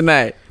 games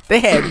tonight. They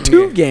had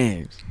 2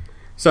 games.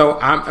 So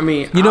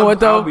what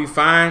though? I'll be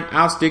fine.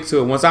 I'll stick to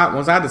it once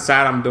I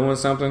decide I'm doing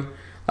something.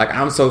 Like,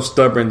 I'm so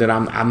stubborn that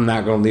I'm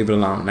not gonna leave it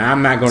alone. Now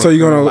I'm not gonna. So are you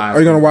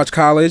gonna watch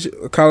college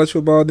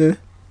football then?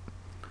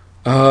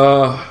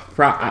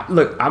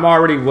 Look, I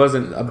already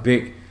wasn't a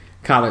big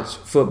college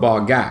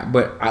football guy,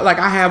 but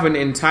I have an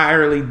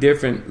entirely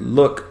different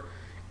look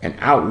and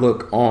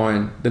outlook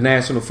on the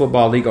National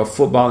Football League or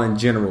football in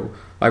general.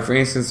 Like, for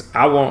instance,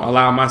 I won't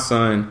allow my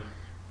son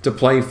to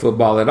play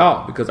football at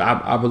all because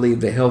I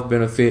believe the health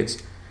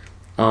benefits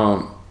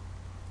or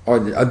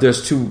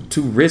just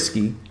too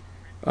risky.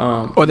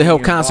 Or the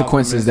health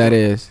consequences, that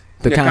is.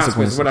 The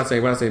consequences. What I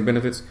say?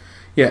 Benefits?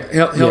 Yeah,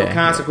 health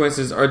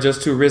consequences are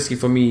just too risky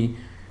for me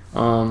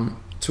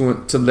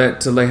to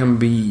let him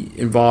be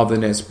involved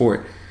in that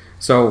sport.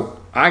 So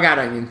I got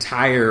an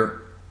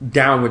entire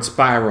downward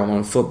spiral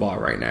on football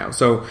right now.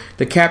 So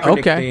the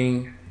Kaepernick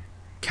thing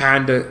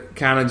kind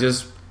of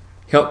just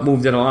helped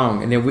move that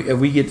along. And then if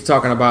we get to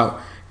talking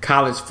about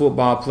college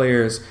football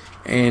players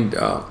and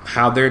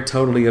how they're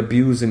totally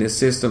abusing the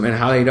system and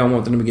how they don't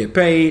want them to get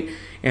paid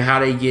and how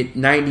they get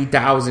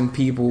 90,000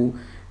 people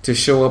to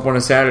show up on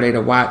a Saturday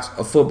to watch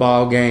a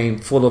football game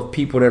full of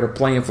people that are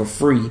playing for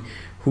free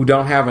who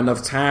don't have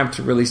enough time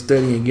to really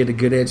study and get a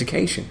good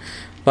education.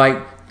 Like,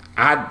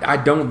 I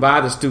don't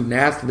buy the student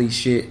athlete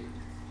shit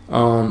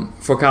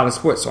for college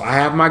sports. So I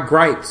have my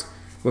gripes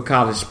with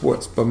college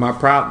sports, but my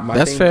thing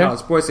with college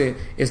sports is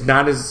it's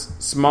not as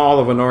small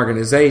of an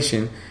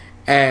organization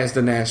as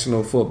the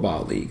National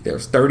Football League.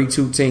 There's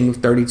 32 teams,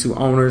 32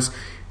 owners.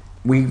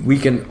 We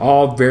can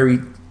all very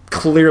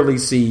clearly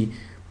see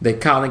that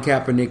Colin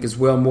Kaepernick is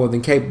well more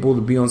than capable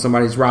to be on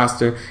somebody's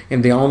roster,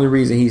 and the only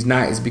reason he's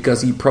not is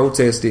because he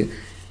protested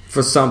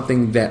for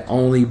something that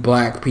only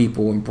black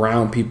people and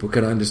brown people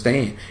could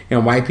understand,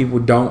 and white people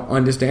don't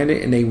understand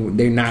it, and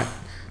they're not.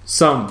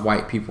 Some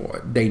white people,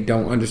 they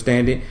don't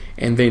understand it,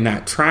 and they're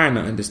not trying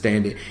to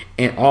understand it.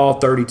 And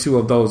all 32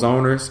 of those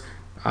owners,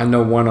 I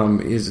know one of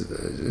them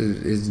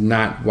is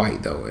not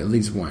white though, at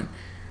least one.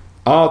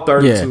 All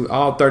 32,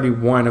 all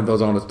 31 of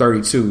those owners,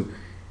 32,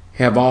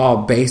 have all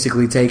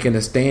basically taken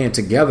a stand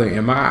together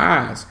in my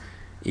eyes,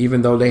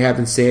 even though they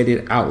haven't said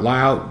it out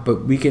loud.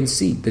 But we can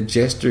see the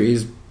gesture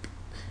is,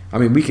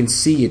 we can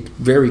see it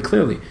very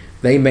clearly.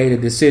 They made a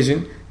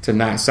decision to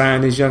not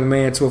sign this young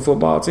man to a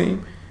football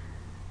team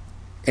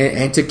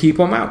and to keep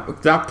him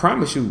out. I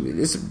promise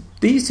you,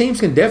 these teams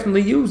can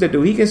definitely use that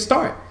dude. He can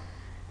start.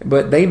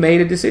 But they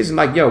made a decision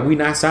like, yo, we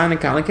not signing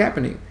Colin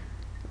Kaepernick.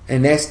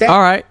 And that's that. All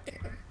right.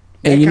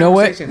 And you know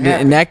what?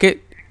 And that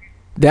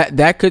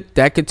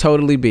could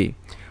totally be.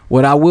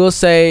 What I will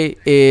say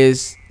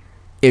is,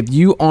 if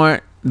you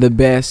aren't the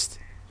best,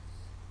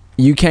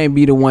 you can't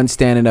be the one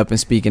standing up and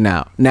speaking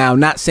out. Now, I'm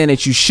not saying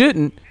that you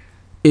shouldn't.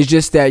 It's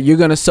just that you're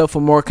going to suffer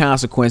more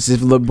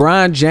consequences. If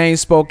LeBron James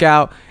spoke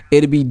out,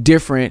 it'd be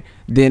different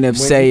than if,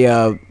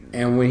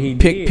 and when he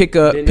pick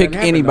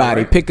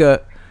anybody, though,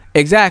 right?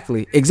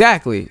 Exactly,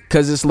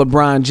 because it's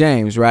LeBron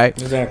James, right?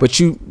 Exactly. But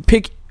you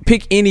pick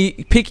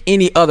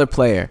any other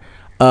player.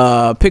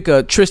 Pick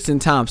a Tristan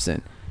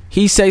Thompson.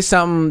 He say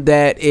something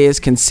that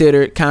is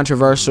considered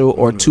controversial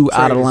or too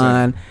out of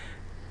line,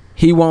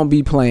 he won't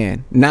be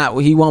playing.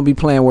 He won't be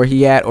playing where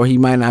he at, or he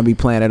might not be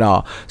playing at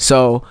all.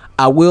 So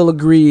I will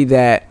agree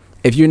that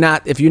if you're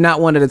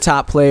not one of the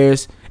top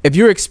players, if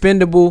you're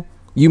expendable,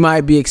 you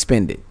might be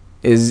expended.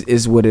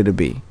 Is what it'll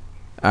be.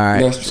 All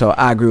right. So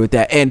I agree with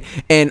that.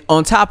 And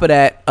on top of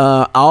that,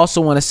 I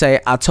also want to say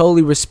I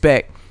totally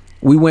respect.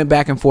 We went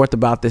back and forth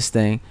about this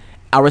thing.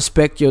 I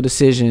respect your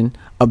decision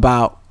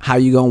about how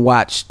you gonna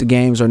watch the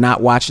games or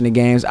not watching the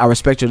games. I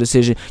respect your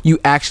decision. You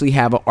actually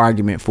have an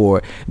argument for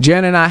it.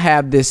 Jen and I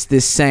have this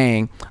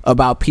saying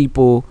about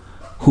people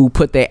who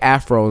put their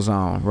afros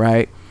on,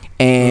 right?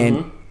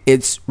 And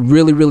it's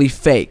really, really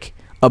fake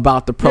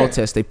about the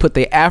protest. They put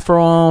their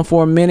afro on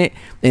for a minute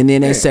and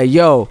then they say,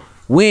 yo,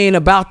 we ain't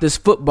about this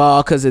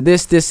football because of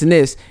this, and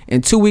this.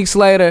 And 2 weeks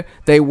later,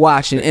 they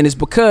watching. And it's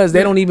because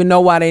they don't even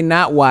know why they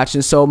not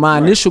watching. So my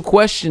initial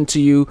question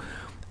to you,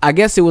 I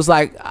guess it was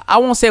like, I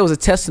won't say it was a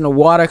test in the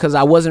water because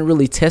I wasn't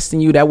really testing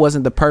you. That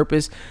wasn't the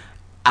purpose.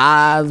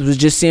 I was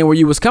just seeing where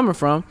you was coming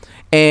from.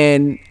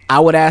 And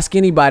I would ask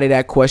anybody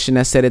that question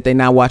that said that they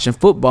not watching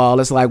football.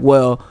 It's like,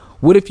 well,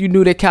 what if you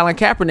knew that Colin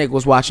Kaepernick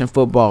was watching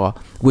football?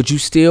 Would you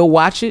still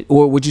watch it?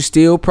 Or would you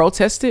still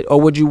protest it? Or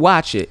would you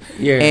watch it?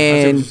 Yeah,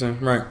 and that's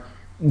interesting. Right.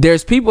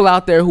 There's people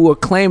out there who are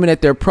claiming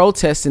that they're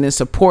protesting in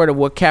support of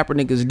what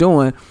Kaepernick is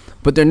doing,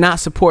 but they're not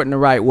supporting the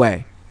right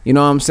way. You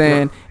know what I'm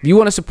saying? Yeah. If you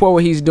want to support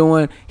what he's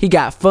doing, he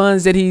got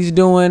funds that he's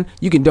doing.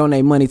 You can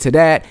donate money to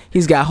that.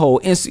 He's got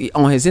on his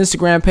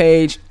Instagram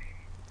page.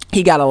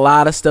 He got a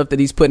lot of stuff that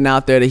he's putting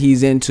out there that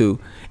he's into,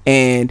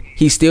 and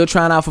he's still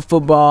trying out for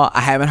football.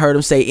 I haven't heard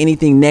him say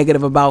anything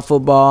negative about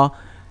football.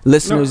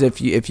 Listeners,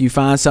 if you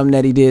find something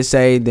that he did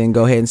say, then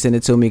go ahead and send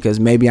it to me because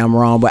maybe I'm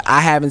wrong. But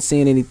I haven't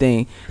seen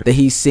anything that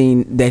he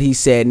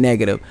said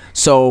negative.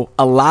 So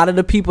a lot of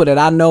the people that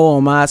I know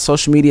on my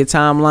social media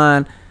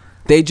timeline,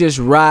 they just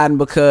riding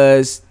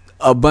because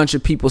a bunch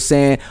of people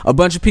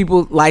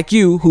like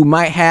you who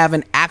might have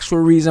an actual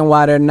reason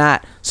why they're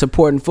not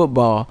supporting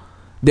football.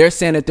 They're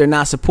saying that they're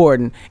not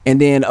supporting,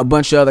 and then a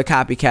bunch of other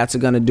copycats are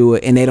gonna do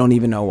it, and they don't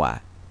even know why.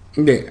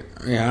 Yeah.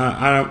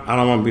 I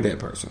don't want to be that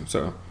person.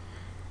 So.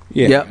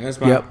 Yeah,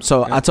 yep.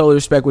 So I totally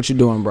respect what you're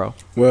doing, bro.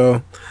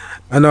 Well,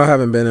 I know I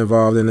haven't been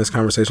involved in this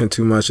conversation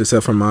too much,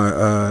 except for my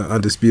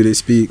Undisputed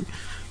Speak,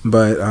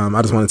 but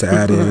I just wanted to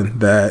add in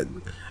that,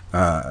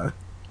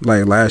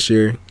 like last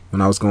year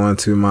when I was going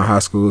to my high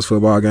school's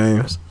football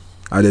games,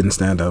 I didn't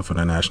stand up for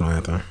the national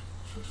anthem.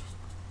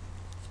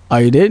 Oh,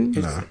 you didn't?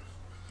 No.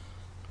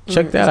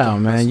 Check that out,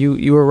 man.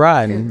 You were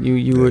riding.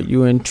 You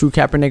were in true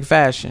Kaepernick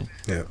fashion.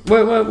 Yeah.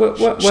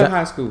 What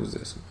high school was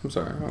this? I'm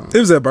sorry. It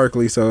was at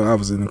Berkeley, so I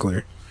was in the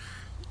clear.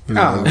 Okay.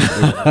 All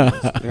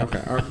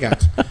right,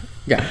 gotcha.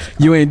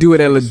 You ain't do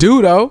it at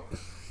Ladue, though.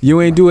 You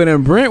ain't do it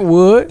in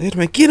Brentwood.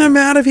 Get him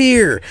out of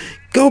here.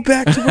 Go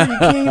back to where you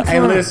came from. Hey,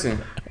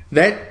 listen.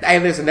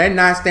 That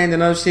not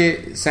standing up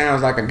shit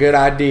sounds like a good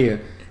idea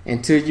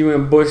until you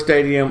in Bush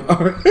Stadium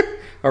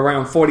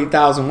around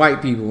 40,000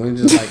 white people and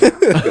just like,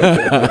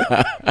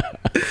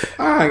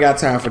 I ain't got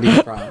time for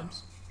these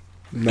problems.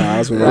 Nah,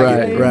 that's what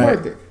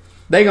right.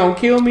 They gonna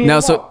kill me.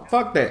 Now,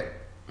 Fuck that.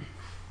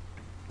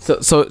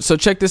 So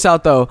check this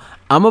out though.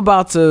 I'm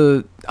about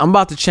to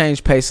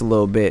change pace a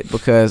little bit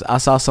because I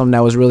saw something that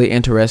was really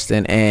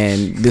interesting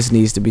and this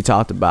needs to be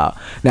talked about.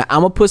 Now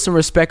I'm gonna put some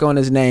respect on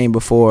his name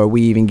before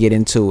we even get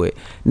into it.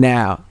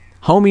 Now,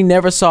 homie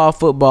never saw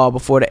football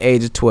before the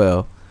age of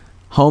 12.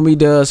 Homie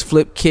does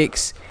flip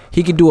kicks.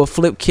 He can do a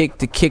flip kick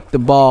to kick the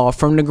ball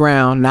from the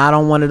ground, not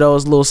on one of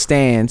those little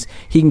stands.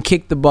 He can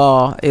kick the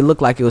ball. It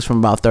looked like it was from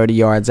about 30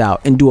 yards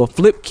out and do a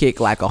flip kick,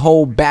 like a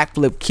whole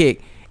backflip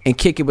kick, and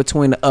kick it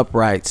between the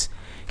uprights.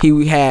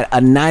 He had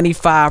a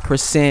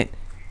 95%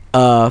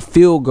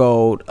 field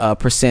goal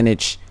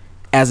percentage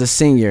as a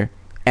senior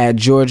at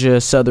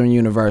Georgia Southern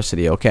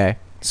University, okay?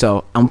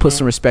 So I'm going to put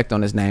some respect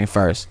on his name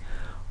first.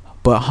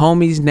 But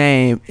homie's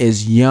name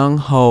is Young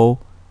Ho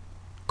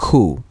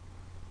Koo,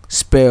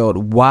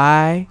 spelled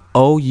Younghoe.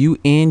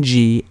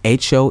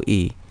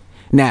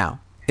 Now,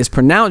 it's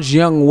pronounced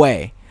Young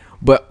Way.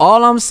 But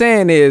all I'm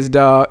saying is,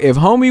 dog, if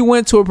homie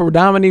went to a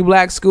predominantly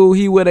black school,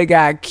 he would have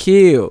got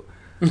killed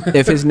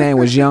if his name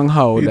was Young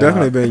Ho. He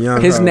definitely been Young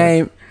Ho. His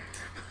name...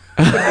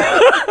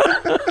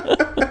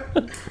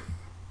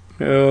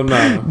 Hell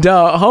no.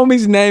 Dog,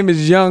 homie's name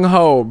is Young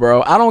Ho,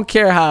 bro. I don't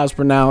care how it's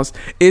pronounced.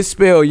 It's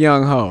spelled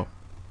Young Ho.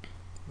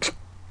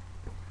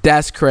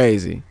 That's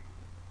crazy.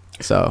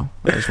 So,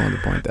 I just wanted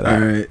to point that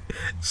out. All right.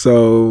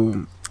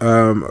 So,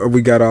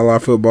 we got all our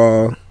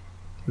football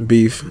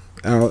beef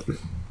out.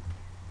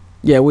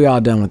 Yeah, we all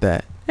done with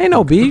that. Ain't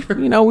no beef.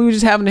 We were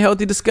just having a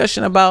healthy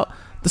discussion about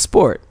the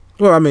sport.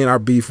 Well, I mean, our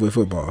beef with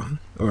football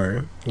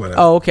or whatever.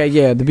 Oh, okay,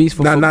 yeah, the beef for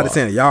football. Not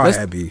saying y'all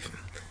had beef.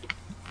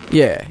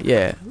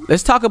 Yeah.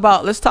 Let's talk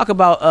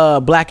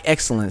about black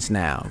excellence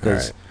now,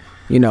 because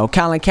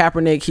Colin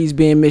Kaepernick, he's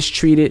being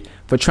mistreated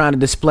for trying to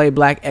display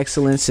black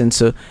excellence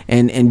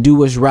and do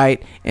what's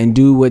right and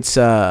do what's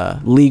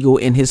legal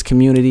in his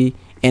community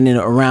and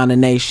around the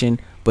nation.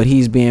 But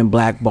he's being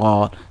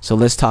blackballed. So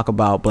let's talk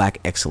about black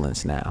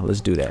excellence now.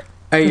 Let's do that.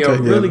 Hey, yo,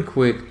 really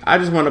quick. I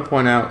just want to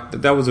point out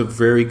that was a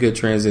very good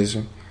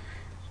transition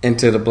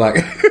into the black.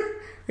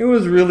 It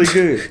was really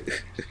good.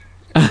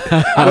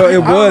 Well, it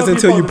was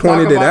until you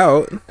pointed it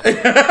out.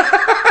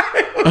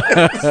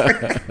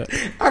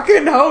 I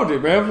couldn't hold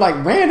it, man. I'm like,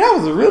 man, that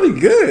was really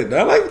good.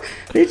 I like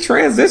he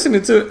transitioned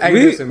into.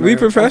 Hey, we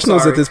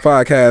professionals at this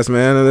podcast,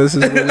 man. And this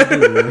is what we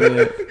do,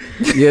 man.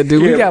 Yeah,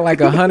 dude, we got like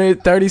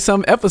 130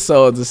 some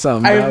episodes or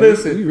something. Hey,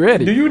 listen, we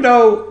ready? Do you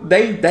know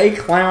they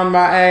clowned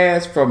my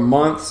ass for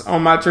months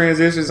on my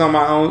transitions on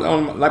my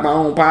own my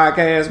own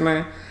podcast,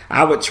 man.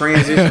 I would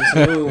transition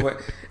smooth,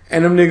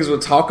 and them niggas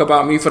would talk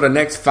about me for the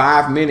next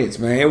 5 minutes,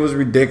 man. It was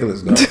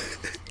ridiculous, though.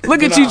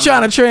 Look at you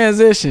trying to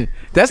transition.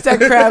 That's that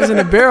crabs in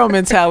the barrel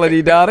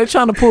mentality, dog. They're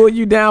trying to pull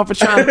you down for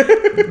trying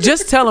to...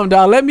 Just tell them,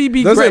 dog. Let me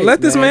be great. Let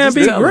this man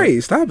be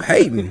great. Stop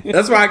hating.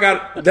 That's why I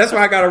got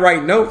to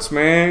write notes,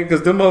 man.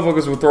 Because them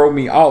motherfuckers will throw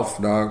me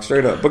off, dog.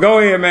 Straight up. But go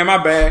ahead, man.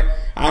 My bad.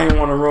 I didn't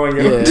want to ruin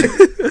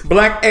your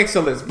black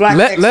excellence.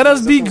 Let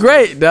us be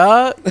great,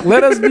 dog.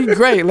 Let us be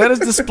great. Let us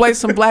display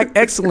some black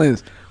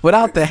excellence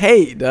without the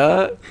hate,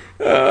 dog.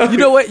 You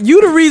know what?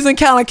 You the reason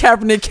Colin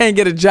Kaepernick can't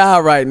get a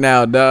job right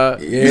now,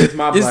 dog. Yeah, it's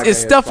my black It's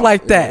stuff fault.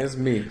 like that. Yeah, it's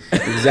me.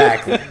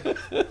 Exactly.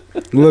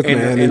 Look,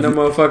 man. And the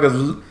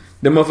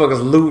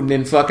motherfuckers looting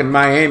in fucking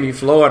Miami,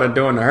 Florida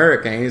during the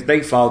hurricanes.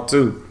 They fault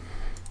too.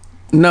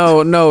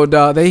 No,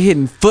 dog. They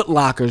hitting Foot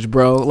Lockers,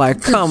 bro.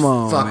 Like, come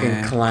on, fucking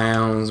man.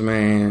 Clowns,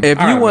 man. If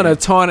you want to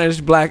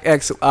tarnish black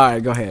excellence, all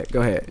right, go ahead.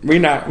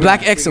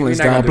 Black excellence,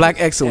 dog. Black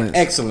excellence.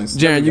 Excellence.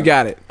 Jaron, you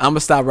got it. I'm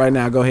gonna stop right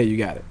now. Go ahead, you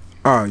got it.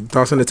 Oh, you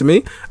tossing it to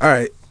me? All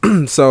right.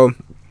 So,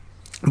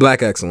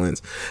 black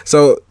excellence.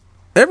 So,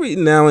 every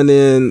now and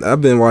then,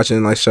 I've been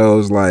watching like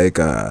shows like,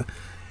 like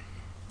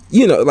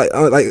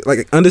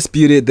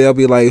Undisputed. They'll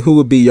be like, who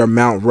would be your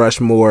Mount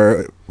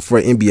Rushmore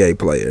for NBA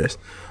players?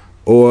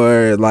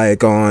 Or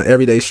like on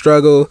Everyday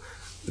Struggle,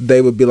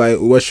 they would be like,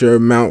 what's your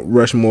Mount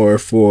Rushmore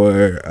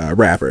for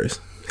rappers,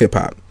 hip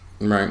hop?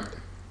 Right.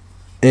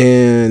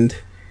 And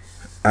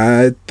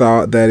I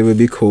thought that it would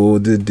be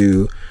cool to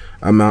do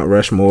a Mount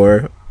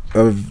Rushmore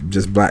of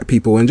just black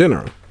people in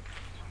general.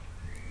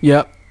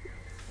 Yep.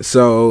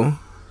 So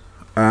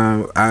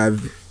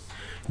I've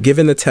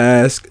given the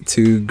task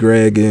to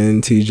Greg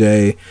and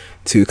TJ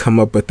to come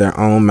up with their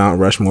own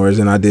Mount Rushmores,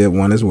 and I did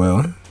one as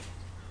well.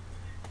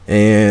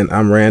 And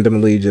I'm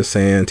randomly just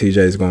saying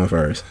TJ's going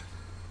first.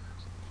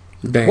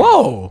 Damn.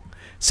 Whoa.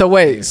 So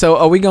wait, so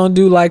are we gonna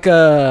do like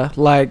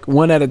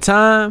one at a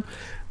time,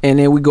 and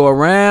then we go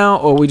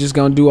around, or we just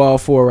gonna do all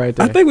 4 right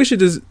there? I think we should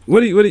just.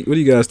 What do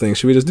you guys think?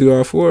 Should we just do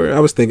all 4? I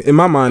was thinking in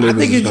my mind. I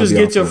think you just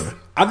get your. 4.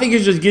 I think you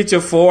just get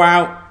your 4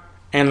 out,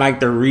 and like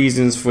the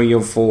reasons for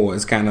your 4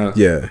 is kind of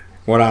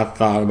what I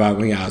thought about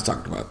when I was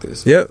talking about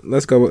this. Yep,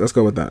 let's go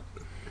with that.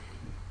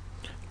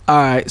 All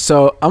right,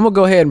 so I'm gonna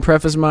go ahead and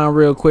preface mine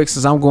real quick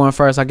since I'm going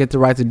first. I get the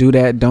right to do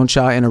that. Don't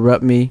y'all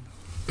interrupt me.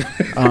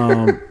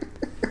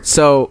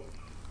 So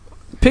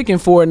picking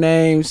 4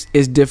 names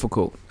is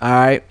difficult. All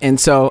right, and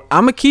so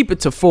I'm gonna keep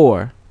it to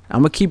 4.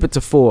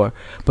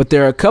 But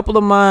there are a couple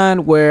of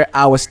mine where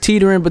I was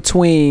teetering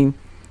between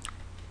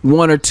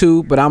 1 or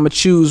 2, but I'm gonna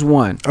choose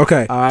 1.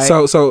 Okay. All right.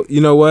 So you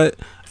know what?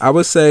 I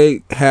would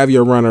say have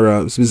your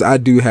runner-ups because I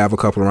do have a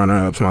couple of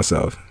runner-ups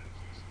myself.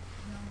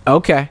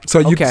 Okay. So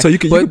you can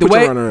put your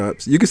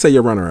runner-ups. You can say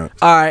your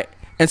runner-ups. All right.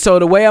 And so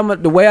the way I'm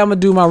gonna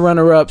do my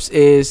runner-ups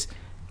is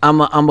I'm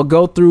gonna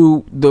go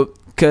through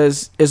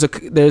because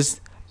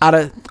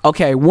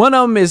one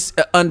of them is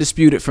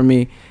undisputed for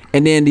me.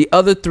 And then the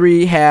other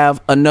 3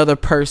 have another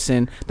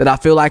person that I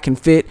feel like can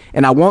fit.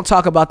 And I won't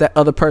talk about that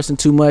other person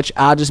too much.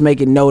 I'll just make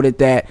it noted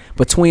that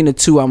between the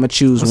 2, I'm going to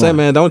choose one. Say,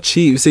 man, don't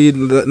cheat. See,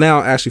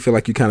 now I actually feel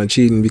like you're kind of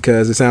cheating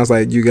because it sounds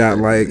like you got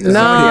like...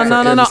 No.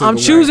 I'm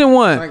choosing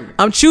one.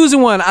 I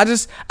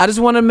just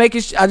want to make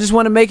it. I just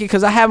want to make it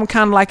because I have them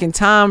kind of like in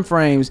time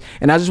frames.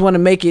 And I just want to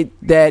make it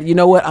that, you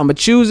know what, I'm going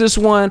to choose this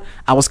one.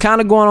 I was kind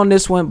of going on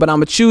this one, but I'm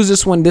going to choose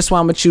this one. This one,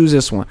 I'm going to choose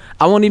this one.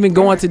 I won't even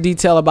go into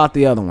detail about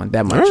the other one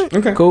that much. Right,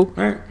 okay. Cool. All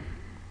right.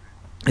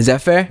 Is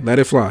that fair? Let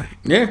it fly.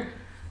 Yeah.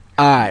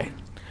 All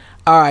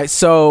right.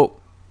 So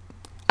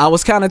I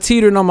was kind of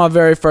teetering on my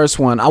very first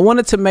one. I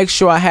wanted to make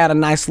sure I had a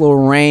nice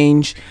little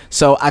range,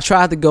 so I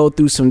tried to go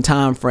through some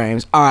time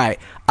frames. All right.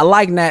 I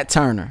like Nat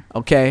Turner.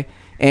 Okay,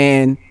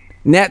 and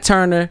Nat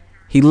Turner,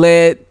 he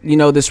led. He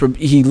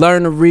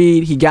learned to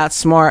read. He got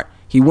smart.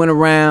 He went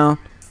around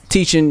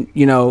teaching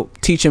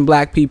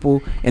black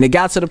people, and it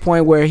got to the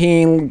point where he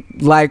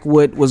ain't like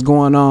what was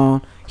going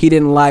on. He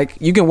didn't like.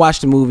 You can watch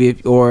the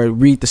movie or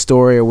read the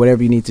story or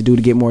whatever you need to do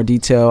to get more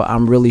detail.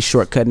 I'm really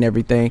shortcutting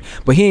everything,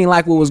 but he ain't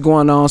like what was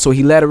going on, so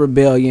he led a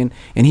rebellion,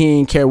 and he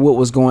didn't care what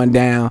was going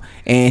down,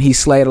 and he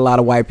slayed a lot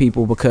of white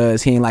people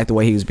because he didn't like the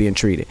way he was being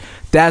treated.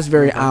 That's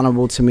very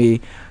honorable to me.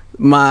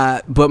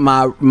 My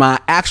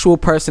actual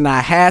person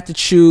I had to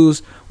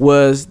choose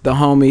was the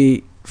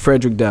homie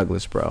Frederick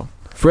Douglass, bro.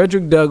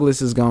 Frederick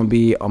Douglass is gonna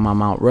be on my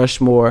Mount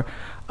Rushmore.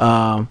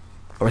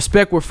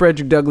 Respect with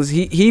Frederick Douglass.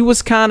 He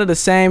was kind of the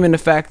same in the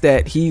fact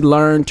that he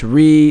learned to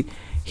read.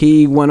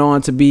 He went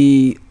on to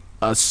be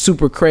a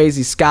super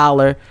crazy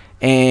scholar,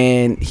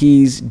 and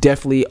he's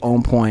definitely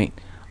on point.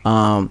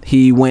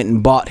 He went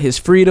and bought his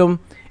freedom,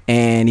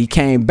 and he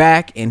came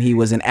back, and he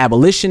was an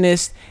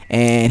abolitionist,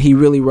 and he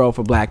really rode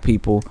for black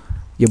people.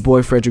 Your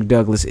boy Frederick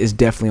Douglass is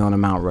definitely on the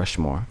Mount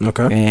Rushmore.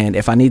 Okay. And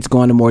if I need to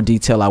go into more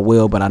detail, I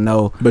will, but I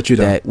know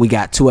that we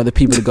got 2 other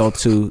people to go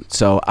to,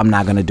 so I'm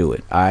not going to do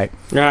it. All right?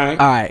 All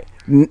right.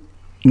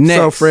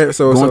 Next.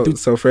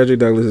 So Frederick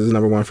Douglass is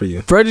number 1 for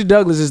you. Frederick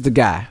Douglass is the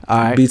guy. All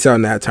right. Beats out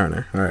Nat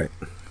Turner. All right.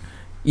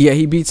 Yeah,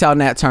 he beats out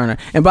Nat Turner.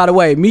 And by the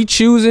way, me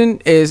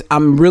choosing is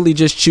I'm really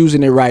just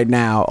choosing it right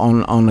now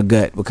on the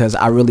gut because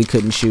I really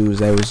couldn't choose.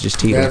 That was just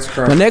teetering. That's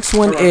correct. My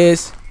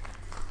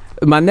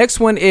next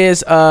one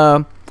is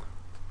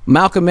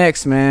Malcolm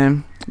X,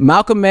 man.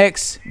 Malcolm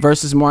X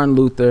versus Martin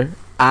Luther.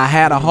 I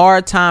had a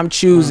hard time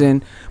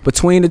choosing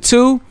between the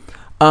 2.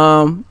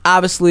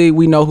 Obviously,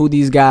 we know who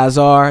these guys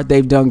are.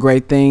 They've done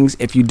great things.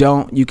 If you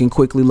don't, you can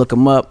quickly look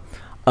them up.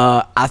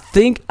 I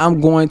think I'm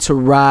going to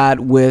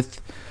ride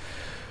with...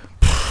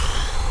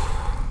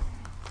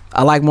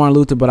 I like Martin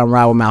Luther, but I'm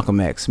riding with Malcolm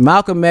X.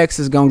 Malcolm X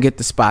is going to get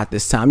the spot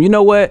this time. You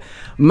know what?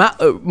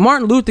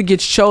 Martin Luther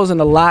gets chosen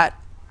a lot,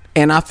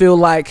 and I feel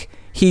like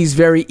he's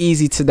very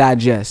easy to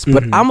digest.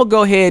 But I'm going to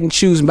go ahead and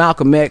choose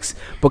Malcolm X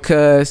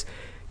because,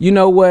 you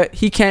know what?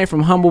 He came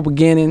from humble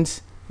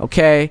beginnings,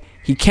 okay?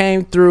 He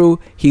came through.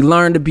 He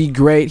learned to be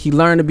great. He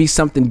learned to be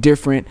something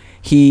different.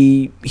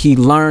 He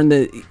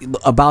learned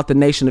about the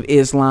Nation of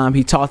Islam.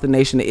 He taught the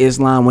Nation of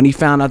Islam. When he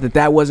found out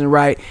that wasn't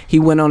right, he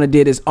went on and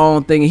did his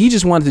own thing. And he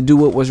just wanted to do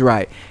what was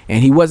right.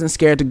 And he wasn't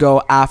scared to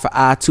go eye for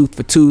eye, tooth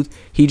for tooth.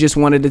 He just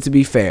wanted it to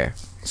be fair.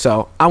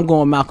 So I'm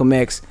going Malcolm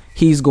X.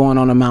 He's going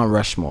on a Mount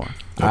Rushmore.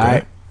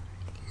 Okay.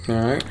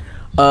 All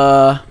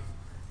right.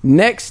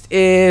 Next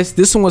is,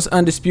 this one was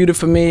undisputed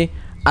for me.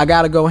 I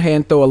got to go ahead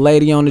and throw a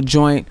lady on the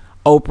joint.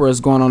 Oprah is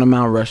going on a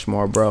Mount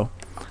Rushmore, bro.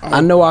 I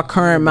know our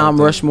current Mount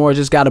Rushmore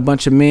just got a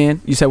bunch of men.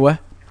 You said what?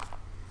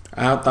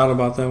 I thought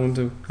about that one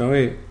too. Go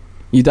ahead.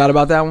 You thought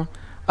about that one?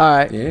 All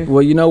right. Yeah.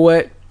 Well, you know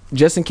what?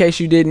 Just in case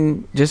you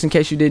didn't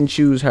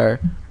choose her,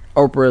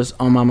 Oprah's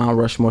on my Mount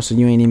Rushmore, so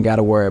you ain't even got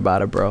to worry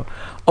about it, bro.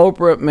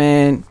 Oprah,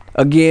 man,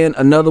 again,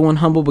 another one,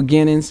 humble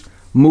beginnings,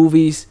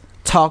 movies,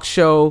 talk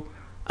show.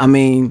 I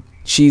mean,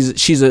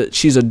 she's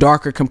a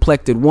darker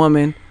complected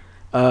woman.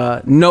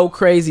 No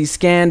crazy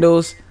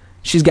scandals.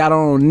 She's got her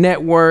own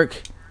network.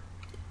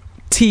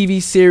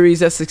 TV series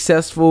that's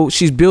successful.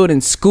 She's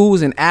building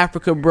schools in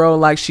Africa, bro.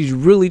 Like, she's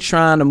really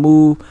trying to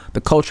move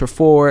the culture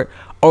forward.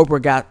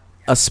 Oprah got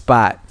a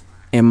spot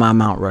in my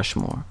Mount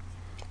Rushmore.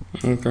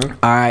 Okay.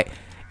 All right.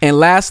 And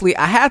lastly,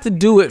 I had to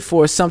do it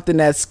for something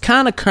that's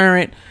kind of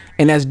current,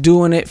 and that's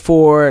doing it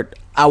for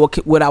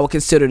what I would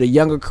consider the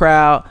younger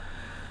crowd.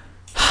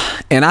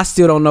 And I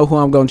still don't know who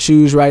I'm going to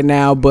choose right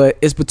now, but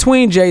it's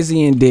between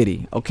Jay-Z and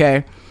Diddy,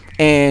 okay?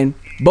 And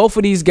both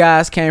of these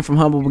guys came from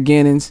humble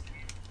beginnings.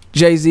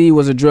 Jay-Z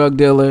was a drug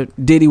dealer.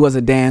 Diddy was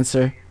a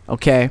dancer,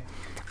 okay?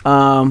 But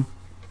I'm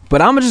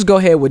going to just go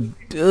ahead with,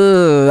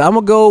 I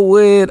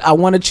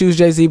want to choose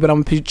Jay-Z, but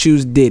I'm going to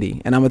choose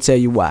Diddy, and I'm going to tell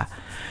you why.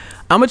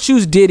 I'm going to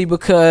choose Diddy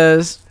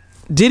because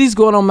Diddy's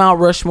going on Mount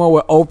Rushmore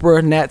with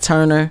Oprah,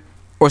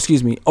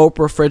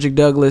 Oprah, Frederick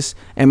Douglass,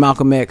 and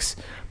Malcolm X,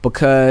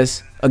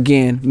 because,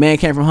 again, man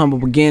came from humble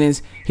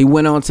beginnings. He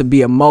went on to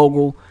be a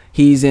mogul.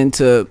 He's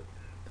into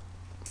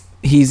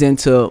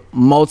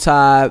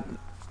multi,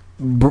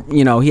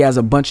 he has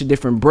a bunch of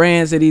different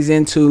brands that he's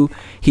into.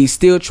 He's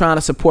still trying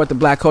to support the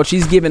black culture.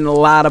 He's giving a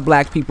lot of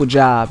black people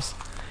jobs.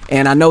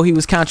 And I know he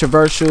was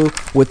controversial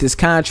with his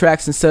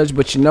contracts and such,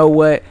 but you know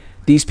what?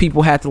 These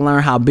people had to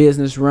learn how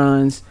business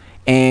runs,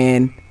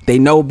 and they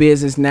know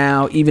business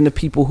now. Even the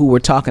people who were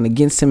talking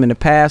against him in the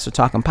past are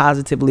talking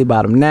positively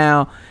about him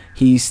now.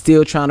 He's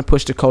still trying to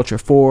push the culture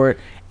forward,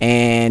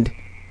 and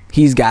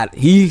he's got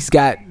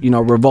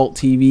Revolt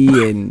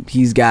TV, and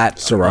he's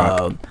got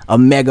a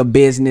mega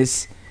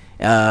business.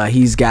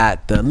 He's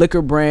got the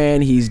liquor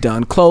brand. He's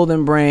done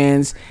clothing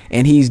brands,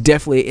 and he's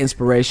definitely an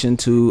inspiration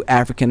to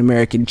African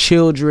American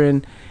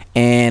children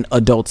and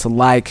adults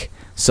alike.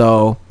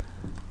 So,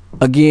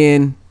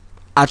 again,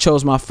 I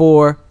chose my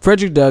 4: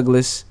 Frederick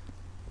Douglass,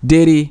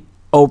 Diddy,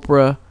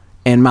 Oprah,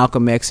 and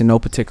Malcolm X in no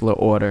particular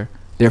order.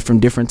 They're from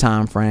different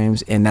time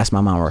frames, and that's my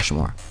Mount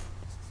Rushmore.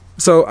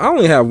 So I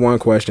only have one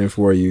question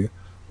for you.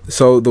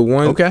 So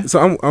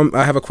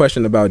I have a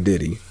question about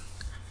Diddy.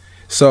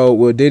 So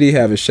will Diddy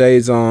have his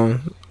shades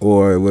on,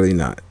 or will he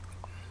not?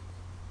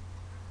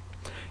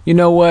 You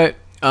know what?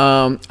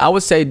 I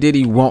would say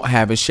Diddy won't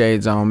have his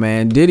shades on,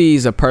 man.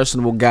 Diddy's a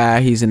personable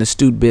guy. He's an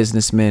astute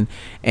businessman,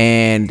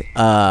 and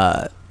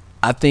I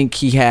think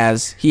he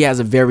has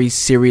a very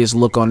serious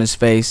look on his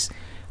face.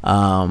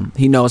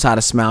 He knows how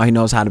to smile. He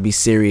knows how to be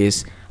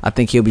serious. I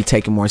think he'll be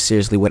taken more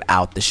seriously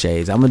without the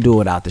shades. I'm gonna do it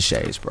without the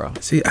shades, bro.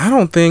 See, I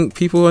don't think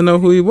people will know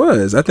who he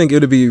was. I think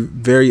it would be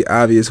very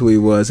obvious who he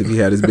was if he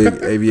had his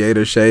big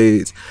aviator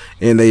shades,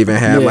 and they even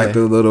had like the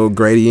little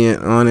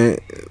gradient on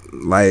it.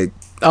 Like,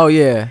 oh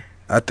yeah,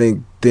 I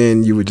think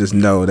then you would just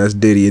know that's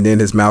Diddy, and then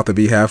his mouth would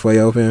be halfway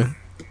open.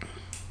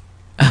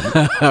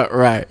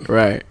 Right.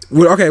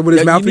 Okay, would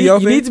his mouth be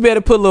open? You need to be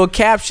able to put little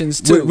captions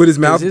too. Would his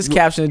mouth? His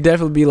caption would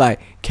definitely be like,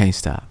 "Can't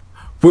stop."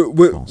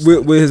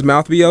 Would his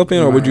mouth be open,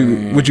 or would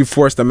you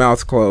force the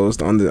mouth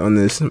closed on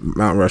this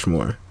Mount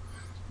Rushmore?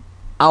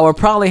 I would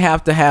probably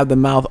have to have the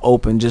mouth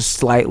open just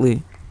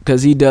slightly,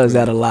 because he does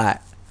that a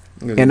lot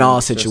in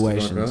all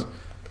situations.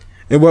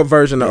 And what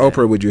version of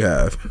Oprah would you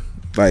have?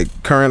 Like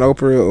current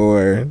Oprah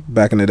or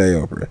back in the day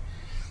Oprah?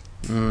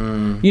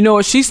 You know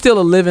what? She's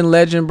still a living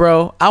legend,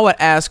 bro. I would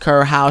ask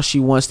her how she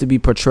wants to be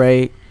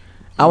portrayed.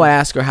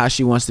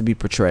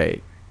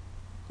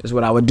 Is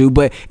what I would do.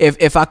 But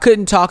if I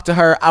couldn't talk to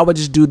her, I would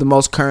just do the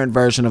most current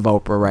version of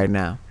Oprah right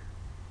now.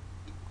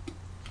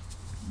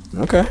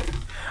 Okay.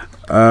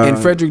 And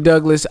Frederick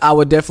Douglass, I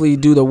would definitely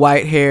do the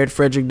white-haired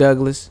Frederick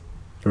Douglass.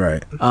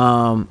 Right.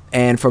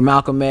 And for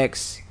Malcolm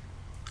X.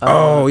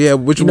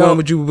 Which one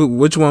would you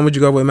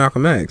go with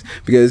Malcolm X?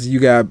 Because you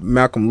got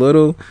Malcolm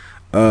Little,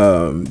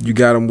 you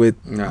got him with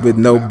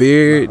no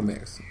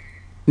beard.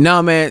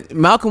 No, man,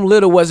 Malcolm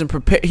Little wasn't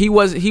prepared. He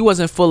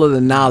wasn't full of the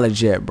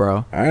knowledge yet, bro.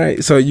 All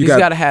right, so he's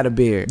gotta have a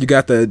beard. You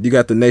got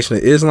the Nation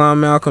of Islam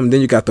Malcolm,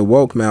 then you got the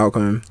woke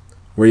Malcolm,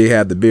 where you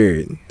had the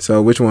beard.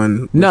 So which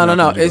one?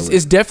 No.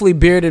 It's definitely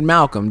bearded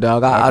Malcolm,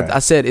 dog. I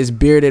said it's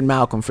bearded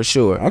Malcolm for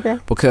sure. Okay.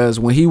 Because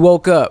when he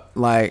woke up,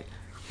 like,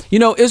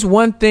 it's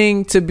one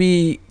thing to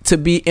be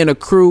in a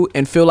crew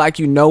and feel like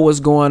you know what's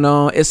going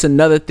on. It's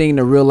another thing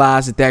to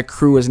realize that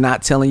crew is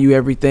not telling you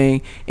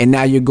everything, and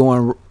now you're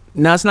going.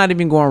 Now it's not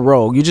even going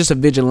rogue. You're just a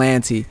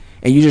vigilante,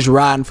 and you're just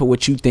riding for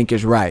what you think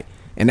is right,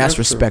 and that's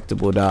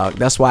respectable, dog.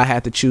 That's why I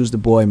had to choose the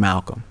boy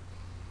Malcolm.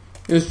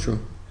 It's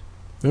true.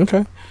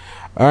 Okay.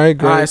 All right,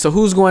 great. All right. So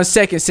who's going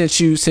second? Since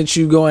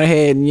you going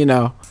ahead and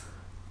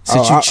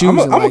since you choose, I'm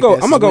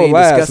gonna go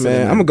last,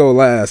 man. I'm gonna go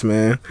last,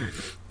 man.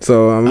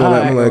 So I'm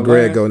gonna let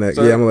Greg go next.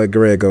 I'm gonna let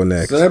Greg go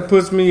next. So that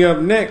puts me up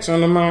next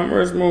on the Mount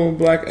Rushmore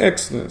Black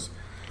Excellence.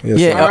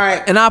 Yes, all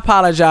right. And I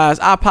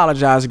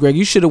apologize, Greg.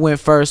 You should have went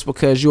first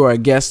because you are a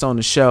guest on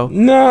the show.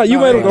 No, you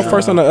made him go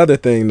first on the other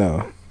thing,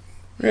 though.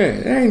 Yeah,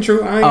 that ain't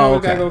true. I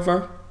ain't gotta go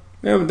first.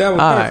 That was perfect.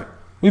 Right.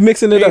 We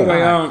mixing it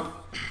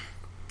up.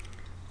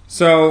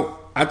 So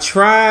I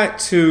tried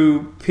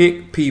to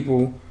pick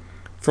people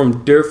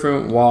from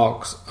different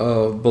walks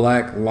of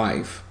black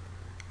life.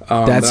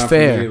 That's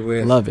fair.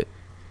 Love it.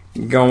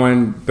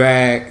 Going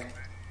back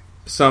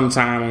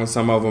sometime on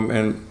some of them,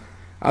 and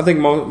I think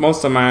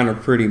most of mine are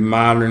pretty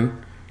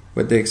modern,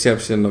 with the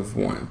exception of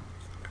one.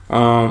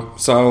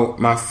 So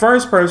my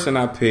first person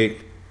I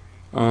picked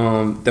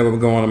that would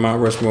go on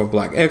Mount Rushmore of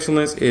Black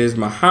excellence is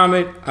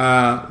Muhammad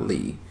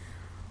Ali.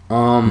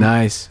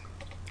 Nice.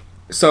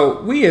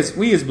 So we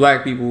as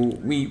black people,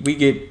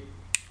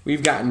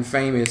 we've gotten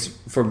famous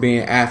for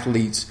being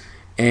athletes,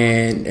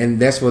 and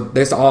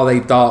that's all they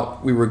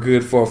thought we were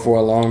good for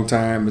a long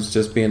time, is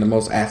just being the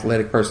most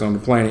athletic person on the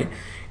planet.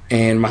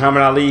 And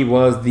Muhammad Ali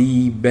was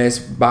the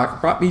best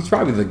boxer. He's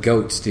probably the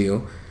GOAT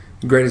still,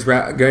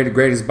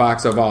 greatest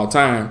boxer of all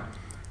time.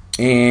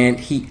 And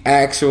he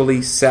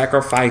actually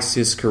sacrificed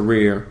his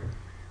career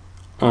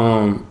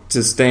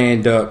to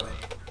stand up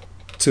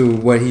to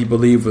what he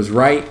believed was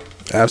right.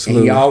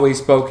 Absolutely. And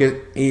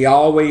he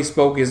always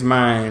spoke his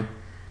mind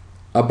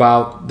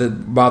about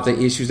the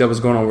issues that was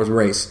going on with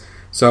race.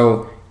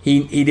 So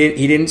he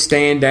didn't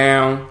stand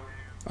down,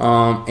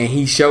 and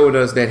he showed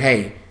us that,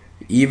 hey,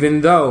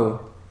 even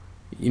though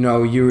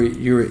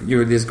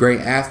you're this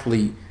great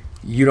athlete,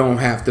 you don't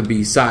have to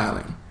be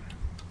silent.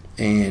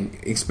 And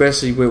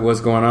especially with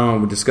what's going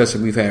on with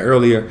discussion we've had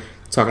earlier,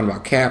 talking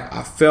about Cap,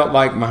 I felt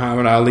like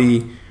Muhammad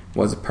Ali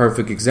was a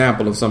perfect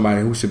example of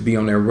somebody who should be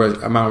on their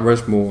Mount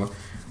Rushmore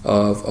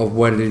of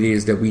what it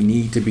is that we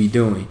need to be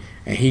doing.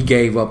 And he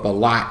gave up a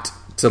lot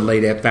to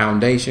lay that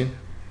foundation.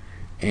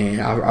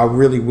 And I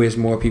really wish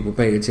more people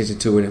paid attention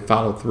to it and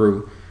followed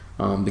through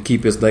to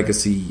keep his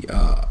legacy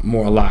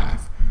more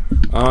alive.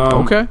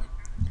 Okay.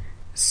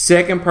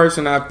 Second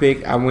person I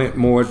picked, I went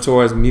more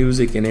towards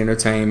music and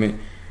entertainment.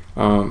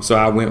 So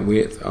I went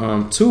with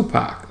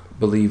Tupac,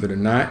 believe it or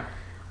not.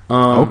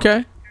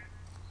 Okay.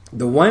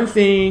 The one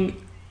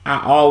thing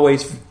I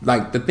always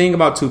like, the thing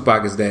about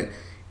Tupac is that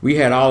we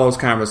had all those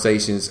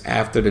conversations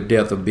after the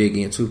death of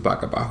Biggie and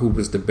Tupac about who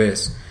was the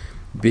best,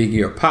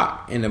 Biggie or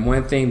Pac. And the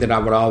one thing that I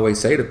would always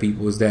say to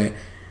people is that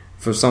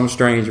for some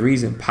strange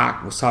reason,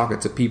 Pac was talking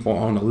to people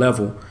on a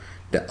level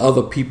that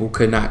other people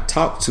could not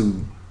talk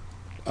to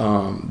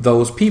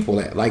those people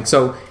at. Like,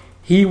 so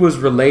he was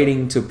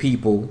relating to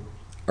people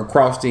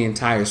across the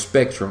entire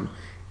spectrum,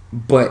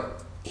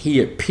 but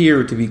he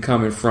appeared to be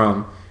coming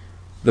from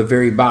the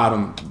very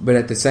bottom, but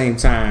at the same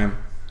time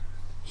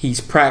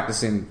he's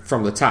practicing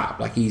from the top.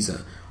 Like, he's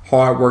a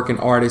hard-working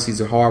artist,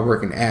 he's a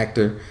hard-working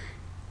actor,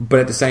 but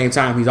at the same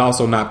time he's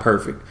also not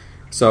perfect.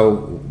 So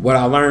what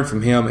I learned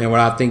from him, and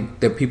what I think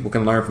that people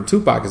can learn from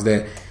Tupac, is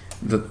that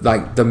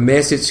the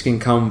message can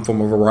come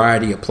from a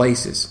variety of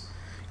places.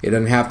 It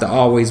doesn't have to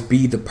always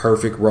be the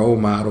perfect role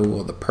model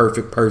or the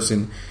perfect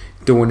person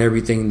doing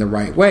everything the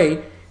right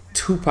way.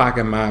 Tupac,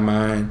 in my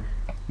mind,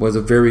 was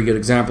a very good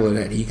example of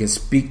that. He can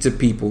speak to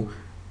people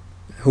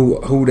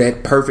who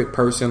that perfect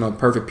person or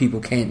perfect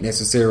people can't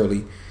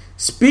necessarily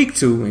speak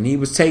to, and he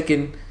was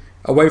taken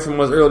away from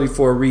us early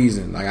for a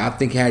reason. Like, I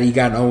think had he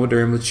gotten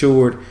older and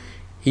matured,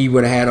 he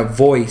would have had a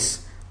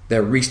voice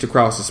that reached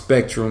across the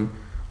spectrum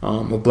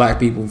of black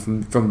people,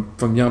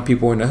 from young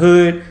people in the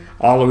hood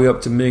all the way up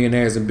to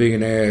millionaires and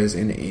billionaires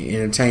in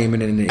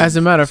entertainment. And as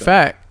a matter of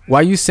fact, why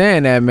you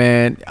saying that,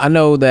 man? I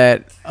know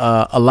that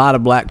a lot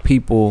of black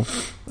people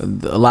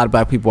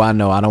I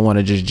know, I don't want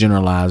to just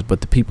generalize,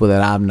 but the people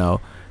that I know,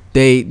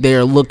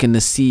 they're looking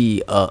to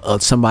see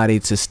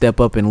somebody to step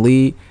up and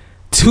lead.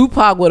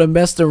 Tupac would have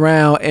messed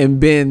around and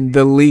been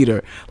the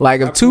leader. Like,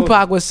 if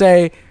Tupac would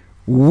say,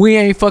 we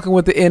ain't fucking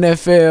with the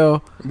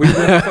NFL, we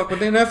wouldn't fuck with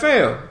the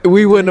NFL.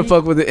 We wouldn't have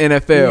fucked with the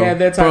NFL. He had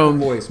that type of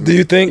voice, man. Do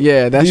you think?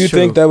 Yeah, that's true. Do you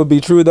think that would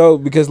be true though?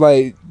 Because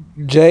like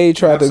Jay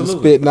tried to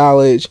spit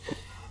knowledge,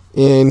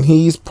 and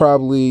he's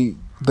probably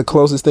the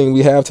closest thing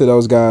we have to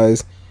those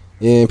guys.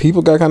 And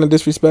people got kind of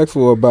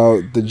disrespectful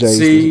about the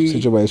Jay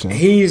situation.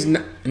 He's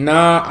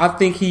I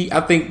think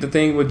the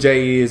thing with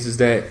Jay is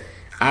that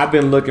I've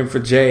been looking for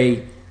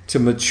Jay to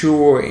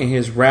mature in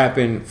his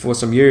rapping for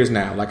some years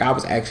now. Like, I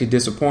was actually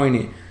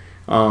disappointed.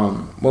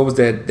 What was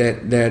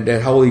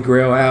that Holy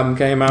Grail album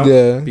came out?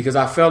 Yeah. Because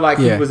I felt like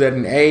he was at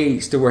an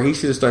age to where he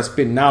should have started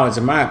spitting knowledge,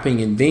 in my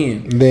opinion,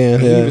 then.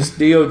 He was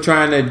still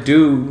trying to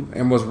do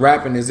and was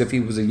rapping as if he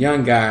was a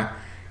young guy,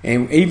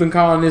 and even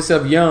calling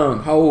himself Young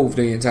Hove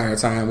the entire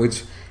time,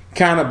 which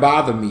kind of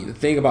bothered me. The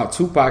thing about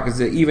Tupac is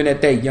that even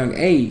at that young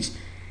age,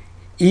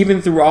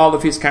 even through all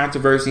of his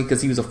controversy,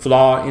 because he was a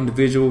flawed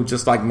individual,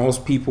 just like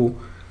most people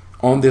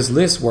on this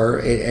list were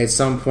at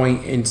some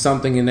point in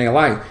something in their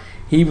life.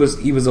 He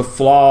was a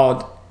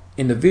flawed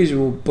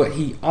individual, but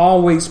he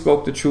always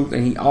spoke the truth,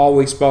 and he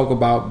always spoke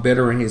about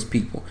bettering his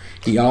people.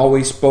 He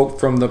always spoke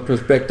from the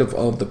perspective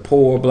of the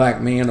poor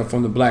black man, or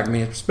from the black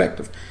man's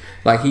perspective.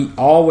 Like, he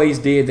always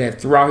did that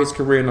throughout his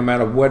career, no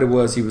matter what it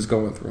was he was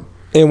going through.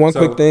 And one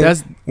quick thing,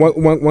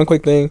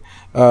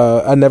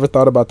 I never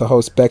thought about the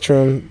whole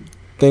spectrum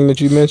thing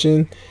that you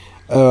mentioned.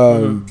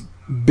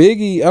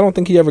 Biggie, I don't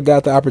think he ever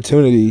got the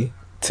opportunity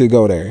to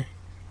go there.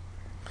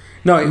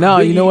 No,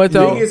 Biggie, you know what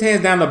though? Biggie is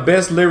hands down the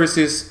best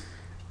lyricist.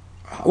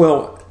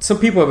 Well, some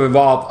people have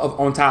evolved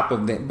on top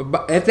of that,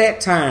 but at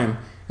that time,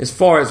 as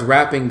far as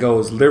rapping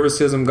goes,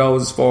 lyricism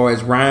goes, as far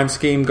as rhyme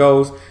scheme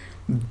goes,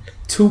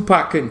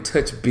 Tupac couldn't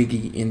touch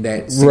Biggie in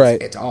that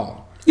sense at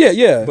all.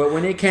 Yeah. But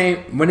when it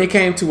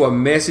came to a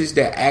message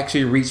that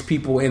actually reached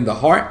people in the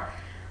heart,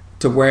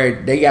 to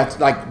where they got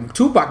like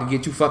Tupac can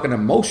get you fucking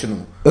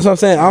emotional. That's what I'm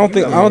saying. I don't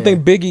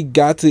think Biggie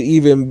got to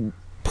even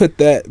put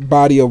that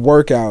body of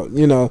work out.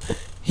 You know,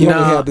 he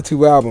only had the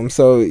 2 albums,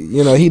 so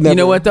he never. You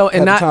know what though,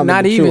 and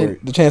not even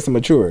the chance to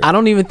mature. I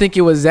don't even think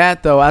it was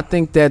that though. I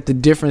think that the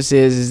difference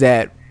is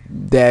that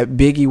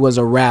Biggie was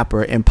a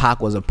rapper and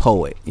Pac was a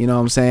poet. You know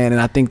what I'm saying? And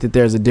I think that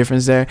there's a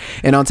difference there.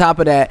 And on top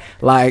of that,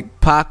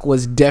 like Pac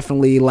was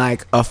definitely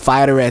like a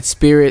fighter at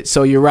spirit.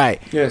 So you're right.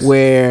 Yes.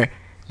 Where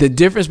the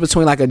difference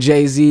between like a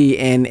Jay-Z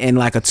and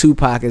like a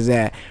Tupac is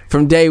that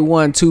from day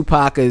one,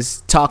 Tupac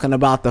is talking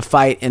about the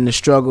fight and the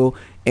struggle,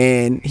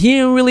 and he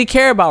didn't really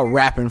care about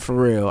rapping for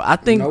real. I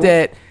think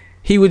that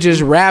he was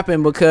just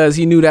rapping because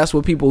he knew that's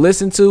what people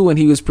listened to, and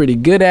he was pretty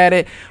good at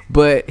it.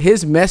 But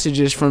his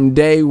messages from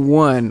day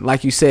one,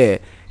 like you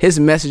said, his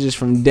messages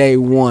from day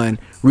one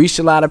reached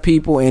a lot of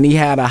people, and he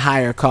had a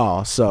higher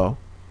cause. So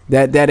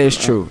that is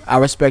true. I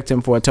respect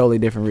him for a totally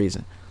different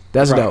reason.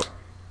 That's dope.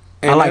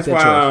 And I like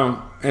that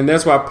choice. And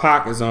that's why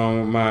Pac is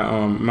on my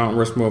Mount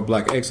Rushmore of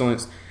Black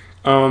Excellence.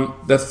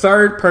 The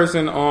third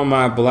person on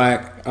my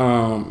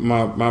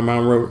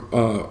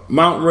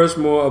Mount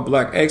Rushmore of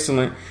Black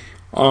Excellence,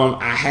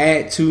 I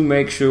had to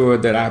make sure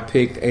that I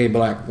picked a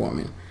black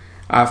woman.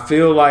 I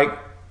feel like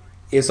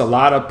it's a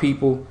lot of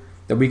people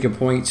that we can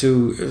point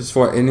to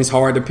and it's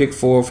hard to pick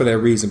for that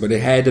reason, but it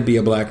had to be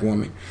a black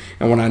woman.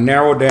 And when I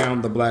narrowed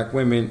down the black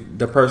women,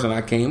 the person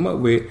I came up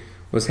with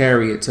was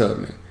Harriet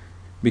Tubman.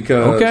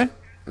 Because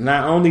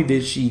not only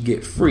did she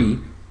get free,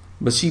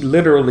 but she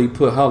literally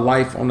put her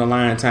life on the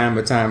line time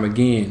and time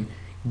again,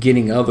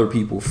 getting other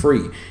people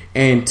free.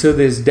 And to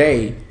this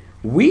day,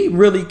 we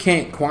really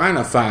can't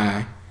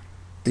quantify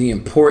the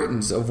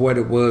importance of what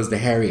it was that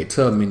Harriet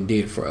Tubman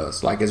did for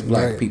us, like as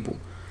black people.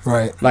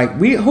 Right. Like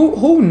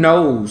who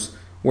knows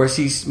where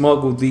she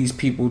smuggled these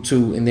people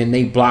to, and then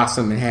they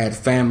blossomed and had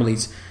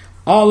families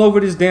all over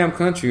this damn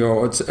country,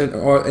 or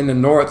in the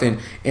North,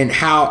 and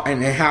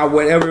how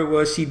whatever it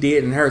was she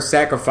did and her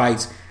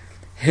sacrifice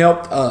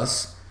helped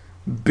us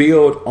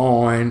build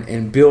on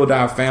and build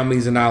our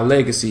families and our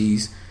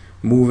legacies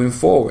moving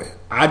forward.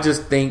 I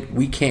just think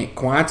we can't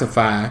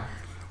quantify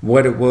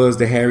what it was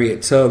that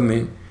Harriet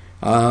Tubman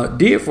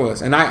did for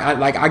us. And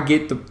I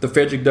get the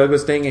Frederick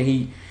Douglass thing, and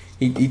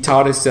he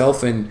taught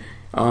himself, and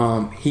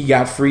he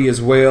got free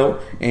as well,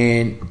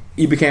 and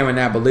he became an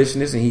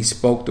abolitionist, and he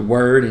spoke the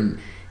word, and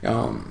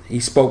he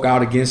spoke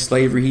out against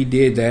slavery. He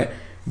did that,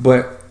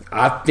 but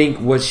I think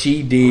what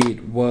she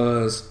did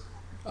was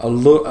a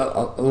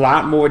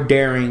lot more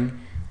daring,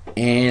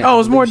 and it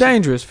was more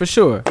dangerous for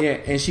sure. Yeah,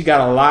 and she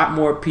got a lot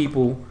more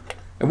people,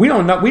 and we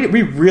don't know.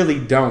 We really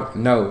don't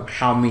know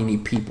how many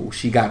people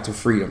she got to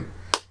freedom,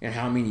 and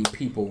how many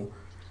people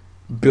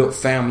built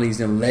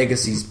families and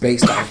legacies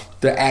based on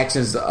the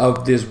actions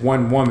of this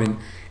one woman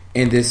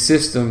and this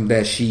system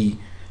that she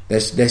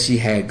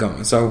had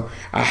going. So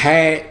I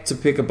had to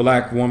pick a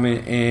black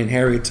woman, and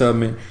Harriet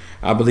Tubman,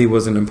 I believe,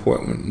 was an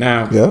important one.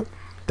 Now,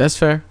 that's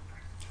fair.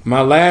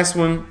 My last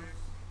one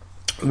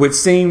would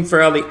seem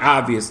fairly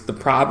obvious. The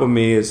problem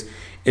is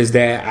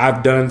that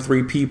I've done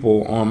 3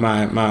 people on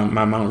my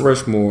Mount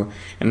Rushmore,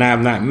 and I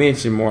have not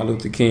mentioned Martin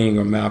Luther King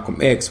or Malcolm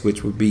X,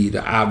 which would be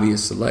the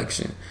obvious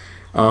selection.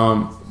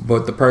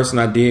 But the person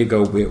I did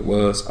go with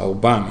was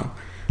Obama.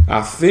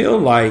 I feel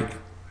like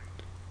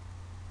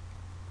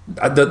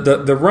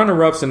the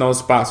runner-ups in those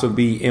spots would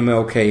be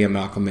MLK and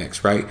Malcolm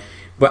X, right?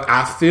 But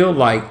I feel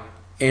like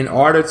in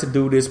order to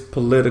do this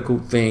political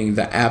thing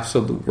the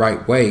absolute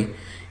right way,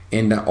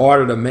 in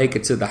order to make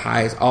it to the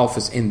highest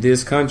office in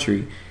this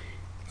country,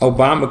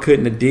 Obama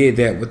couldn't have did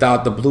that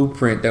without the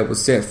blueprint that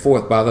was set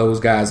forth by those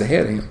guys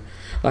ahead of him.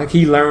 Like,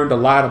 he learned a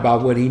lot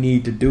about what he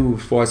needed to do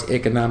as far as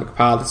economic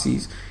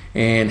policies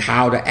and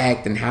how to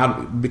act,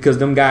 and because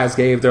them guys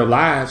gave their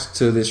lives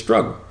to this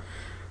struggle.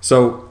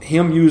 So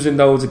him using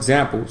those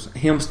examples,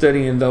 him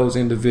studying those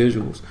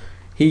individuals,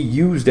 he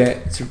used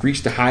that to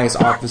reach the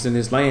highest office in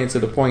this land, to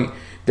the point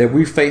that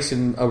we're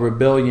facing a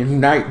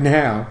rebellion right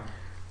now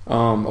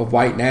of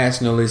white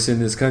nationalists in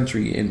this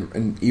country,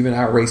 and even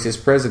our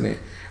racist president,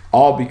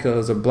 all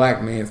because a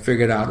black man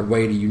figured out a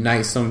way to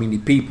unite so many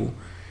people.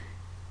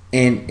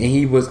 And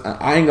he was,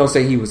 I ain't gonna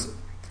say he was,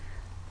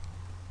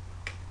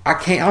 I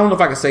don't know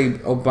if I can say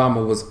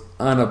Obama was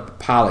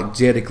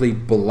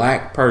unapologetically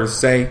black per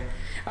se.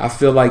 I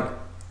feel like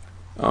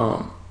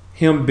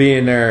him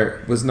being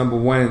there was, number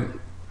one,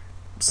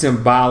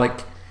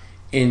 symbolic,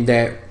 in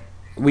that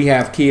we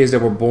have kids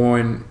that were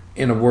born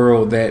in a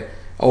world that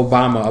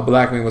Obama, a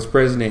black man, was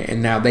president,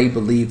 and now they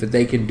believe that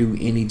they can do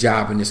any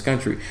job in this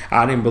country.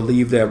 I didn't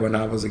believe that when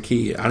I was a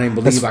kid. I didn't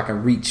believe I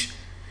can reach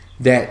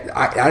that.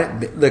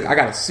 Look, I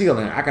got a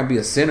ceiling. I can be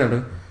a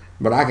senator,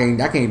 but I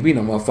can't be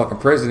no motherfucking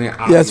president.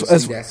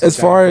 As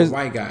far as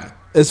white guy.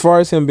 As far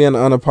as him being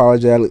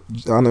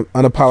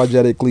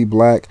unapologetically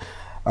black,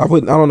 I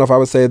don't know if I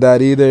would say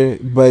that either.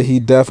 But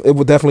it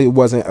definitely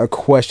wasn't a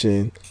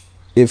question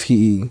if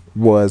he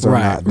was or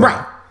not.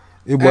 Right.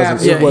 It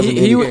wasn't. It wasn't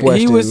any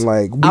question. He was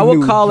like I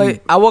will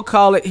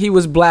call it. He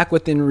was black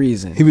within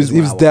reason. He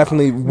was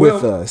definitely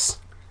with us.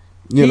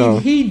 You know,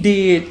 he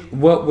did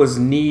what was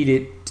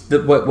needed.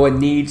 What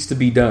needs to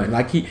be done.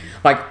 Like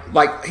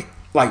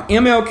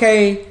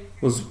MLK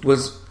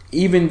was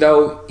even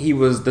though he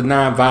was the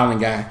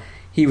non-violent guy,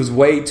 he was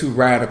way too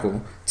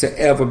radical to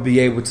ever be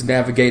able to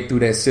navigate through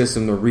that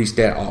system to reach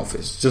that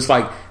office. Just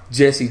like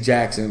Jesse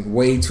Jackson,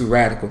 way too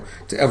radical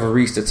to ever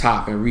reach the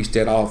top and reach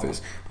that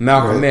office.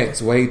 Malcolm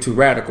X, way too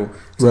radical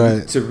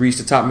to reach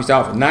the top and reach the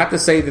office. Not to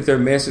say that their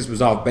message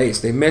was off base.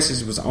 Their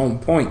message was on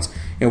point,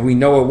 and we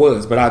know it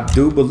was. But I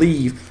do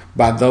believe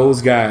by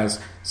those guys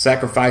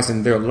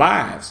sacrificing their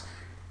lives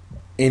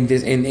in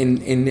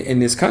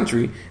this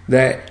country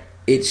that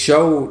it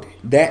showed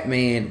that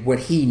man what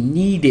he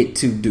needed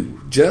to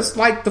do. Just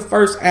like the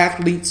first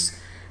athletes,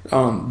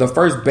 the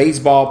first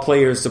baseball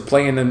players to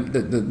play in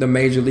the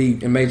major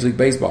league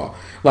baseball.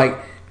 Like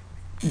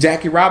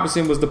Jackie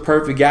Robinson was the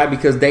perfect guy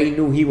because they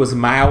knew he was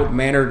mild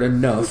mannered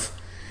enough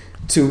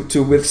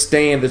to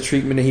withstand the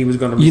treatment that he was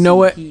going to receive. You know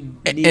what?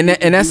 And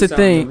that's the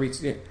thing.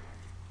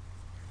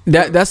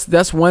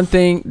 That's one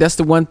thing. That's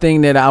the one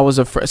thing that I was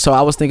afraid. So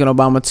I was thinking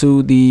Obama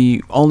too.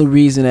 The only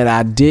reason that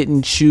I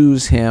didn't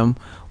choose him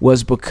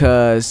was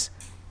because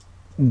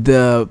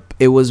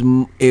it was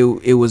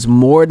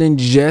more than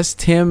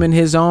just him and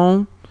his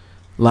own.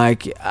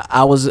 Like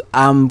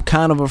I'm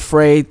kind of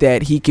afraid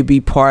that he could be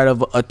part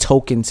of a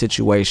token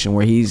situation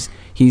where he's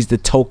the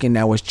token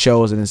that was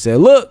chosen and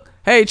said, look,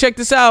 hey, check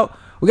this out.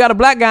 We got a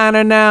black guy in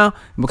there now.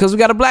 Because we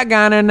got a black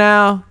guy in there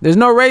now, there's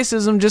no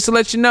racism, just to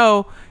let you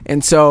know.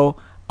 And so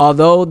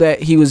although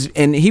that he was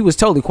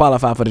totally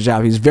qualified for the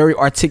job, he's very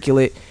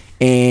articulate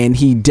and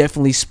he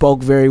definitely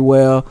spoke very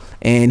well,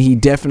 and he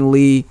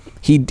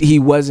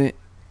wasn't,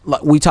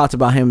 like we talked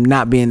about him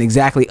not being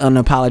exactly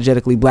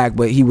unapologetically black,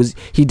 but he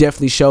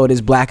definitely showed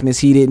his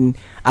blackness. I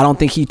don't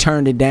think he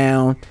turned it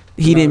down.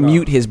 He didn't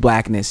mute his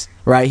blackness,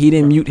 right? He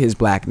didn't mute his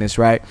blackness,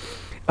 right?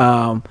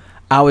 I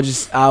would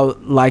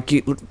like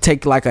you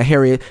take like a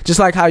Harriet, just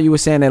like how you were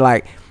saying that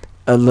like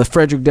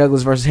Frederick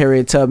Douglass versus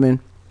Harriet Tubman.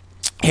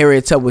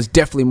 Harriet Tubman was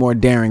definitely more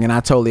daring, and I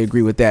totally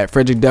agree with that.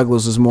 Frederick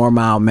Douglass was more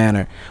mild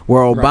mannered,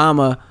 where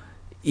Obama,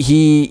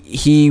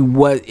 he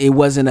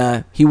wasn't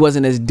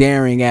as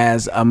daring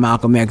as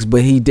Malcolm X,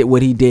 but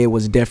what he did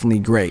was definitely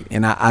great,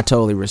 and I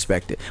totally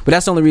respect it. But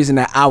that's the only reason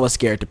that I was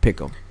scared to pick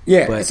him.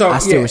 Yeah, but so I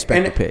still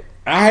respect the pick.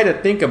 I had to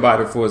think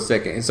about it for a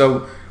second, and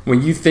so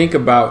when you think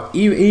about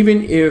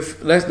even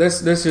if let's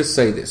just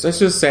say this, let's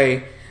just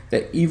say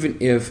that even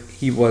if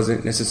he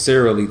wasn't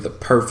necessarily the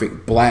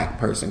perfect black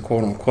person,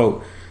 quote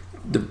unquote,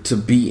 to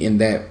be in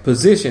that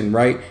position,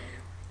 right?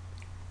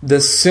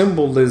 The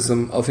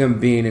symbolism of him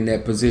being in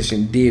that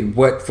position did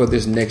what for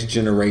this next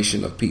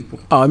generation of people?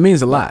 Oh, it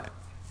means a lot.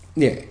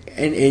 Yeah,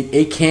 and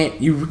it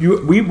can't.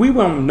 We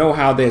won't know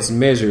how that's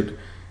measured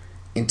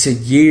until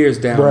years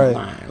down the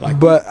line.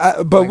 Like,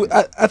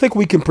 I think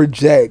we can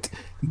project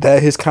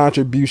that his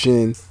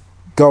contribution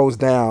goes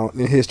down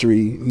in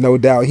history. No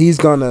doubt, he's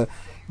gonna,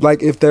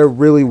 like, if there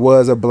really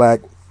was a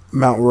black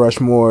Mount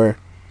Rushmore,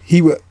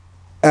 he would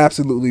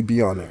absolutely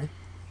be on there.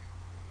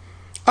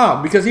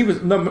 Oh, because he was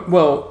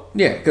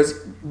because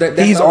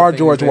he's our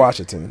George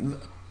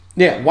Washington.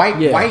 Yeah,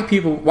 white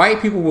people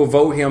will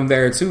vote him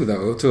there too,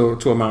 though,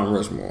 to a Mount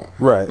Rushmore.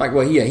 Right. Like,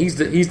 well, yeah, he's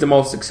the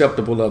most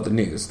acceptable of the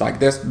niggas. Like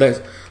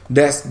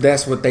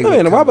that's what they.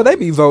 Man, why would they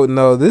be voting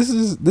though? This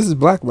is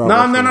black Mount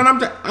Rushmore.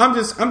 No. I'm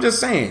just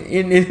saying.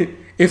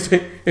 If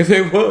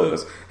it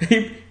was,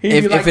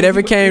 if it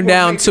ever came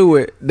down to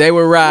it, they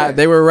would ride. Yeah.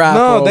 They would ride.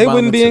 No, they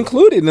wouldn't be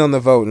included on the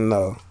voting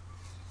though.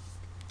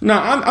 No,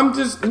 I'm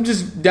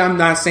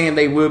not saying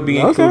they will be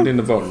included in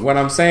the voting. What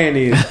I'm saying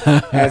is,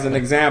 as an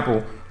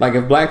example, like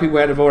if black people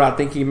had to vote, I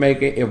think he'd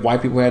make it. If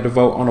white people had to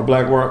vote on a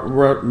black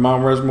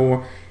Mount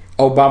Rushmore,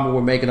 Obama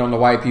would make it on the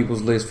white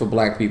people's list for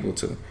black people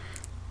too,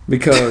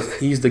 because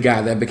he's the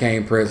guy that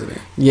became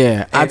president.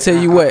 Yeah, I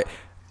tell you what.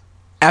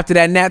 After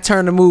that Nat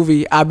Turner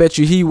movie, I bet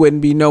you he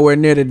wouldn't be nowhere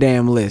near the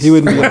damn list. He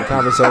wouldn't be in the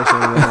conversation.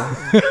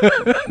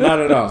 Not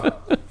at all.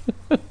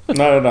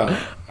 Not at all.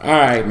 All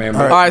right, man.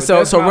 All right,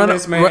 so run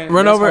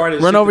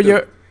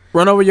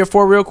over your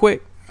four real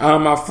quick.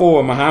 My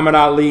four: Muhammad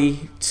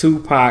Ali,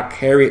 Tupac,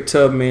 Harriet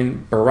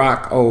Tubman,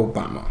 Barack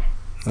Obama.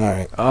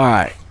 All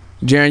right.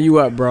 Jaren, you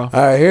up, bro? All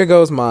right, here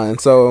goes mine.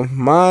 So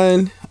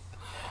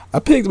I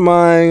picked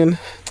mine.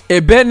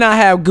 It better not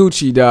have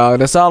Gucci, dog.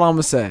 That's all I'm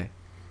gonna say.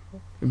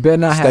 It better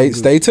not have Gucci.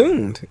 Stay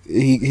tuned.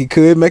 He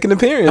could make an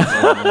appearance.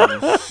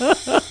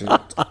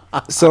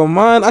 So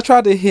mine, I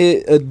tried to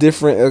hit a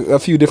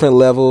few different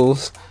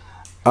levels.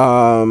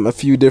 A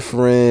few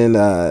different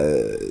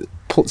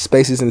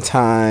spaces in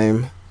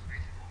time.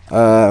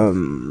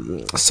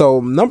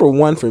 So number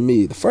one for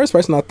me, the first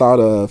person I thought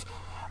of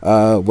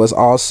was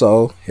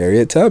also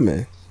Harriet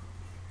Tubman,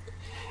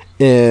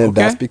 and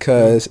that's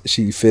because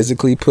she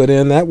physically put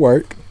in that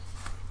work.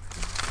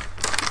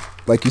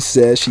 Like you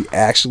said, she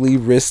actually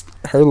risked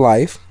her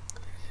life.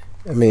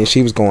 I mean,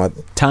 she was going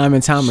time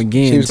and time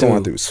again. She was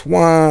going through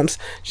swamps.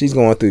 She's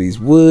going through these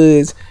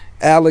woods.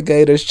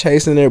 alligators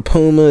chasing their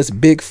pumas,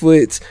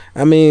 Bigfoots.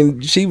 I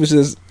mean, she was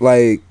just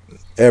like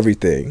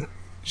everything.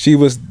 She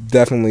was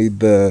definitely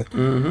the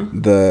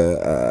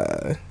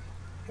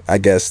I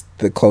guess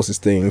the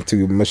closest thing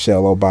to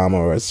Michelle Obama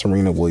or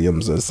Serena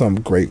Williams or some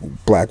great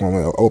black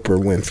woman,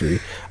 Oprah Winfrey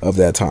of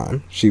that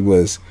time. She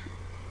was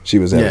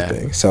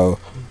everything. Yeah. So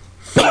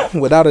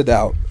without a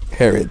doubt,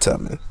 Harriet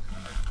Tubman.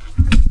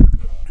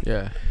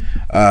 Yeah.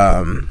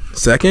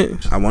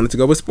 Second, I wanted to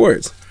go with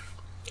sports.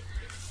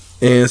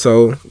 And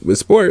so with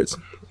sports,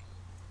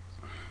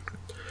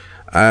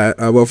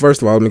 well,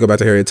 first of all, let me go back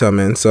to Harriet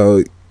Tubman.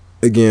 So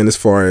again, as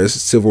far as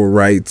civil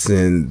rights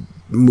and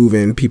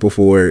moving people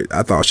forward,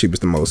 I thought she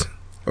was the most,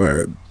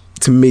 or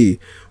to me,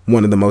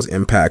 one of the most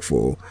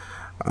impactful.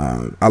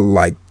 I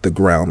like the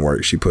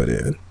groundwork she put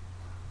in.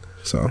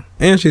 So,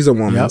 and she's a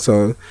woman. Yep.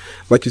 So,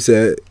 like you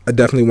said, I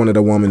definitely wanted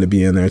a woman to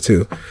be in there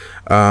too.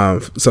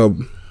 So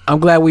I'm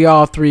glad we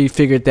all three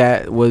figured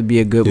that would be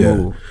a good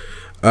move.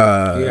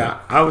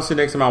 I was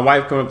sitting next to my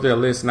wife coming up to the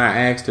list, and I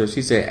asked her.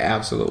 She said,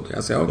 "Absolutely."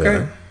 I said, "Okay,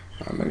 yeah.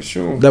 I'll make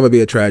sure." That would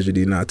be a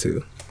tragedy not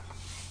to.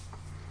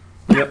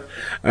 Yep.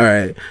 All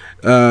right.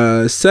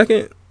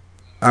 Second,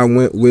 I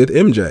went with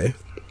MJ.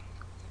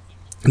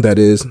 That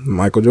is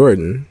Michael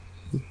Jordan,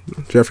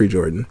 Jeffrey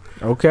Jordan.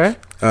 Okay.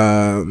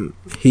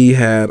 He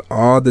had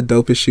all the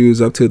dopest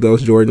shoes up to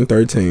those Jordan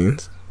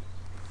 13s.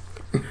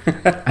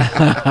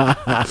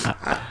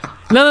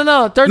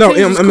 No. 13s. No,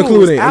 I'm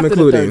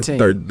including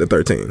the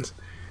 13s.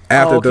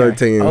 After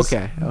 13s,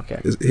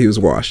 okay. He was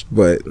washed,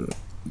 but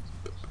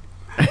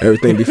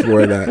everything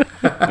before that,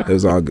 it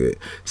was all good.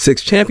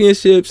 6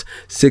 championships,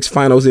 6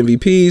 finals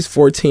MVPs,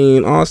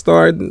 14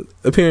 All-Star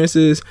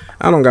appearances.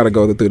 I don't got to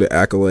go through the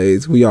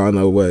accolades. We all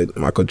know what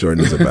Michael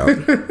Jordan is about.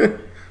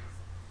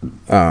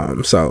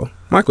 So,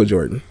 Michael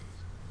Jordan.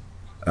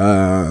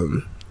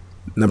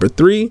 Number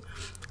 3,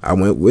 I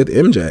went with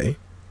MJ.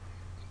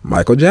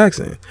 Michael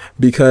Jackson.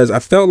 Because I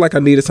felt like I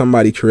needed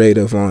somebody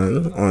creative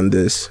on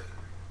this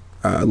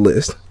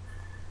list.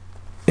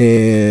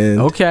 And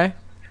okay.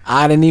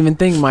 I didn't even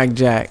think Mike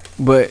Jack,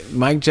 but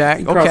Mike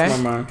Jack, okay. My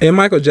mind. And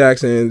Michael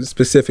Jackson,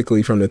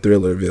 specifically from the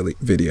Thriller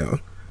video,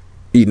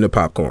 eating the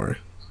popcorn.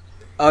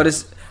 Oh,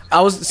 wait.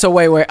 I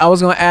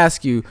was gonna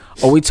ask you,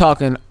 are we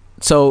talking?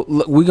 So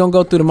we're gonna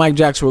go through the Mike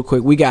Jacks real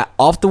quick. We got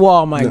off the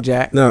wall Mike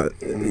Jack. No,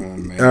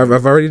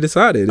 I've already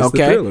decided. It's the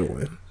Thriller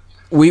one.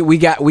 We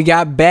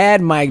got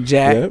bad Mike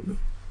Jack. Yep.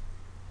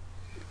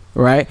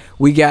 Right.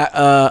 We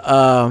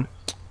got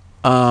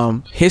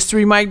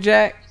history Mike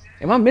Jack.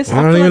 Am I missing?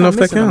 I don't even know if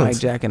that counts. Mike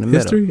Jack in the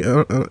history?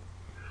 middle.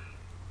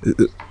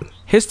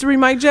 History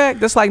Mike Jack.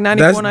 That's like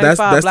 94,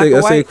 95.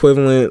 That's the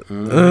equivalent.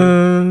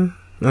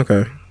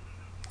 Okay.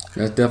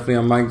 That's definitely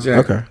a Mike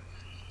Jack. Okay.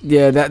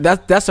 Yeah,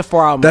 that's a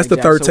far out. That's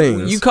Mike the 13s.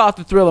 So you call it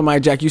the Thriller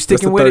Mike Jack. You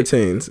sticking with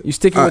 13s. it? You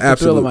sticking with the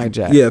Thriller Mike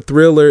Jack? Yeah,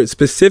 Thriller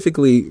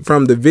specifically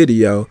from the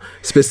video,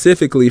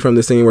 specifically from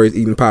the scene where he's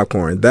eating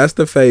popcorn. That's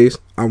the face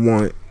I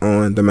want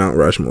on the Mount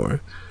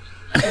Rushmore.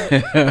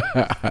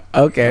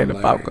 Okay, the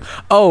popcorn.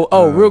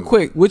 Real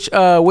quick, which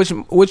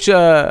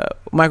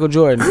Michael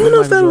Jordan? I don't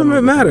know if that would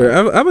matter.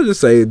 I would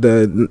just say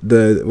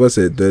the what's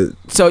it the.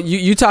 So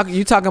you talking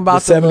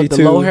about the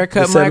low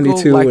haircut the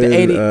Michael, like the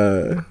 80,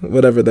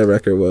 whatever that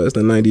record was,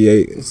 the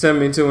 98,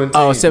 72 and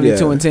 10. Oh,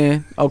 72 and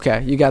 10.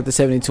 Okay, you got the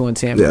 72 and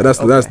 10. Yeah,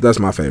 that's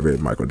my favorite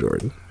Michael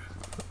Jordan.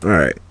 All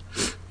right.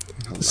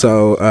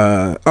 So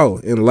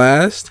and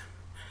last,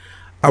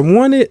 I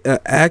wanted an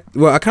act.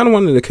 Well, I kind of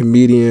wanted a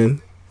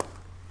comedian.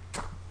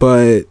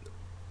 But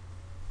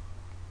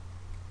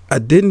I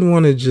didn't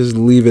want to just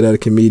leave it at a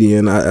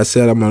comedian. I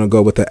said I'm going to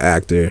go with the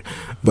actor.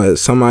 But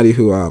somebody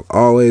who I've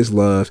always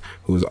loved,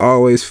 who's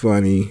always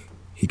funny.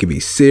 He could be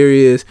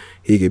serious.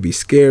 He could be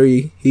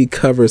scary. He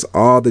covers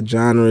all the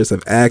genres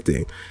of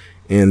acting.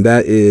 And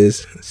that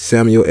is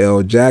Samuel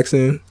L.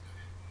 Jackson,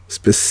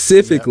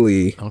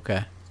 specifically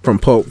from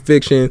Pulp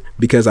Fiction,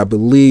 because I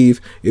believe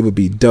it would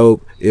be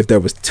dope if there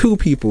was 2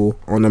 people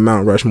on the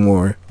Mount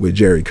Rushmore with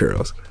Jerry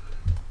curls.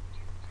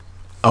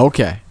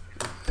 Okay.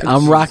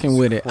 I'm rocking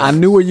with it. I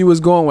knew where you was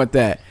going with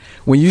that.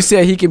 When you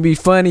said he can be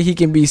funny, he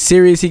can be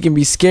serious, he can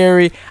be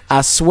scary,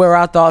 I swear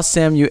I thought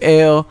Samuel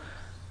L.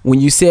 When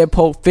you said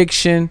Pulp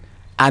Fiction,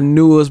 I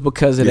knew it was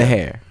because of the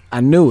hair. I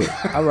knew it.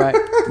 All right.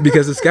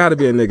 Because it's got to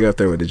be a nigga up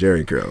there with the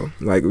Jerry curl.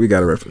 Like, we got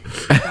to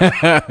reference.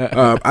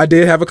 I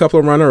did have a couple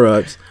of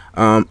runner-ups.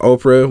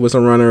 Oprah was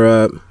a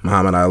runner-up.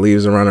 Muhammad Ali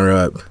was a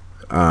runner-up.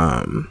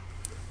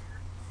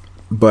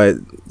 But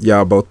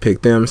y'all both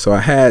picked them. So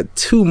I had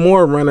 2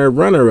 more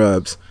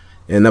runner-ups.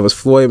 And that was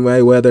Floyd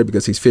Mayweather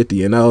because he's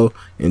 50-0.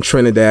 And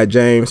Trinidad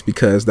James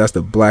because that's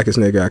the blackest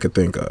nigga I could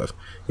think of.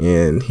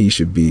 And he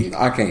should be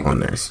on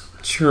there.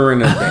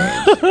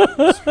 Trinidad.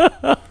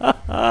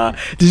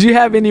 Did you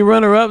have any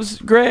runner-ups,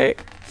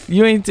 Greg?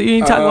 You ain't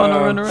talking about no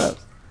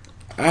runner-ups.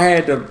 I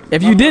had to.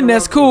 If you didn't,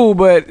 that's cool.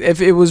 But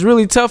if it was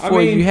really tough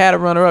for you, you had a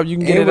runner-up. You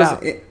can get it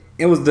out.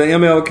 It was the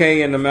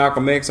MLK and the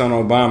Malcolm X on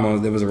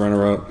Obama. There was a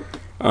runner-up.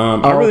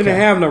 I really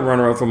didn't have no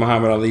runner-up for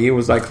Muhammad Ali. It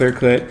was like clear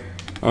cut.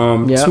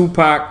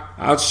 Tupac,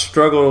 I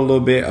struggled a little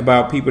bit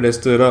about people that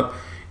stood up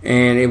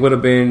And it would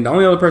have been, the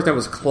only other person that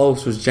was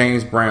close was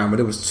James Brown, but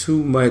it was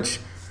too much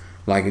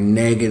like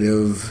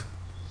negative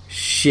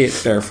shit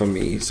there for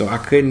me. So I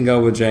couldn't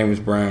go with James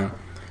Brown.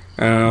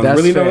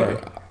 That's really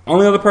fair.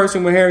 Only other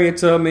person with Harriet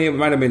Tubman, it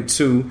might have been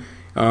two.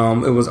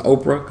 It was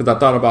Oprah, because I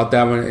thought about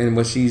that one and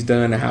what she's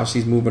done and how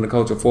she's moving the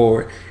culture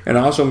forward. And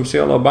also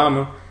Michelle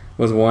Obama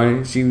was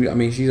one. She's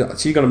going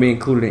to be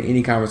included in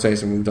any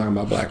conversation when we're talking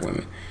about black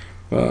women.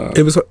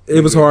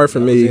 It was hard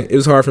for me. It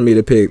was hard for me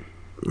to pick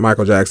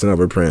Michael Jackson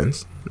over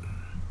Prince.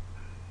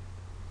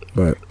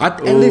 But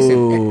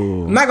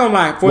listen, I'm not gonna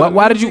lie.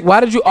 Why did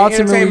you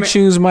ultimately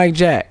choose Mike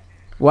Jack?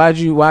 Why'd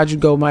you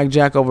go Mike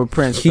Jack over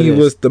Prince? He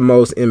was the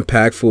most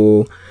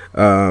impactful.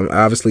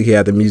 Obviously, he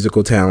had the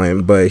musical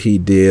talent, but he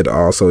did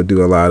also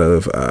do a lot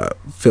of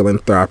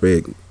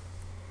philanthropic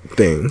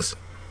things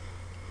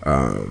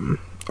all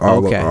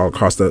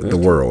across the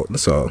world.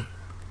 So,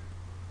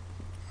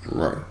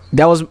 right.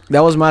 That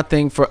was my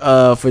thing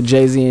for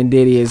Jay-Z and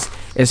Diddy,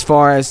 as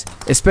far as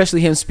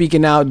especially him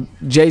speaking out,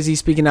 Jay-Z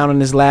speaking out on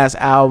his last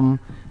album.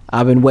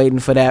 I've been waiting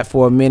for that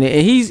for a minute,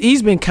 and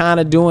he's been kind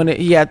of doing it.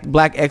 He had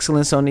Black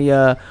Excellence on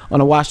the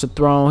Watch the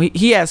Throne.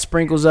 He had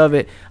sprinkles of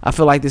it. I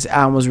feel like this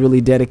album was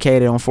really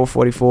dedicated on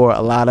 444.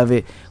 A lot of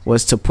it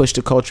was to push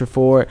the culture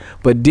forward.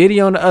 But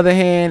Diddy, on the other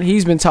hand,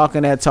 he's been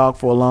talking that talk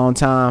for a long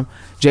time.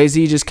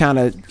 Jay-Z just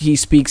he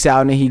speaks out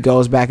and then he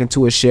goes back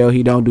into a shell.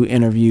 He don't do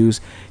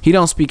interviews. He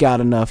don't speak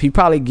out enough. He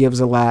probably gives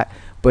a lot,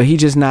 but he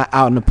just not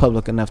out in the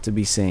public enough to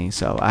be seen.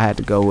 So I had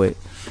to go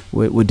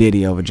with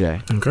Diddy over Jay.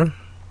 Okay.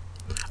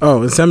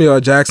 Oh, and Samuel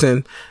L.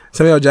 Jackson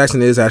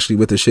is actually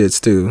with the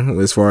shits too,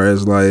 as far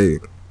as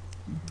like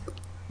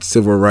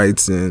civil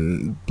rights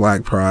and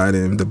black pride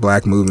and the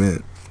black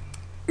movement.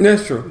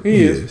 That's true.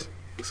 He is.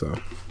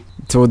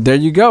 So there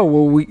you go.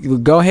 Well, we'll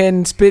go ahead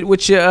and spit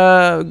with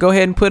your. Go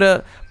ahead and put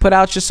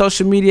out your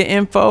social media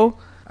info.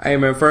 Hey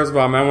man, first of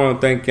all, man, I want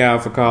to thank y'all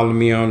for calling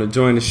me on to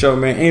join the show,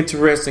 man.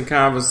 Interesting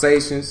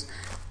conversations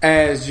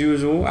as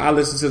usual. I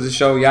listen to the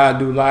show y'all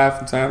do live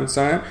from time to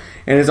time,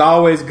 and it's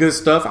always good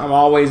stuff. I'm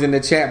always in the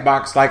chat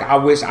box like I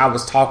wish I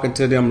was talking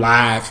to them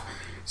live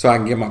so I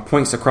can get my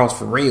points across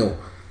for real.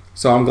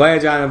 So I'm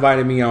glad y'all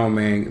invited me on,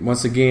 man.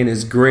 Once again,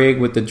 it's Greg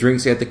with the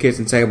Drinks at the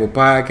Kitchen Table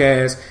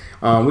podcast.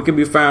 We can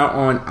be found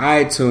on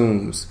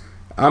iTunes.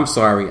 I'm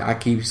sorry, I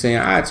keep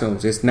saying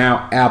iTunes. It's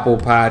now Apple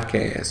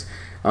Podcasts,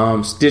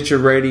 Stitcher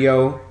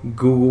Radio,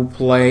 Google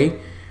Play,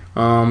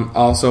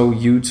 also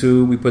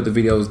YouTube. We put the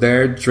videos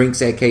there.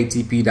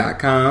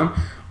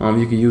 DrinksATKTP.com.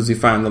 You can usually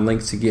find the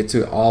links to get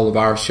to all of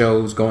our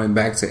shows going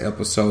back to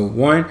episode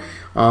 1.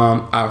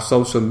 Our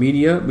social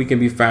media, we can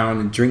be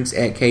found in Drinks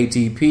at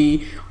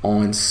KTP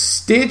on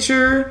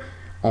Stitcher,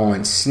 on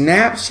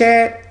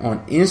Snapchat,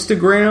 on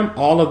Instagram.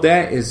 All of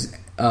that is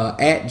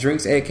at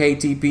Drinks at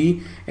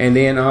KTP, and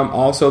then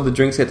also the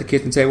Drinks at the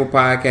Kitchen Table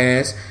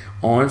podcast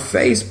on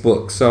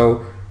Facebook.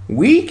 So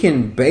we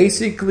can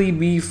basically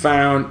be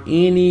found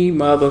any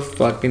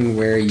motherfucking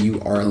where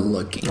you are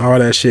looking. All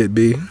that shit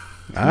be. All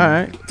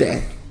right.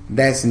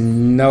 That's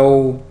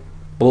no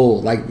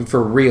bull. Like,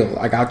 for real.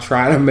 Like, I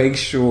try to make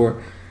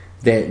sure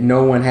that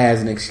no one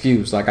has an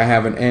excuse. Like, I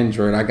have an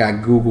Android. I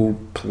got Google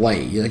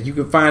Play. Like, you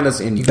can find us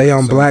anywhere. They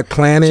on Black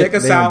Planet. Check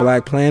us out. On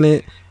Black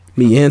Planet.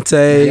 Mi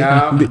Gente.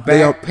 Yeah,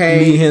 Backpage.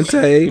 Mi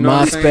Gente. You know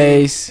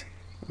MySpace.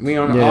 We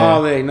on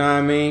all that. You know what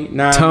I mean?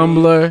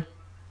 Tumblr.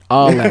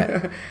 All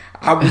that.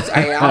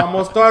 I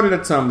almost started a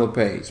Tumblr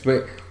page,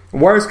 but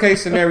worst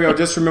case scenario,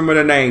 just remember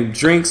the name,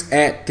 Drinks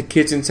at the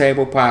Kitchen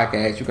Table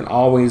Podcast. You can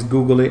always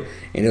Google it,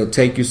 and it'll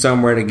take you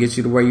somewhere to get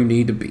you to where you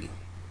need to be.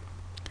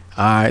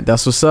 All right,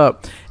 that's what's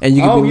up. And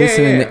you can be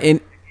listening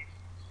to.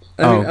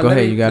 Go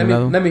ahead. You got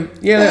another one?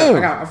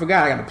 I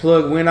forgot. I got to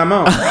plug when I'm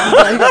on.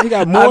 He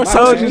got more. I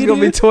told you it's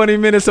gonna be 20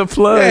 minutes of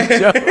plugs,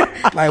 Joe.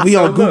 Like we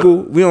on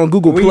Google. We on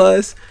Google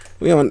Plus.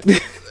 We on.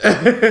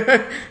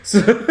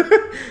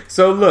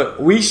 So look,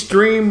 we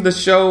stream the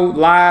show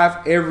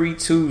live every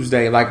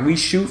Tuesday. Like, we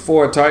shoot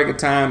for a target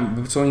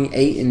time between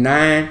 8 and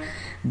 9.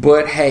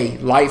 But hey,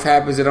 life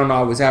happens. It don't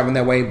always happen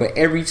that way. But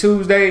every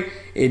Tuesday,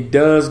 it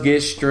does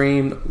get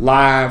streamed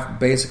live.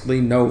 Basically,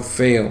 no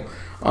fail.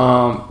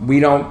 We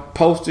don't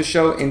post the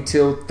show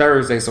until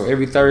Thursday. So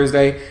every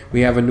Thursday,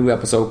 we have a new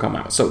episode come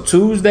out. So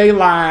Tuesday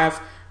live,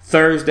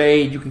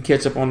 Thursday, you can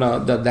catch up on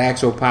the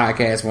actual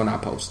podcast when I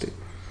post it.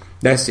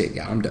 That's it,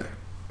 y'all. I'm done.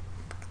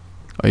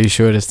 Are you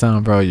sure this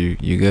time, bro? You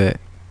good?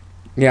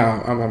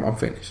 Yeah, I'm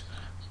finished.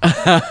 All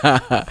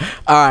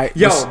right.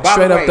 Yo, by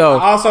straight the way, up though,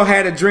 I also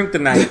had a drink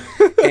tonight,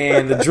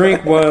 and the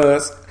drink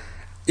was,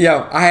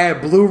 I had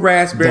blue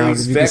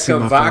raspberries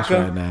Vecca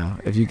vodka. Right now,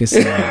 if you can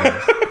see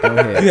my go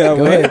ahead. Yeah,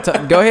 go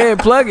ahead. Go ahead,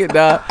 plug it,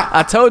 dog.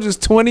 I told you it's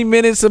 20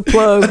 minutes of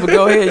plugs, but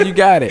go ahead, you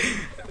got it.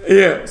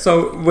 Yeah,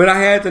 so what I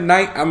had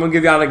tonight, I'm going to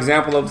give y'all an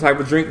example of the type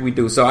of drink we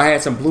do. So I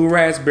had some blue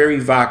raspberry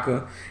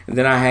vodka, and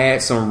then I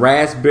had some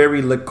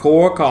raspberry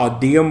liqueur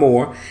called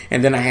D'Amour,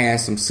 and then I had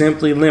some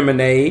Simply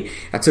Lemonade.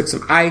 I took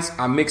some ice,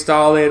 I mixed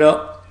all that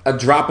up, a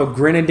drop of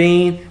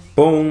grenadine,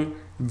 boom,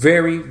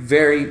 very,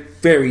 very,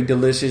 very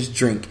delicious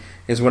drink.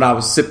 is what I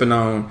was sipping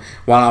on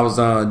while I was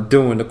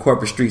doing the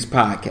Corporate Streets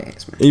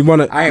podcast. Man. You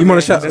want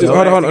to shout?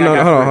 Hold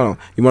on.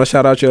 You want to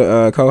shout out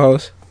your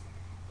co-host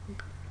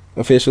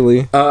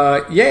officially?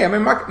 Yeah. I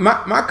mean,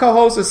 my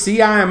co-host is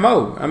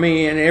CIMO. I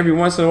mean, and every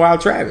once in a while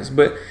Travis,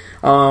 but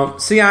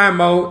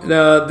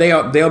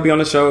CIMO they'll be on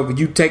the show. If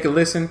you take a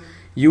listen,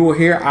 you will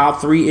hear our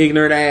three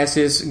ignorant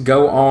asses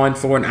go on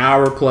for an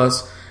hour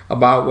plus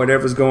about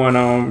whatever's going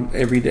on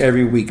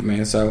every week,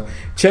 man. So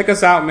check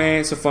us out,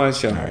 man. It's a fun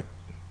show. All right.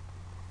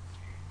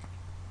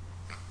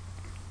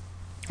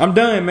 I'm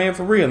done, man,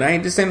 for real.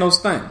 This ain't no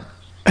stunt.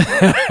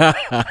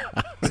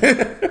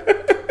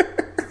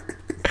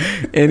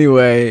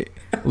 Anyway,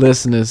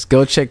 listeners,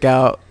 go check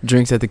out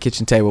Drinks at the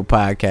Kitchen Table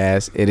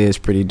podcast. It is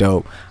pretty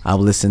dope. I've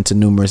listened to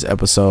numerous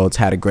episodes,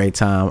 had a great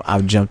time.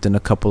 I've jumped in a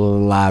couple of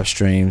live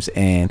streams,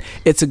 and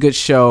it's a good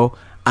show.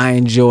 I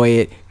enjoy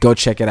it. Go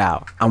check it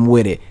out. I'm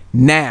with it.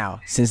 Now,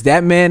 since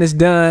that man is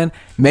done,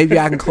 maybe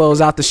I can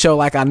close out the show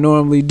like I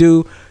normally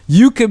do.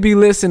 You could be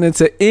listening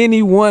to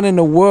anyone in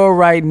the world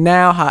right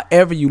now,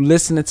 however you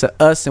listening to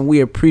us, and we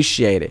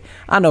appreciate it.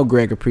 I know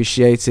Greg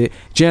appreciates it.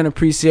 Jen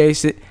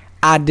appreciates it.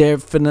 I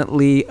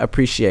definitely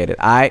appreciate it.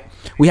 All right.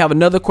 We have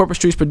another Corporate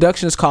Streets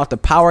production. It's called the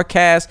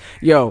Powercast.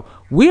 Yo,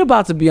 we're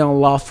about to be on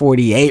Law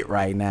 48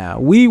 right now.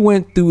 We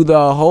went through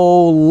the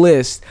whole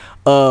list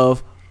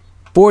of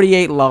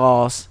 48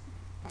 laws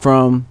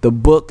from the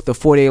book, The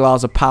 48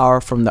 Laws of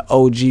Power, from the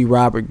OG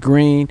Robert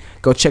Greene.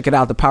 Go check it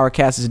out. The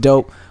Powercast is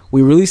dope.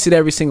 We release it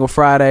every single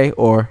Friday,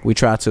 or we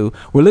try to.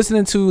 We're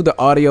listening to the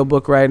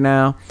audiobook right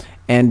now,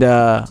 and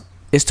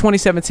it's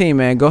 2017,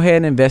 man. Go ahead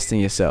and invest in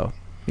yourself.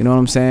 You know what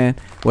I'm saying?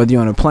 Whether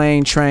you're on a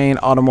plane, train,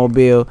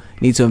 automobile,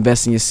 need to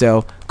invest in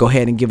yourself, go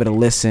ahead and give it a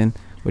listen.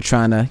 We're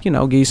trying to,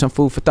 give you some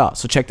food for thought.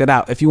 So check that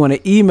out. If you want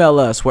to email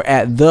us, we're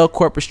at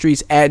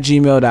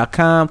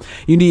thecorporatestreets@gmail.com.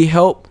 You need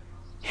help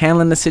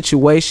handling the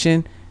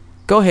situation,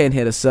 go ahead and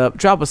hit us up.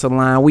 Drop us a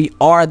line. We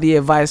are the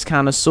advice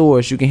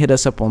connoisseurs. You can hit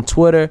us up on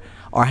Twitter.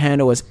 Our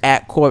handle is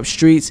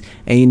 @CorpStreets,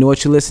 and you know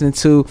what you're listening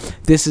to.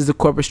 This is the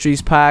Corporate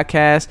Streets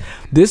podcast.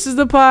 This is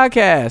the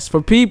podcast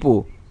for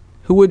people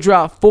who would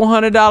drop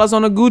 $400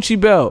 on a Gucci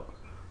belt,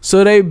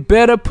 so they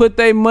better put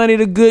their money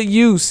to good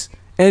use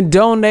and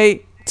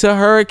donate to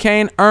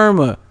Hurricane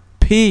Irma.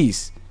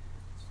 Peace.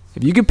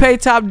 If you can pay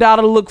top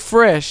dollar to look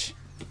fresh,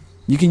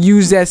 you can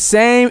use that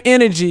same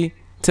energy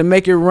to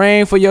make it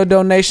rain for your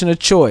donation of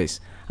choice.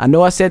 I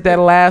know I said that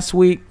last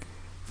week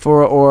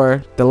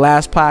or the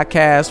last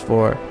podcast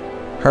for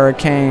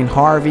Hurricane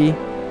Harvey.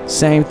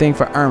 Same thing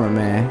for Irma,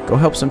 man. Go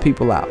help some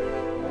people out.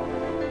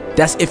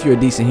 That's if you're a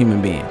decent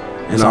human being.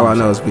 And all I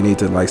know is we need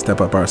to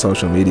step up our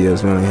social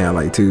medias. We only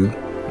had 2,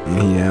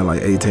 and he had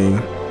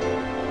 18.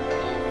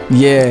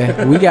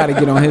 Yeah, we got to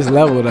get on his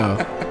level though.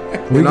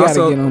 And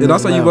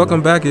also, you're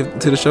welcome back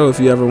to the show if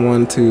you ever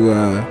want to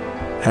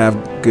have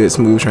good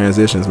smooth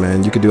transitions,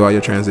 man. You could do all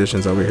your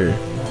transitions over here.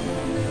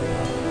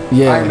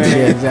 Yeah, right,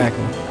 yeah,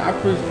 exactly.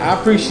 I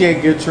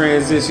appreciate good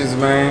transitions,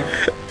 man.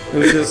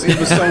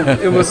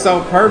 It was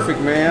so perfect,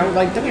 man. I was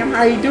like, damn,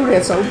 how you do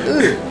that so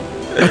good?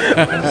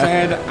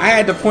 I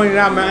had to point it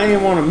out, man. I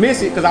didn't want to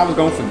miss it because I was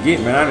gonna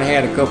forget, man. I done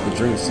had a couple of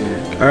drinks here.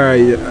 All right,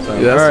 yeah.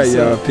 All right,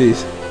 y'all.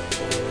 Peace.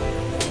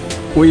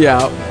 We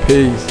out.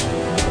 Peace.